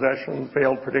 demonic possession,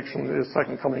 failed prediction of the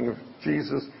second coming of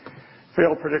Jesus,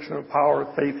 failed prediction of power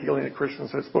of faith healing that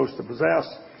Christians are supposed to possess,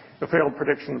 a failed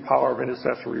prediction of the power of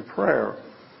intercessory prayer.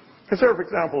 Consider, for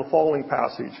example, the following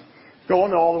passage. Go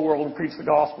into all the world and preach the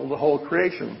gospel to the whole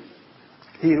creation.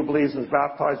 He who believes and is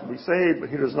baptized will be saved, but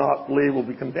he who does not believe will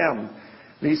be condemned.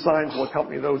 These signs will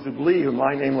accompany those who believe. In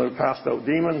my name they will cast out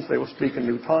demons. They will speak in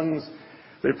new tongues.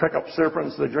 They pick up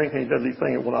serpents. They drink any deadly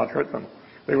thing. It will not hurt them.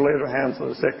 They will lay their hands on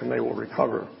the sick and they will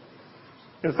recover.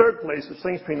 In the third place, the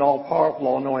distinction between all-powerful,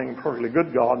 all-knowing, and perfectly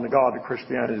good God and the God of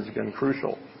Christianity is again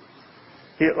crucial.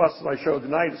 As I showed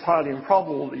tonight, it's highly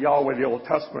improbable that Yahweh, the Old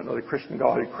Testament, or the Christian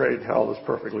God who created hell, is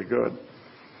perfectly good.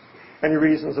 Any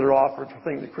reasons that are offered to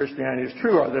think that Christianity is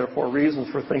true are therefore reasons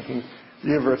for thinking the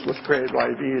universe was created by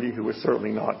a deity who was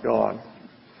certainly not God.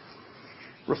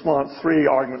 Response 3,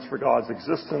 arguments for God's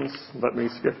existence. Let me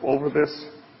skip over this.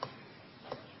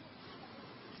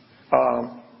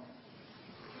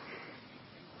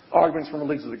 Arguments from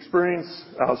religious experience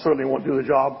certainly won't do the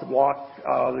job to block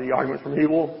the argument from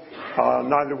evil.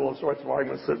 Neither will the sorts of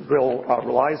arguments that Bill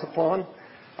relies upon.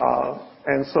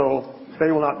 And so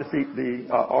they will not defeat the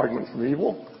argument from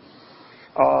evil.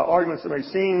 Arguments that may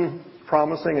seem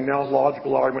promising, a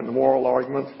logical argument and a moral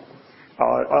argument.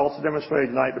 I also demonstrated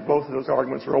tonight that both of those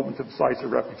arguments are open to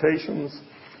decisive reputations.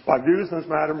 My views in this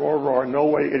matter, moreover, are in no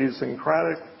way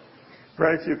idiosyncratic.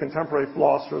 Very few contemporary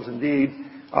philosophers, indeed,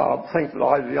 think that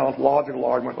either the ontological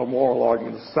argument or moral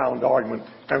argument is a sound argument,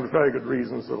 and with very good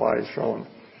reasons that I have shown.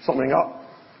 Summing up,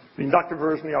 the inductive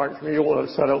version of the argument from evil that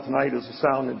I set out tonight is a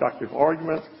sound inductive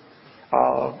argument.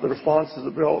 The responses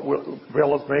that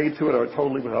Bill has made to it are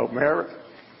totally without merit.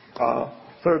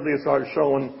 Thirdly, as I've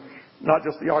shown, not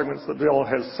just the arguments that Bill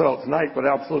has set out tonight, but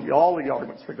absolutely all the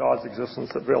arguments for God's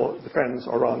existence that Bill defends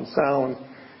are unsound.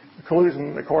 The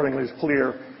conclusion, accordingly, is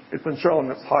clear. It's been shown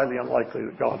that it's highly unlikely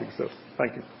that God exists.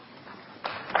 Thank you.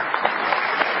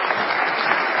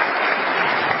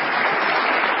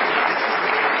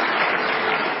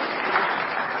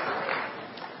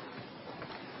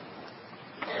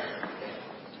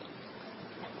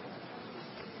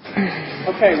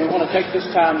 Okay, we want to take this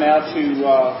time now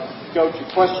to go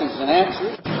to questions and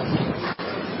answers.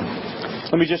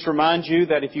 Let me just remind you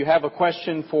that if you have a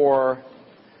question for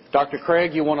Dr.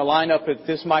 Craig, you want to line up at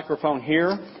this microphone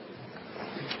here.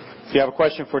 If you have a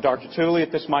question for Dr. Tooley,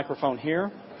 at this microphone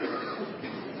here.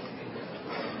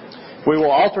 We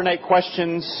will alternate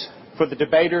questions for the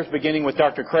debaters, beginning with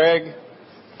Dr. Craig,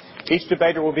 Each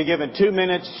debater will be given 2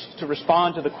 minutes to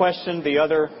respond to the question. The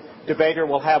other debater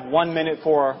will have 1 minute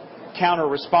for counter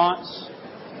response.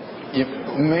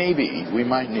 Maybe we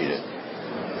might need it.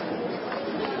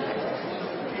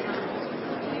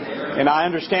 And I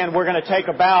understand we're going to take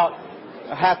about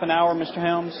a half an hour, Mr.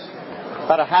 Helms,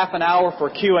 about a half an hour for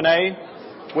Q&A,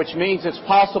 which means it's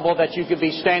possible that you could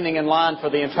be standing in line for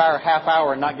the entire half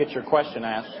hour and not get your question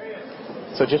asked.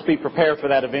 So just be prepared for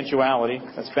that eventuality.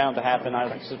 That's bound to happen,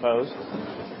 I suppose.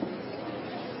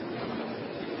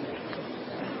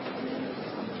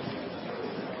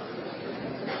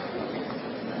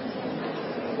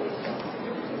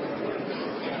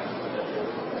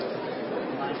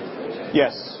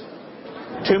 Yes.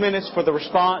 2 minutes for the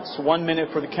response, 1 minute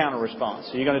for the counter response.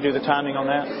 Are you going to do the timing on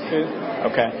that too?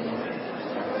 Okay.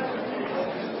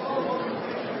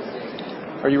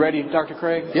 Are you ready, Dr.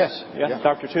 Craig? Yes. Yeah.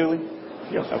 Dr. Tooley?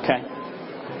 Yes. Okay.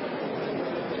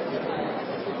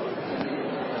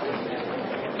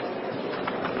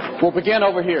 We'll begin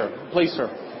over here. Please, sir.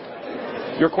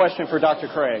 Your question for Dr.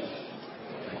 Craig.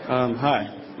 Hi.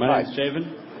 My name is Javen.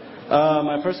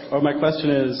 My question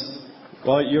is,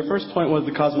 well, your first point was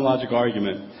the cosmological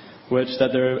argument, which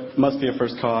that there must be a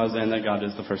first cause and that God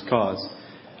is the first cause.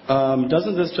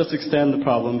 Doesn't this just extend the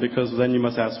problem, because then you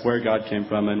must ask where God came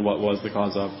from and what was the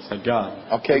cause of said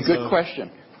God? Okay, good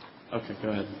question. Okay, go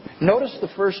ahead. Notice the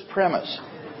first premise.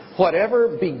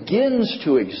 Whatever begins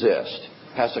to exist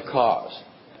has a cause.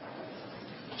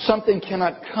 Something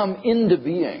cannot come into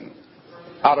being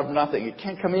out of nothing. It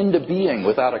can't come into being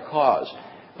without a cause.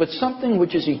 But something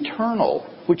which is eternal,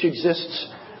 which exists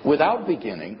without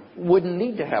beginning, wouldn't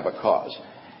need to have a cause.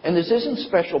 And this isn't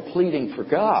special pleading for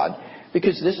God,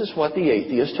 because this is what the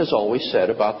atheist has always said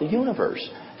about the universe.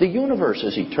 The universe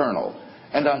is eternal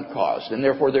and uncaused, and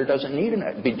therefore there doesn't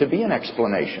need to be an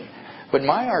explanation. But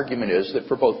my argument is that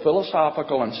for both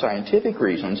philosophical and scientific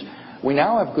reasons, we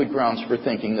now have good grounds for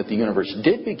thinking that the universe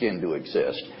did begin to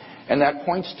exist, and that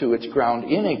points to its ground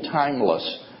in a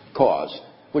timeless cause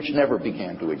which never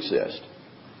began to exist.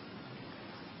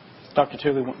 Dr.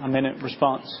 Tooley, a minute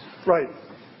response. Right.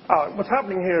 What's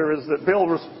happening here is that Bill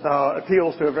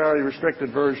appeals to a very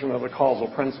restricted version of the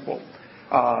causal principle.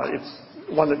 It's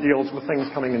one that deals with things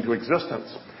coming into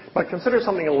existence. But consider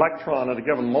something electron at a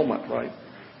given moment, right?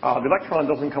 The electron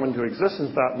doesn't come into existence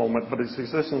at that moment, but its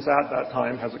existence at that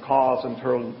time has a cause in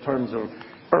terms of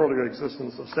earlier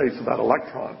existence of states of that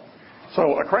electron.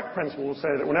 So a correct principle will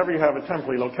say that whenever you have a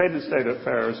temporally located state of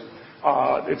affairs,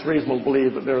 it's reasonable to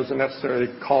believe that there is a necessary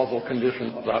causal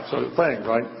condition of that sort of thing,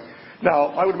 right?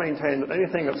 Now, I would maintain that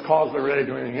anything that's causally related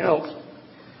to anything else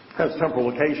has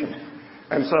temporal location.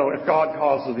 And so if God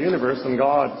causes the universe, then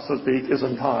God, so to speak, is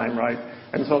in time, right?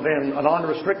 And so then an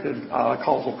unrestricted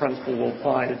causal principle will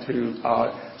apply to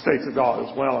states of God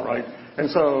as well, right? And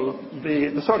so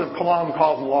the sort of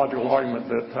cosmological argument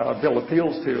that Bill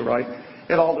appeals to, right,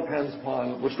 it all depends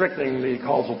upon restricting the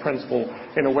causal principle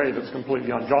in a way that's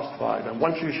completely unjustified. And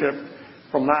once you shift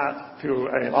from that to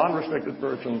an unrestricted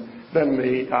version, then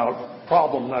the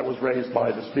problem that was raised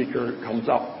by the speaker comes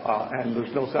up, and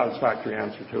there's no satisfactory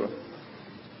answer to it.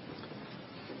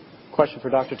 Question for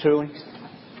Dr. Tooley?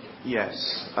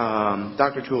 Yes.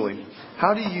 Dr. Tooley,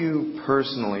 how do you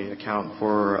personally account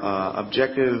for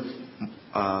objective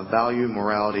value,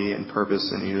 morality, and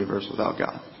purpose in a universe without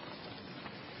God?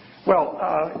 Well,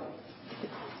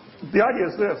 the idea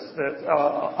is this, that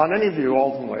on any view,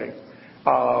 ultimately,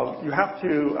 you have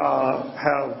to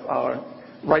have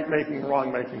right-making and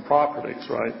wrong-making properties,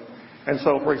 right? And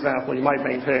so, for example, you might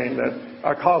maintain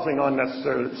that causing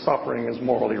unnecessary suffering is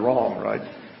morally wrong, right?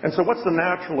 And so what's the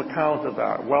natural account of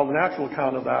that? Well, the natural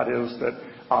account of that is that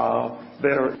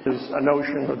there is a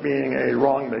notion of being a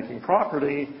wrong-making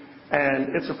property,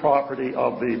 and it's a property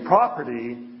of the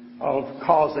property of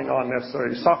causing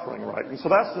unnecessary suffering, right? And so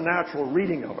that's the natural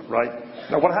reading of it, right?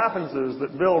 Now what happens is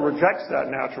that Bill rejects that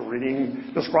natural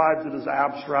reading, describes it as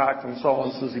abstract and so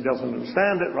on, says he doesn't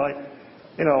understand it, right?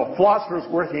 You know, philosophers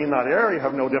working in that area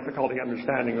have no difficulty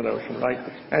understanding the notion, right?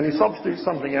 And he substitutes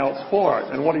something else for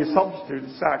it. And what he substitutes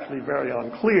is actually very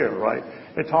unclear, right?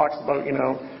 It talks about,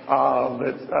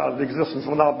 that the existence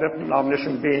of an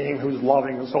omniscient being who's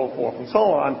loving and so forth and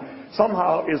so on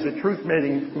somehow is a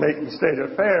truth-making state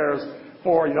of affairs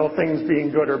for, things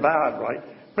being good or bad, right?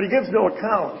 But he gives no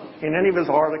account in any of his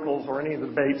articles or any of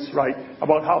the debates, right,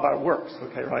 about how that works,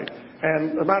 okay, right?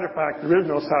 And as a matter of fact, there is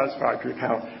no satisfactory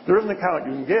account. There is an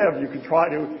account you can give. You can try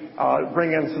to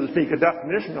bring in, so to speak, a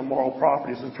definition of moral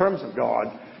properties in terms of God.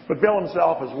 But Bill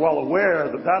himself is well aware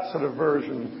that that sort of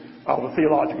version of a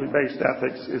theologically based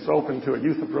ethics is open to a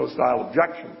Euthyphro-style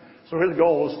objection. So his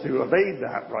goal is to evade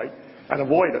that, right, and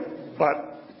avoid it.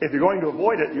 But if you're going to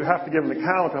avoid it, you have to give an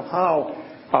account of how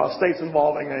states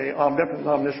involving a omnipotent,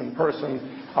 omniscient person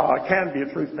can be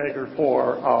a truth maker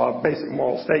for basic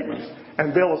moral statements.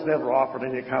 And Bill has never offered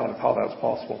any account of how that's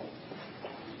possible.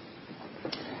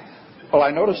 Well,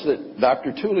 I noticed that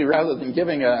Dr. Tooley, rather than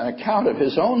giving an account of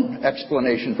his own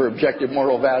explanation for objective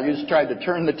moral values, tried to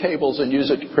turn the tables and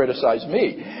use it to criticize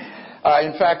me.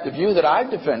 In fact, the view that I've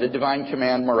defended, divine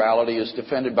command morality, is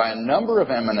defended by a number of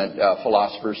eminent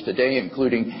philosophers today,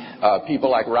 including people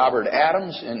like Robert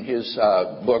Adams in his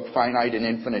book Finite and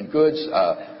Infinite Goods,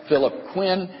 Philip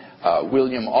Quinn,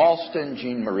 William Alston,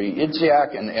 Jean-Marie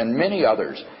Idziak, and many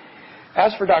others.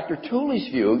 As for Dr.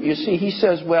 Tooley's view, you see, he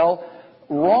says, well,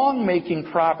 wrong-making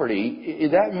property,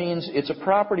 that means it's a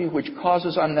property which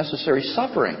causes unnecessary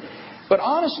suffering. But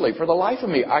honestly, for the life of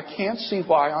me, I can't see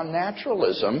why on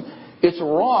naturalism it's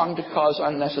wrong to cause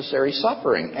unnecessary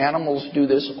suffering. Animals do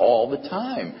this all the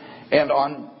time. And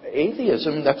on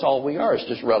atheism, that's all we are. It's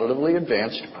just relatively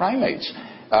advanced primates.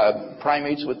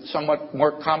 Primates with somewhat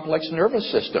more complex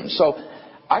nervous systems. So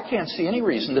I can't see any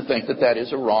reason to think that that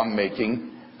is a wrong-making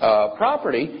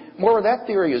property. More, that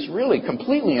theory is really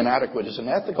completely inadequate as an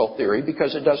ethical theory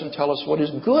because it doesn't tell us what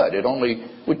is good. It only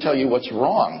would tell you what's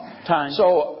wrong. Time.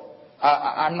 So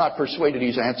I'm not persuaded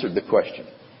he's answered the question.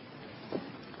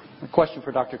 A question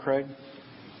for Dr. Craig.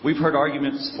 We've heard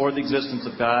arguments for the existence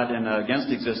of God and against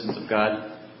the existence of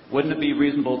God. Wouldn't it be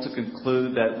reasonable to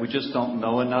conclude that we just don't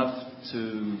know enough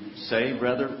to say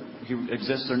whether he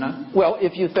exists or not? Well,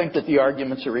 if you think that the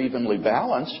arguments are evenly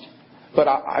balanced, but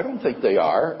I don't think they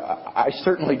are. I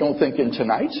certainly don't think in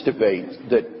tonight's debate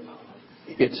that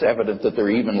it's evident that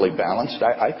they're evenly balanced.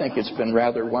 I think it's been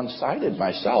rather one-sided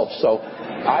myself. So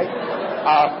I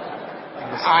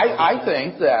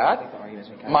think that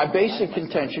my basic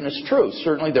contention is true.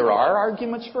 Certainly there are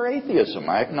arguments for atheism.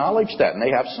 I acknowledge that, and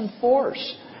they have some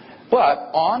force.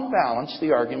 But on balance,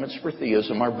 the arguments for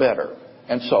theism are better.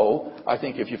 And so I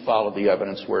think if you follow the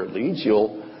evidence where it leads,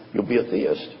 you'll be a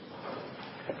theist.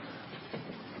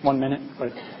 1 minute.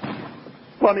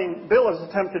 Well, I mean, Bill has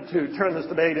attempted to turn this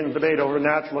debate into a debate over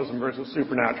naturalism versus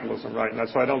supernaturalism, right? And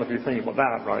so I don't know if you're thinking about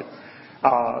that, right?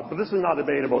 But this is not a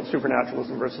debate about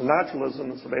supernaturalism versus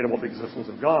naturalism. It's a debate about the existence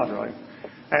of God, right?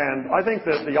 And I think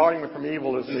that the argument from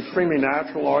evil is an extremely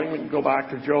natural argument. You go back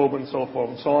to Job and so forth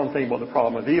and so on, think about the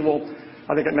problem of evil.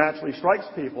 I think it naturally strikes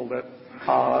people that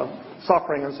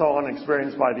suffering and so on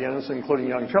experienced by the innocent, including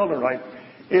young children, right,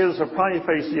 is a prima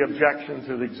facie objection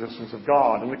to the existence of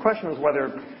God. And the question is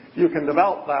whether you can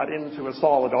develop that into a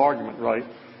solid argument, right?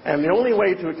 And the only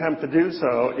way to attempt to do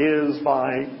so is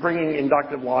by bringing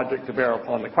inductive logic to bear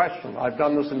upon the question. I've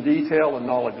done this in detail in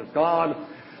Knowledge of God.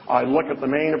 I look at the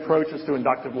main approaches to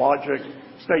inductive logic,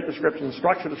 state description,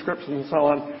 structure description, and so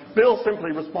on. Bill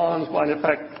simply responds by, in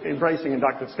effect, embracing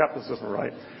inductive skepticism,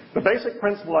 right? The basic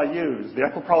principle I use, the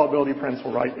equiprobability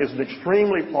principle, right, is an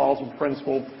extremely plausible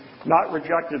principle, not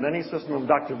rejected in any system of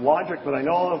inductive logic that I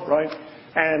know of, right?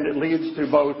 And it leads to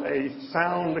both a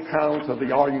sound account of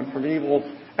the argument from evil,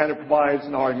 and it provides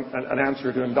an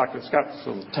answer to inductive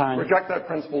skepticism. Time. Reject that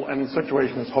principle, and the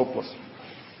situation is hopeless.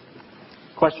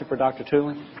 Question for Dr.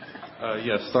 Tooley.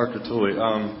 Yes, Dr. Tooley.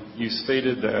 You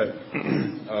stated that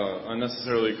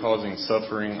unnecessarily causing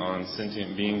suffering on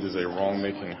sentient beings is a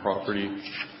wrong-making property.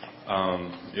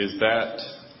 Is that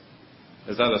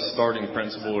a starting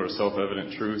principle or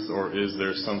self-evident truth, or is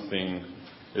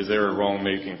there a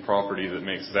wrong-making property that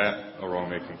makes that a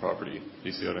wrong-making property? Do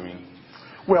you see what I mean?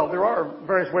 Well, there are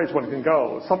various ways one can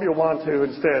go. Some people want to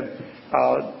instead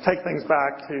take things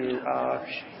back to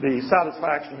the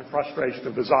satisfaction and frustration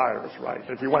of desires, right?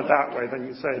 If you went that way, then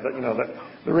you say that, that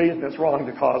the reason it's wrong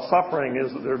to cause suffering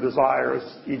is that their desires,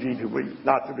 e.g.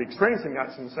 not to be experiencing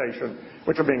that sensation,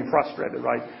 which are being frustrated,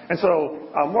 right? And so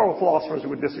moral philosophers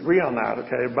would disagree on that,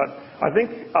 okay? But I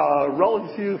think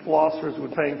relatively few philosophers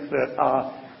would think that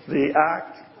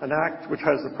an act which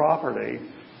has the property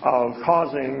of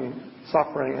causing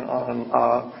suffering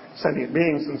on sentient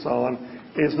beings and so on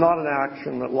is not an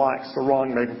action that lacks the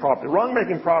wrong-making property.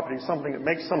 Wrong-making property is something that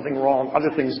makes something wrong,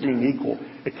 other things being equal.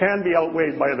 It can be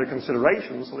outweighed by other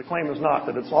considerations, so the claim is not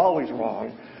that it's always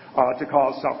wrong to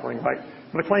cause suffering, right?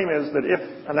 The claim is that if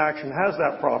an action has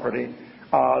that property,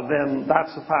 then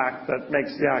that's the fact that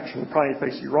makes the action prima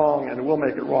facie wrong, and it will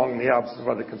make it wrong in the absence of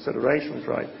other considerations,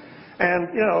 right? And,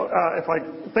 if I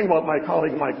think about my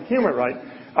colleague Mike Humer, right,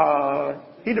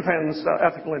 he defends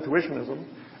ethical intuitionism,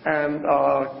 and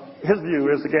his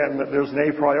view is, again, that there's an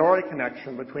a priori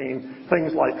connection between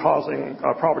things like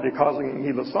property causing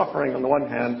needless suffering on the one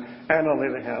hand, and on the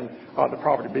other hand, the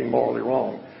property being morally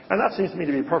wrong. And that seems to me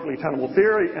to be a perfectly tenable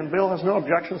theory, and Bill has no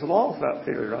objections at all to that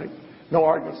theory, right? no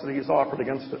arguments that he's offered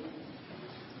against it.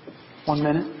 1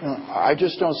 minute. I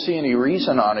just don't see any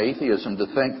reason on atheism to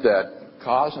think that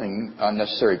causing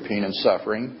unnecessary pain and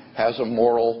suffering has a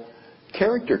moral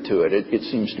character to it. It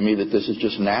seems to me that this is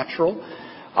just natural.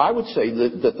 I would say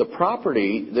that the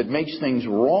property that makes things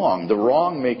wrong, the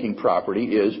wrong-making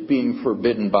property, is being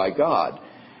forbidden by God.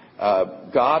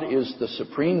 God is the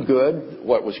supreme good,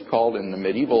 what was called in the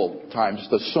medieval times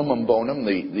the summum bonum,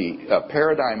 the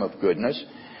paradigm of goodness,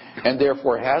 and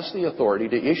therefore has the authority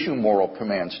to issue moral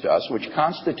commands to us, which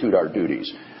constitute our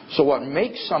duties. So what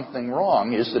makes something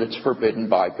wrong is that it's forbidden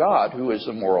by God, who is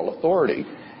the moral authority.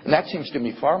 And that seems to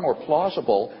me far more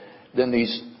plausible than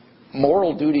these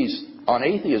moral duties on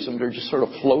atheism. They're just sort of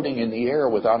floating in the air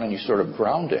without any sort of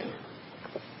grounding.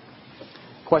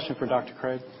 Question for Dr.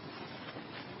 Craig.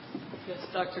 Yes,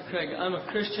 Dr. Craig, I'm a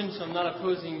Christian, so I'm not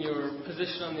opposing your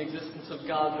position on the existence of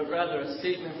God, but rather a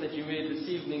statement that you made this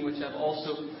evening, which I've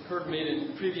also heard made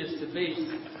in previous debates,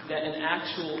 that an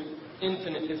actual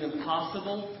infinite is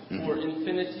impossible, or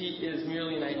infinity is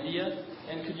merely an idea.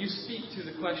 And could you speak to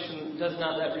the question, does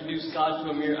not that reduce God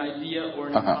to a mere idea or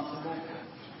an impossible?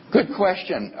 Good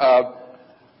question.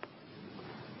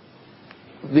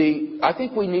 I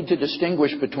think we need to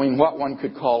distinguish between what one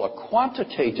could call a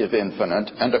quantitative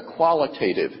infinite and a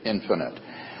qualitative infinite.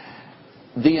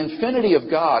 The infinity of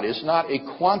God is not a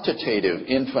quantitative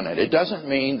infinite. It doesn't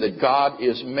mean that God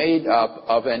is made up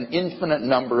of an infinite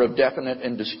number of definite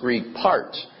and discrete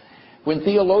parts. When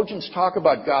theologians talk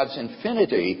about God's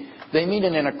infinity, they mean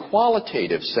it in a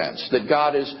qualitative sense, that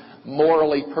God is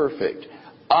morally perfect,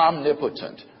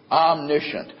 omnipotent,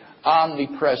 omniscient,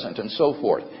 omnipresent, and so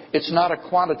forth. It's not a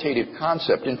quantitative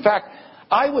concept. In fact,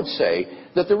 I would say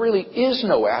that there really is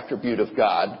no attribute of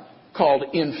God called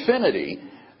infinity.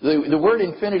 The word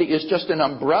infinity is just an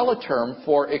umbrella term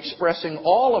for expressing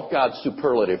all of God's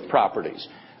superlative properties.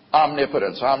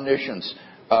 Omnipotence, omniscience,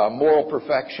 moral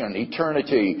perfection,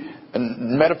 eternity,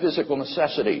 and metaphysical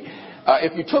necessity.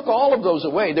 If you took all of those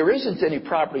away, there isn't any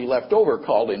property left over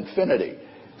called infinity.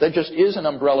 There just is an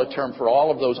umbrella term for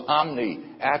all of those omni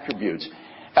attributes.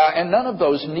 And none of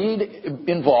those need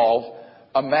involve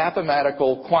a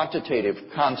mathematical, quantitative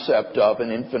concept of an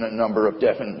infinite number of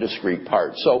definite, discrete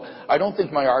parts. So I don't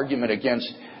think my argument against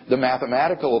the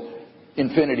mathematical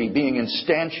infinity being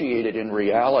instantiated in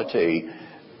reality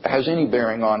has any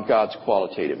bearing on God's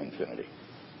qualitative infinity.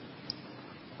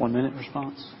 1 minute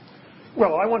response.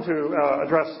 Well, I want to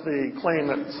address the claim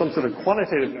that some sort of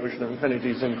quantitative notion of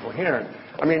infinity is incoherent.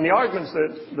 I mean, the arguments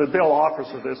that Bill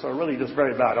offers for this are really just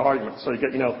very bad arguments. So you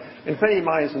get, infinity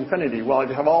minus infinity. Well, if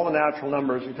you have all the natural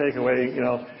numbers, you take away,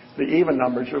 the even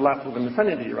numbers, you're left with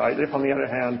infinity, right? If, on the other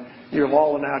hand, you have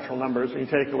all the natural numbers and you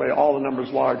take away all the numbers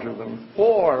larger than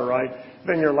 4, right,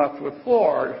 then you're left with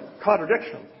 4.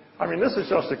 Contradiction. I mean, this is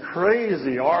just a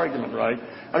crazy argument, right?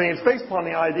 I mean, it's based upon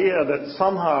the idea that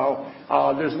somehow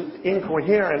there's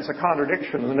incoherence, a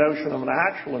contradiction in the notion of an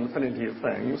actual infinity of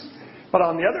things. But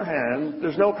on the other hand,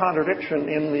 there's no contradiction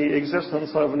in the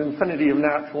existence of an infinity of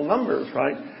natural numbers,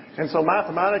 right? And so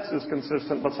mathematics is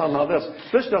consistent, but somehow this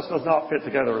just does not fit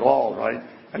together at all, right?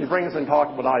 And he brings in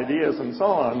talk about ideas and so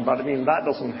on, but I mean, that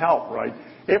doesn't help, right?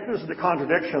 If there's the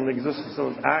contradiction in the existence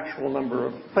of an actual number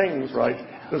of things, right,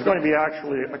 there's going to be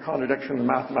actually a contradiction in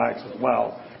mathematics as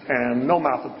well. And no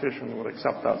mathematician would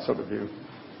accept that sort of view.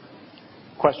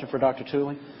 Question for Dr.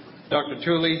 Tooley. Dr.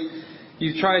 Tooley,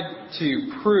 you've tried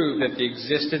to prove that the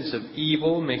existence of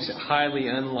evil makes it highly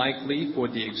unlikely for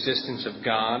the existence of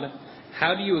God.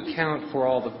 How do you account for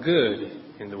all the good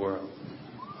in the world?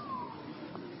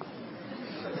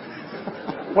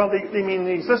 Well, the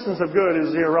existence of good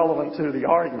is irrelevant to the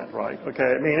argument, right?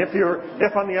 Okay. I mean,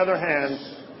 if on the other hand,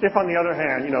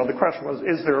 the question was,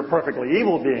 is there a perfectly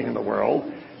evil being in the world?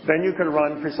 Then you could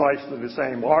run precisely the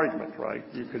same argument, right?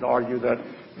 You could argue that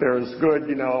there's good,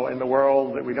 in the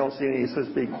world, that we don't see any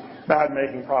such big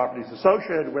bad-making properties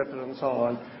associated with it, and so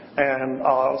on. And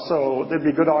so there'd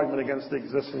be a good argument against the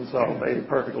existence of a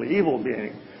perfectly evil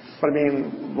being. But I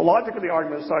mean, the logic of the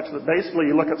argument is such that basically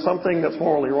you look at something that's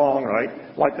morally wrong,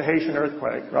 right? Like the Haitian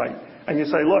earthquake, right? And you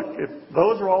say, look, if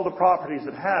those are all the properties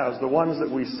it has, the ones that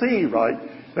we see, right,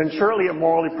 then surely a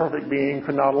morally perfect being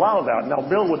could not allow that. Now,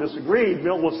 Bill will disagree.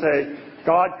 Bill will say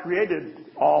God created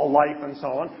all life and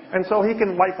so on, and so he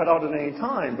can wipe it out at any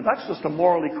time. But that's just a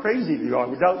morally crazy view. I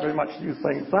doubt very much you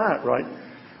think that, right?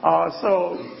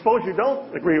 So suppose you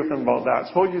don't agree with him about that.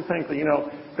 Suppose you think that,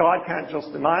 God can't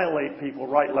just annihilate people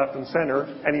right, left, and center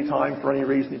any time for any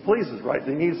reason he pleases, right?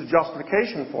 He needs a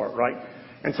justification for it, right?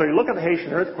 And so you look at the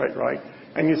Haitian earthquake, right,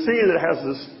 and you see that it has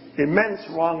this immense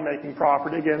wrong-making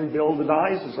property. Again, Bill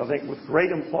denies this, I think, with great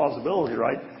implausibility,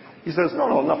 right? He says,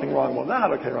 no, nothing wrong with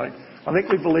that, okay, right? I think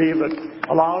we believe that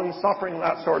allowing suffering of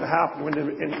that sort to happen to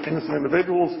innocent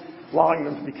individuals, allowing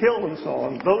them to be killed and so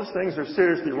on, those things are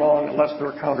seriously wrong unless there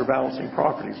are counterbalancing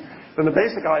properties. Then the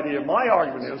basic idea of my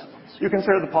argument is you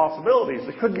consider the possibilities.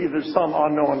 It could be there's some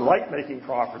unknown right-making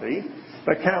property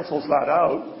that cancels that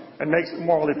out and makes it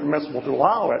morally permissible to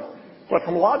allow it. But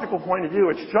from a logical point of view,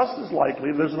 it's just as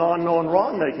likely there's an unknown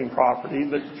wrong-making property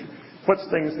that puts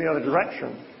things in the other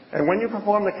direction. And when you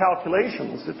perform the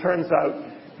calculations, it turns out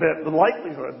that the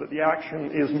likelihood that the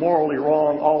action is morally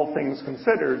wrong, all things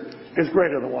considered, is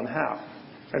greater than 1/2.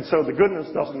 And so the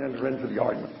goodness doesn't enter into the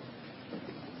argument.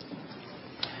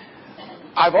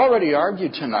 I've already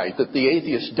argued tonight that the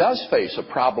atheist does face a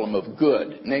problem of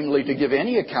good, namely to give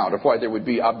any account of why there would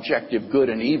be objective good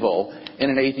and evil in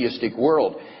an atheistic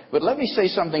world. But let me say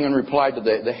something in reply to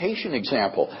the Haitian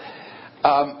example.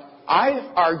 I've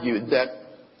argued that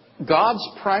God's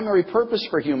primary purpose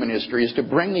for human history is to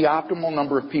bring the optimal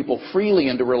number of people freely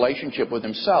into relationship with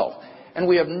himself. And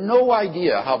we have no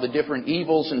idea how the different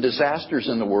evils and disasters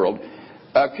in the world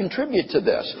contribute to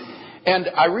this. And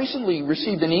I recently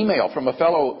received an email from a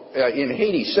fellow in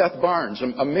Haiti, Seth Barnes,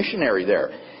 a missionary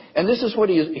there. And this is what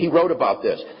he wrote about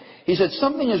this. He said,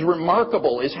 something as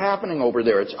remarkable is happening over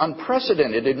there. It's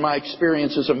unprecedented in my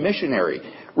experience as a missionary.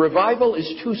 Revival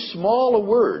is too small a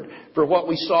word for what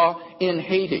we saw in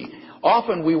Haiti.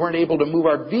 Often we weren't able to move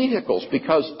our vehicles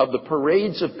because of the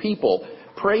parades of people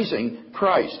praising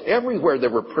Christ. Everywhere there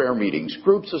were prayer meetings,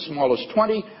 groups as small as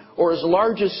 20 or as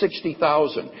large as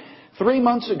 60,000. 3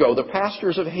 months ago, the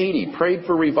pastors of Haiti prayed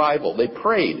for revival. They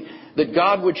prayed that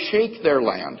God would shake their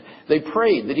land. They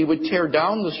prayed that he would tear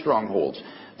down the strongholds.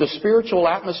 The spiritual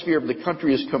atmosphere of the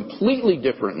country is completely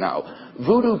different now.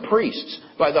 Voodoo priests,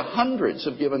 by the hundreds,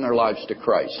 have given their lives to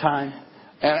Christ. Time.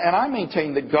 And I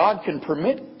maintain that God can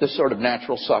permit this sort of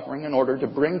natural suffering in order to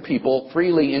bring people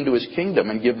freely into his kingdom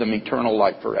and give them eternal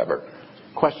life forever.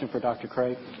 Question for Dr.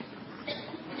 Craig.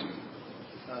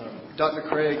 Dr.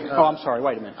 Craig. I'm sorry.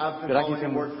 Wait a minute. I've been following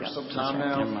your work for some time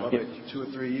now, probably 2 or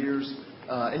 3 years.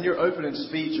 In your opening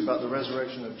speech about the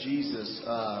resurrection of Jesus,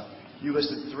 you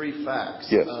listed 3 facts.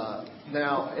 Yes.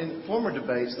 Now, in former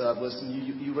debates that I've listened,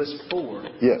 you list 4.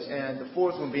 Yes. And the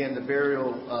 4th one being the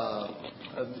burial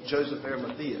of Joseph of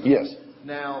Arimathea. Yes.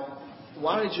 Now,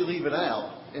 why did you leave it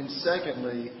out? And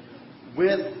secondly,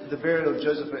 with the burial of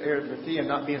Joseph of Arimathea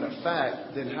not being a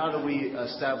fact, then how do we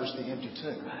establish the empty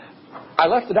tomb? I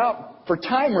left it out for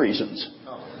time reasons.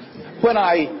 When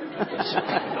I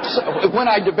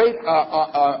debate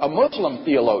a Muslim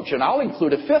theologian, I'll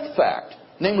include a 5th fact,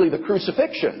 namely the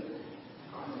crucifixion.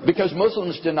 Because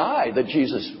Muslims deny that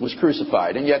Jesus was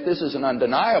crucified, and yet this is an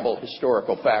undeniable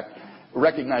historical fact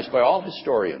recognized by all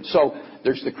historians. So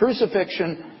there's the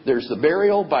crucifixion, there's the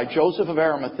burial by Joseph of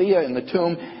Arimathea in the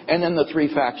tomb, and then the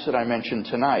 3 facts that I mentioned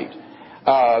tonight.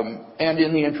 And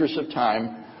in the interest of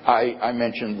time, I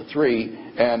mentioned the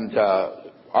 3 and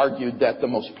argued that the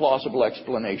most plausible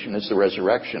explanation is the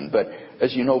resurrection. But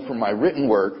as you know from my written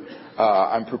work,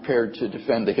 I'm prepared to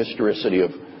defend the historicity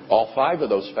of all 5 of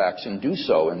those facts and do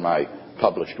so in my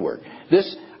published work.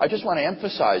 I just want to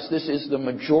emphasize, this is the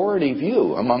majority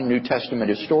view among New Testament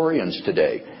historians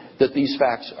today, that these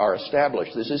facts are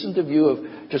established. This isn't the view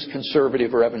of just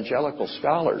conservative or evangelical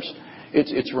scholars.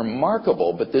 It's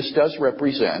remarkable, but this does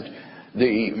represent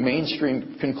the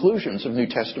mainstream conclusions of New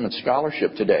Testament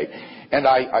scholarship today. And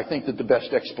I think that the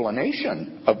best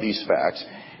explanation of these facts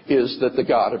is that the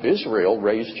God of Israel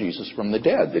raised Jesus from the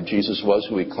dead, that Jesus was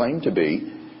who he claimed to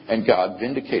be, and God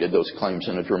vindicated those claims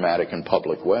in a dramatic and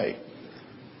public way.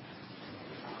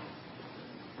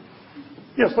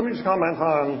 Yes, let me just comment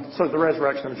on the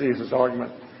resurrection of Jesus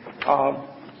argument.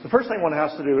 The first thing one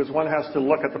has to do is one has to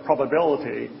look at the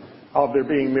probability of there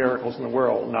being miracles in the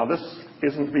world. Now, this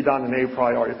isn't to be done in a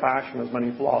priori fashion, as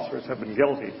many philosophers have been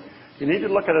guilty. You need to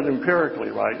look at it empirically,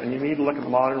 right? And you need to look at the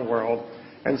modern world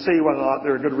and see whether or not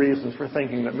there are good reasons for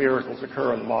thinking that miracles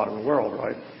occur in the modern world,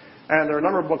 right? And there are a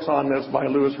number of books on this by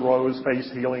Lewis Rose,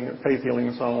 faith healing,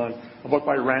 and so on. A book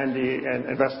by Randy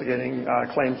investigating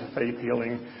claims of faith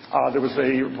healing. There was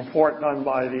a report done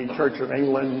by the Church of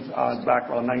England back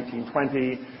around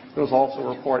 1920. There was also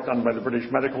a report done by the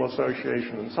British Medical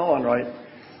Association and so on, right?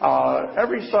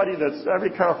 Every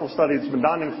careful study that's been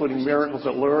done, including Miracles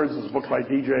at Lourdes, is a book by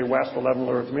D.J. West, 11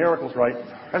 Lourdes Miracles, right?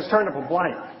 Has turned up a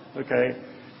blank, okay?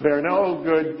 There are no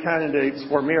good candidates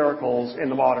for miracles in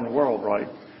the modern world, right?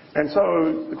 And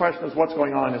so the question is, what's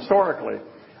going on historically?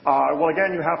 Well,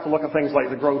 again, you have to look at things like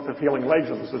the growth of healing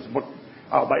legends. There's a book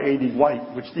by A.D.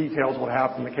 White, which details what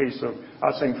happened in the case of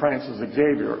St. Francis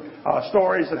Xavier.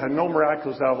 Stories that had no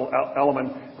miraculous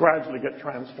element gradually get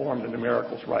transformed into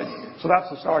miracles, right? So that's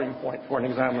the starting point for an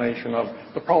examination of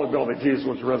the probability that Jesus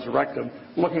was resurrected,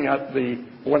 looking at whether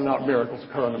or not miracles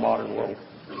occur in the modern world.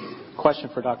 Question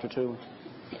for Dr. Tooley.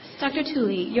 Dr.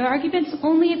 Tooley, your arguments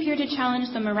only appear to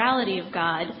challenge the morality of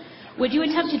God. Would you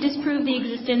attempt to disprove the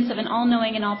existence of an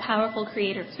all-knowing and all-powerful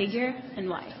creator figure, and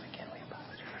why?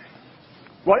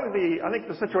 Well, I think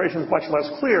the situation is much less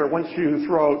clear once you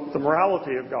throw out the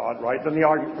morality of God, right? Then the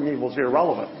argument from evil is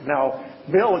irrelevant. Now,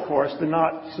 Bill, of course, did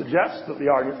not suggest that the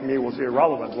argument from evil was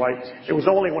irrelevant, right? It was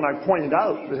only when I pointed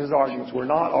out that his arguments were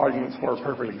not arguments for a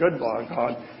perfectly good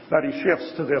God that he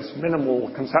shifts to this minimal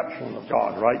conception of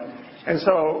God, right? And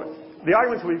so the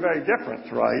arguments would be very different,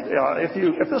 right?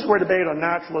 If this were a debate on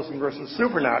naturalism versus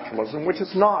supernaturalism, which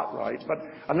it's not, right? But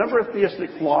a number of theistic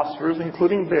philosophers,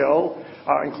 including Bill,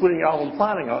 including Alvin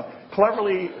Plantinga,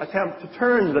 cleverly attempt to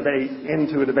turn the debate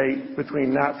into a debate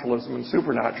between naturalism and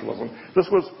supernaturalism. This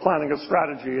was Plantinga's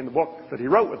strategy in the book that he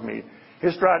wrote with me.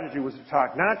 His strategy was to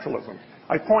attack naturalism.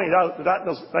 I pointed out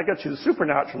that gets you to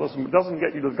supernaturalism, but doesn't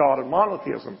get you to God and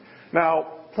monotheism.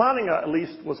 Now, Plantinga at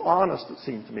least was honest, it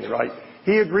seemed to me, right?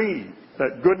 He agreed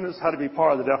that goodness had to be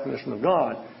part of the definition of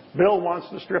God. Bill wants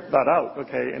to strip that out,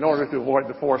 okay, in order to avoid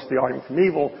the force of the argument from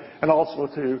evil and also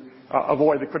to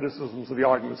avoid the criticisms of the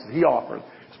arguments that he offered.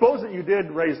 Suppose that you did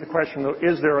raise the question of,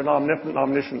 is there an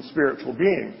omniscient spiritual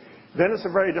being? Then it's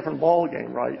a very different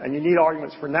ballgame, right? And you need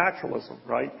arguments for naturalism,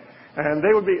 right? And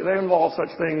they involve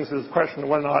such things as the question of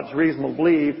whether or not it's reasonable to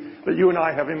believe that you and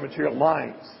I have immaterial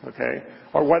minds, okay?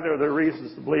 Or whether there are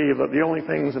reasons to believe that the only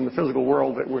things in the physical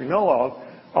world that we know of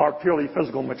are purely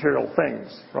physical material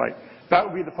things, right? That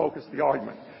would be the focus of the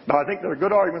argument. Now, I think there are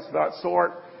good arguments of that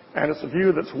sort, and it's a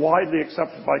view that's widely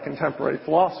accepted by contemporary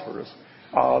philosophers.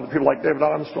 The people like David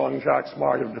Armstrong and Jack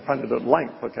Smart have defended it at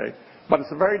length, okay? But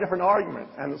it's a very different argument,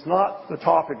 and it's not the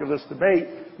topic of this debate,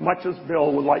 much as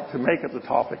Bill would like to make it the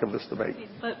topic of this debate.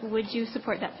 But would you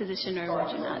support that position, or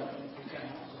would you not?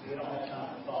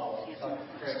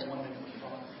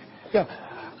 Yeah.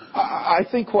 I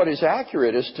think what is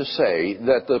accurate is to say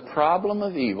that the problem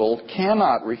of evil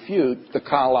cannot refute the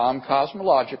Kalam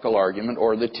cosmological argument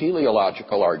or the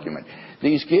teleological argument.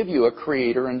 These give you a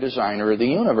creator and designer of the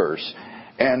universe.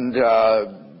 And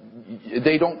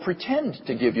they don't pretend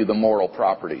to give you the moral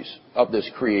properties of this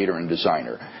creator and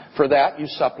designer. For that, you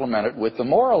supplement it with the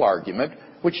moral argument,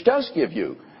 which does give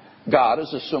you God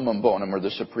as a summum bonum, or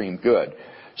the supreme good.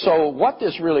 So what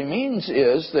this really means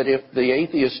is that if the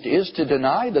atheist is to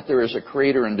deny that there is a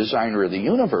creator and designer of the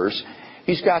universe,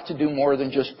 he's got to do more than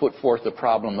just put forth the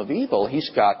problem of evil. He's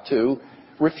got to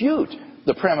refute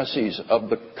the premises of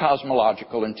the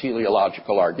cosmological and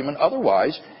teleological argument.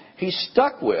 Otherwise, he's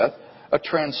stuck with a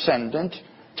transcendent,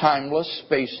 timeless,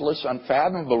 spaceless,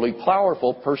 unfathomably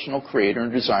powerful personal creator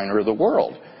and designer of the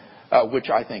world, which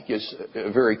I think is a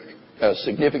very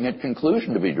significant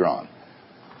conclusion to be drawn.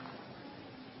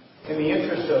 In the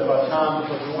interest of time,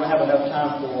 because we want to have enough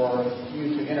time for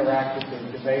you to interact with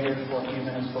the debaters for a few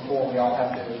minutes before we all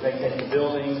have to vacate the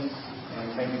building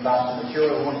and maybe buy some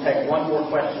material, we want to take one more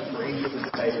question for each of the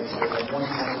debaters. So one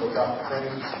more for Dr.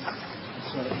 Craig.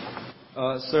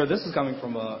 Sir, this is coming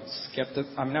from a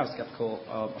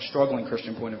struggling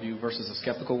Christian point of view versus a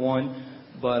skeptical one.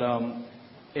 But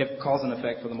if cause and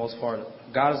effect for the most part,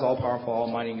 God is all-powerful,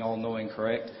 almighty, and all-knowing,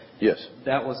 correct? Yes.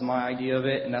 That was my idea of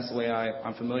it, and that's the way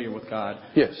I'm familiar with God.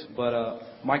 Yes. But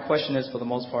my question is, for the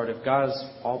most part, if God is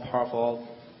all-powerful,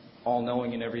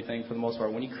 all-knowing and everything, for the most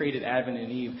part, when he created Adam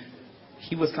and Eve,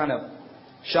 he was kind of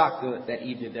shocked that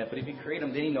Eve did that. But if he created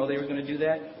them, did he know they were going to do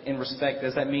that? In respect,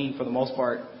 does that mean, for the most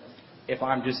part, if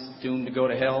I'm just doomed to go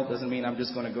to hell, doesn't mean I'm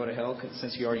just going to go to hell,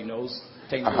 since he already knows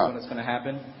technically when it's going to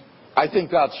happen? I think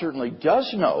God certainly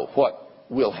does know what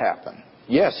will happen.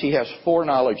 Yes, he has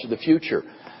foreknowledge of the future.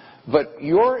 But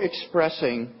you're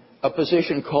expressing a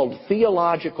position called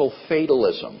theological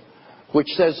fatalism, which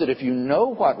says that if you know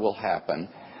what will happen,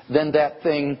 then that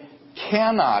thing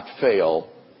cannot fail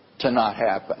to not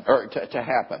happen, or to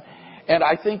happen. And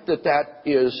I think that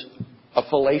is a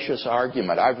fallacious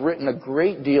argument. I've written a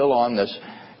great deal on this.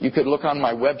 You could look on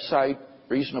my website,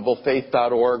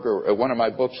 reasonablefaith.org, or one of my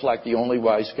books like The Only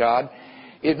Wise God.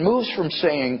 It moves from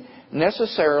saying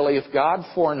necessarily if God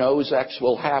foreknows X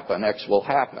will happen, and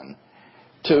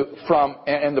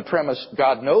the premise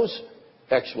God knows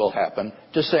X will happen,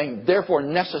 to saying therefore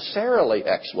necessarily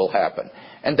X will happen.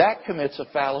 And that commits a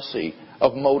fallacy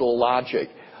of modal logic.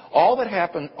 All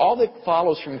that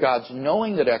follows from God's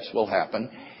knowing that X will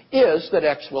happen is that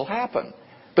X will happen.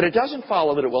 But it doesn't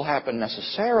follow that it will happen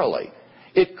necessarily.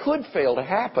 It could fail to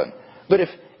happen. But if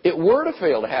it were to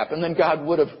fail to happen, then God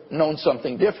would have known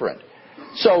something different.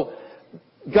 So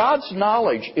God's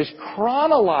knowledge is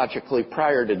chronologically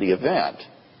prior to the event,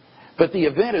 but the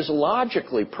event is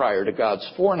logically prior to God's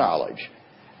foreknowledge.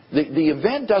 The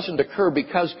event doesn't occur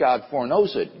because God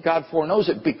foreknows it. God foreknows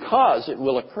it because it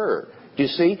will occur. Do you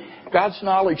see? God's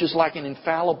knowledge is like an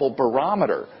infallible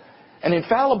barometer. An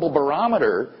infallible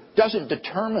barometer doesn't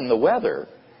determine the weather.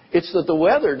 It's that the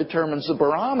weather determines the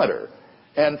barometer.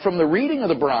 And from the reading of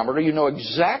the barometer, you know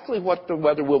exactly what the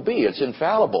weather will be. It's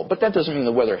infallible. But that doesn't mean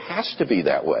the weather has to be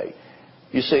that way.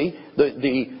 You see,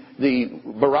 the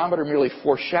barometer merely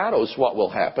foreshadows what will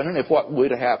happen. And if what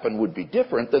would happen would be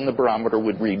different, then the barometer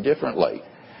would read differently.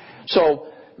 So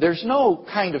there's no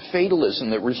kind of fatalism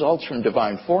that results from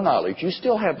divine foreknowledge. You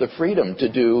still have the freedom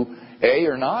to do A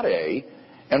or not A.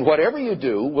 And whatever you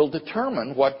do will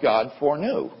determine what God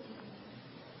foreknew.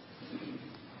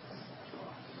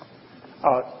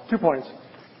 2 points.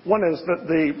 One is that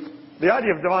the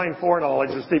idea of divine foreknowledge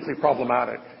is deeply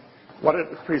problematic. What it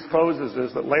presupposes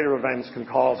is that later events can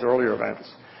cause earlier events.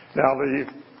 Now, the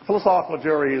philosophical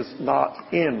jury is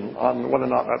not in on whether or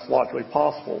not that's logically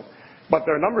possible, but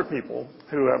there are a number of people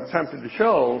who have attempted to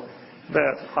show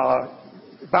that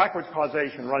backwards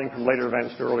causation running from later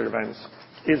events to earlier events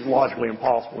is logically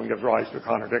impossible and gives rise to a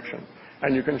contradiction.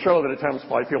 And you can show that attempts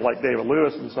by people like David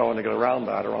Lewis and so on to get around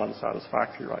that are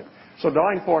unsatisfactory, right? So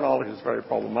divine foreknowledge is very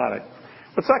problematic.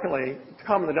 But secondly, to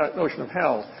comment on the notion of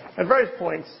hell, at various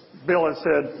points, Bill has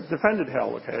said, defended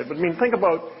hell, okay? But I mean, think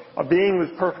about a being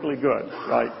who's perfectly good,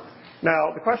 right?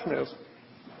 Now, the question is,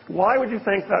 why would you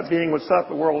think that being would set up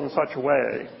the world in such a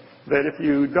way that if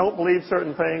you don't believe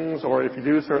certain things or if you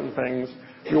do certain things,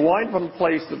 you'll wind up in a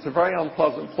place that's a very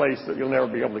unpleasant place that you'll never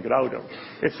be able to get out of?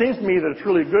 It seems to me that a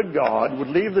truly good God would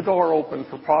leave the door open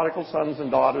for prodigal sons and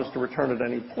daughters to return at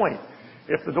any point.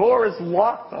 If the door is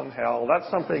locked on hell, that's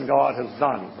something God has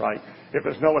done, right? If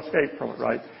there's no escape from it,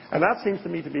 right? And that seems to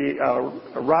me to be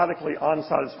a radically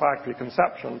unsatisfactory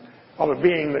conception of a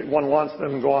being that one wants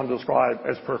them to go on to describe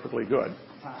as perfectly good.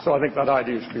 So I think that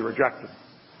idea should be rejected.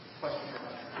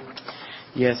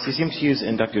 Yes, you seem to use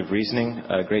inductive reasoning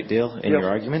a great deal in your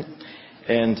argument.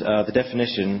 And the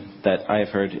definition that I have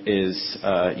heard is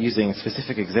using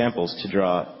specific examples to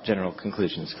draw general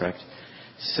conclusions, correct?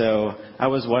 So I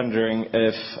was wondering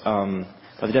if,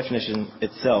 by the definition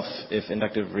itself, if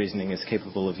inductive reasoning is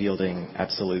capable of yielding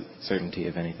absolute certainty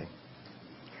of anything.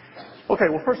 Okay,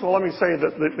 well, first of all, let me say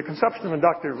that the conception of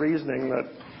inductive reasoning that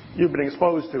you've been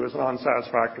exposed to is an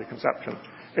unsatisfactory conception.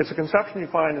 It's a conception you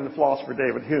find in the philosopher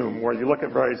David Hume, where you look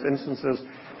at various instances.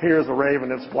 Here's a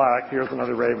raven, it's black. Here's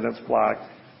another raven, it's black.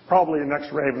 Probably the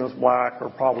next raven is black, or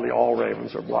probably all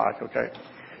ravens are black, okay?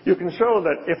 You can show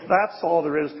that if that's all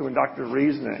there is to inductive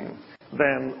reasoning,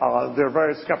 then there are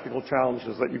very skeptical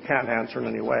challenges that you can't answer in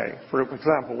any way. For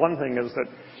example, one thing is that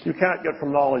you can't get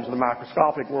from knowledge of the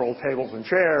macroscopic world, tables and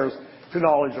chairs, to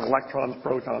knowledge of electrons,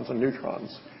 protons, and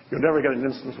neutrons. You'll never get an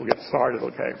instance we'll get started,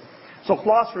 okay? So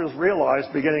philosophers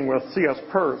realized, beginning with C.S.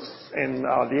 Peirce in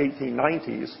the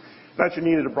 1890s, that you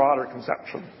needed a broader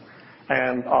conception.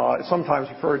 And it's sometimes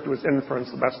referred to as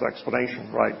inference, the best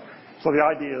explanation, right? So the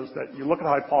idea is that you look at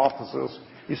a hypothesis,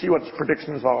 you see what its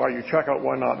predictions are, you check out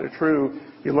whether or not they're true,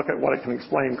 you look at what it can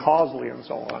explain causally and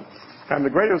so on. And the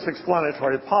greater its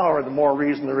explanatory power, the more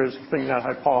reason there is to think that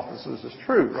hypothesis is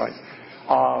true, right?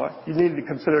 You need to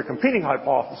consider competing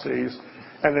hypotheses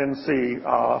and then see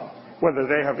whether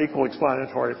they have equal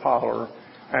explanatory power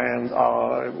and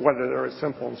whether they're as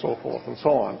simple and so forth and so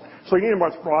on. So you need a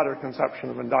much broader conception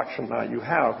of induction than you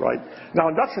have, right? Now,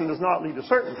 induction does not lead to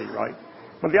certainty, right?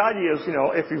 But the idea is,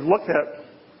 if you've looked at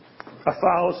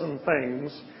 1,000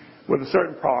 things with a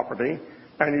certain property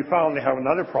and you found they have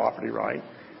another property, right,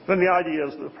 then the idea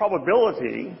is that the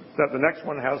probability that the next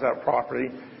one has that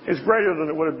property is greater than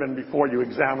it would have been before you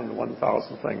examined the 1,000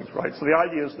 things, right? So the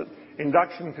idea is that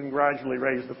induction can gradually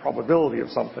raise the probability of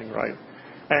something, right?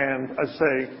 And as I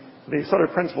say, the sort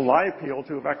of principle I appeal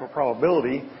to of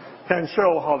equiprobability can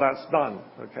show how that's done,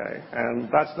 okay? And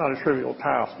that's not a trivial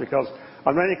task because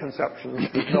on many conceptions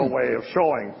there's no way of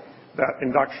showing that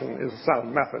induction is a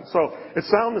sound method. So its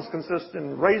soundness consists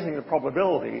in raising the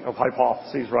probability of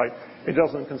hypotheses, right? It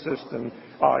doesn't consist in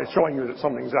showing you that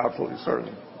something's absolutely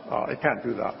certain. It can't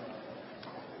do that.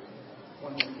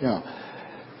 Yeah.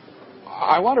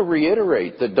 I want to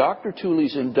reiterate that Dr.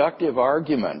 Tooley's inductive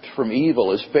argument from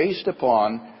evil is based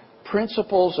upon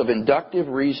principles of inductive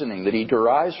reasoning that he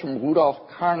derives from Rudolf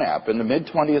Carnap in the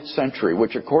mid-20th century,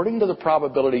 which, according to the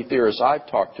probability theorists I've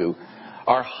talked to,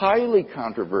 are highly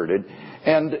controverted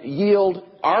and yield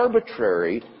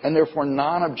arbitrary and therefore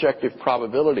non-objective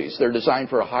probabilities. They're designed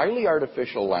for a highly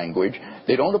artificial language.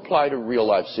 They don't apply to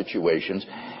real-life situations,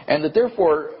 and that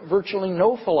therefore virtually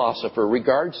no philosopher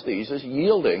regards these as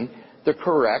yielding the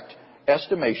correct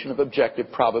estimation of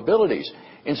objective probabilities.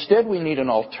 Instead, we need an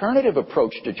alternative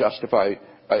approach to justify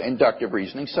inductive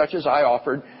reasoning, such as I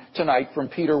offered tonight from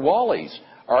Peter Walley's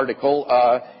article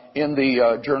in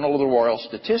the Journal of the Royal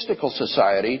Statistical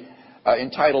Society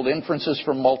entitled Inferences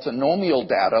from Multinomial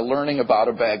Data, Learning About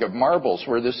a Bag of Marbles,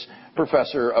 where this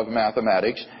professor of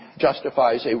mathematics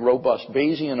justifies a robust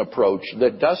Bayesian approach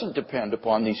that doesn't depend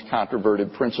upon these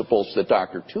controverted principles that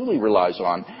Dr. Tooley relies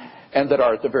on and that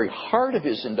are at the very heart of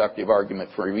his inductive argument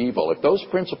for evil. If those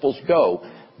principles go,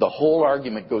 the whole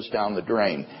argument goes down the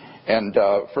drain. And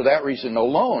for that reason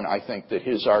alone, I think that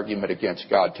his argument against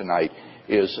God tonight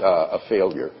is a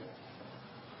failure.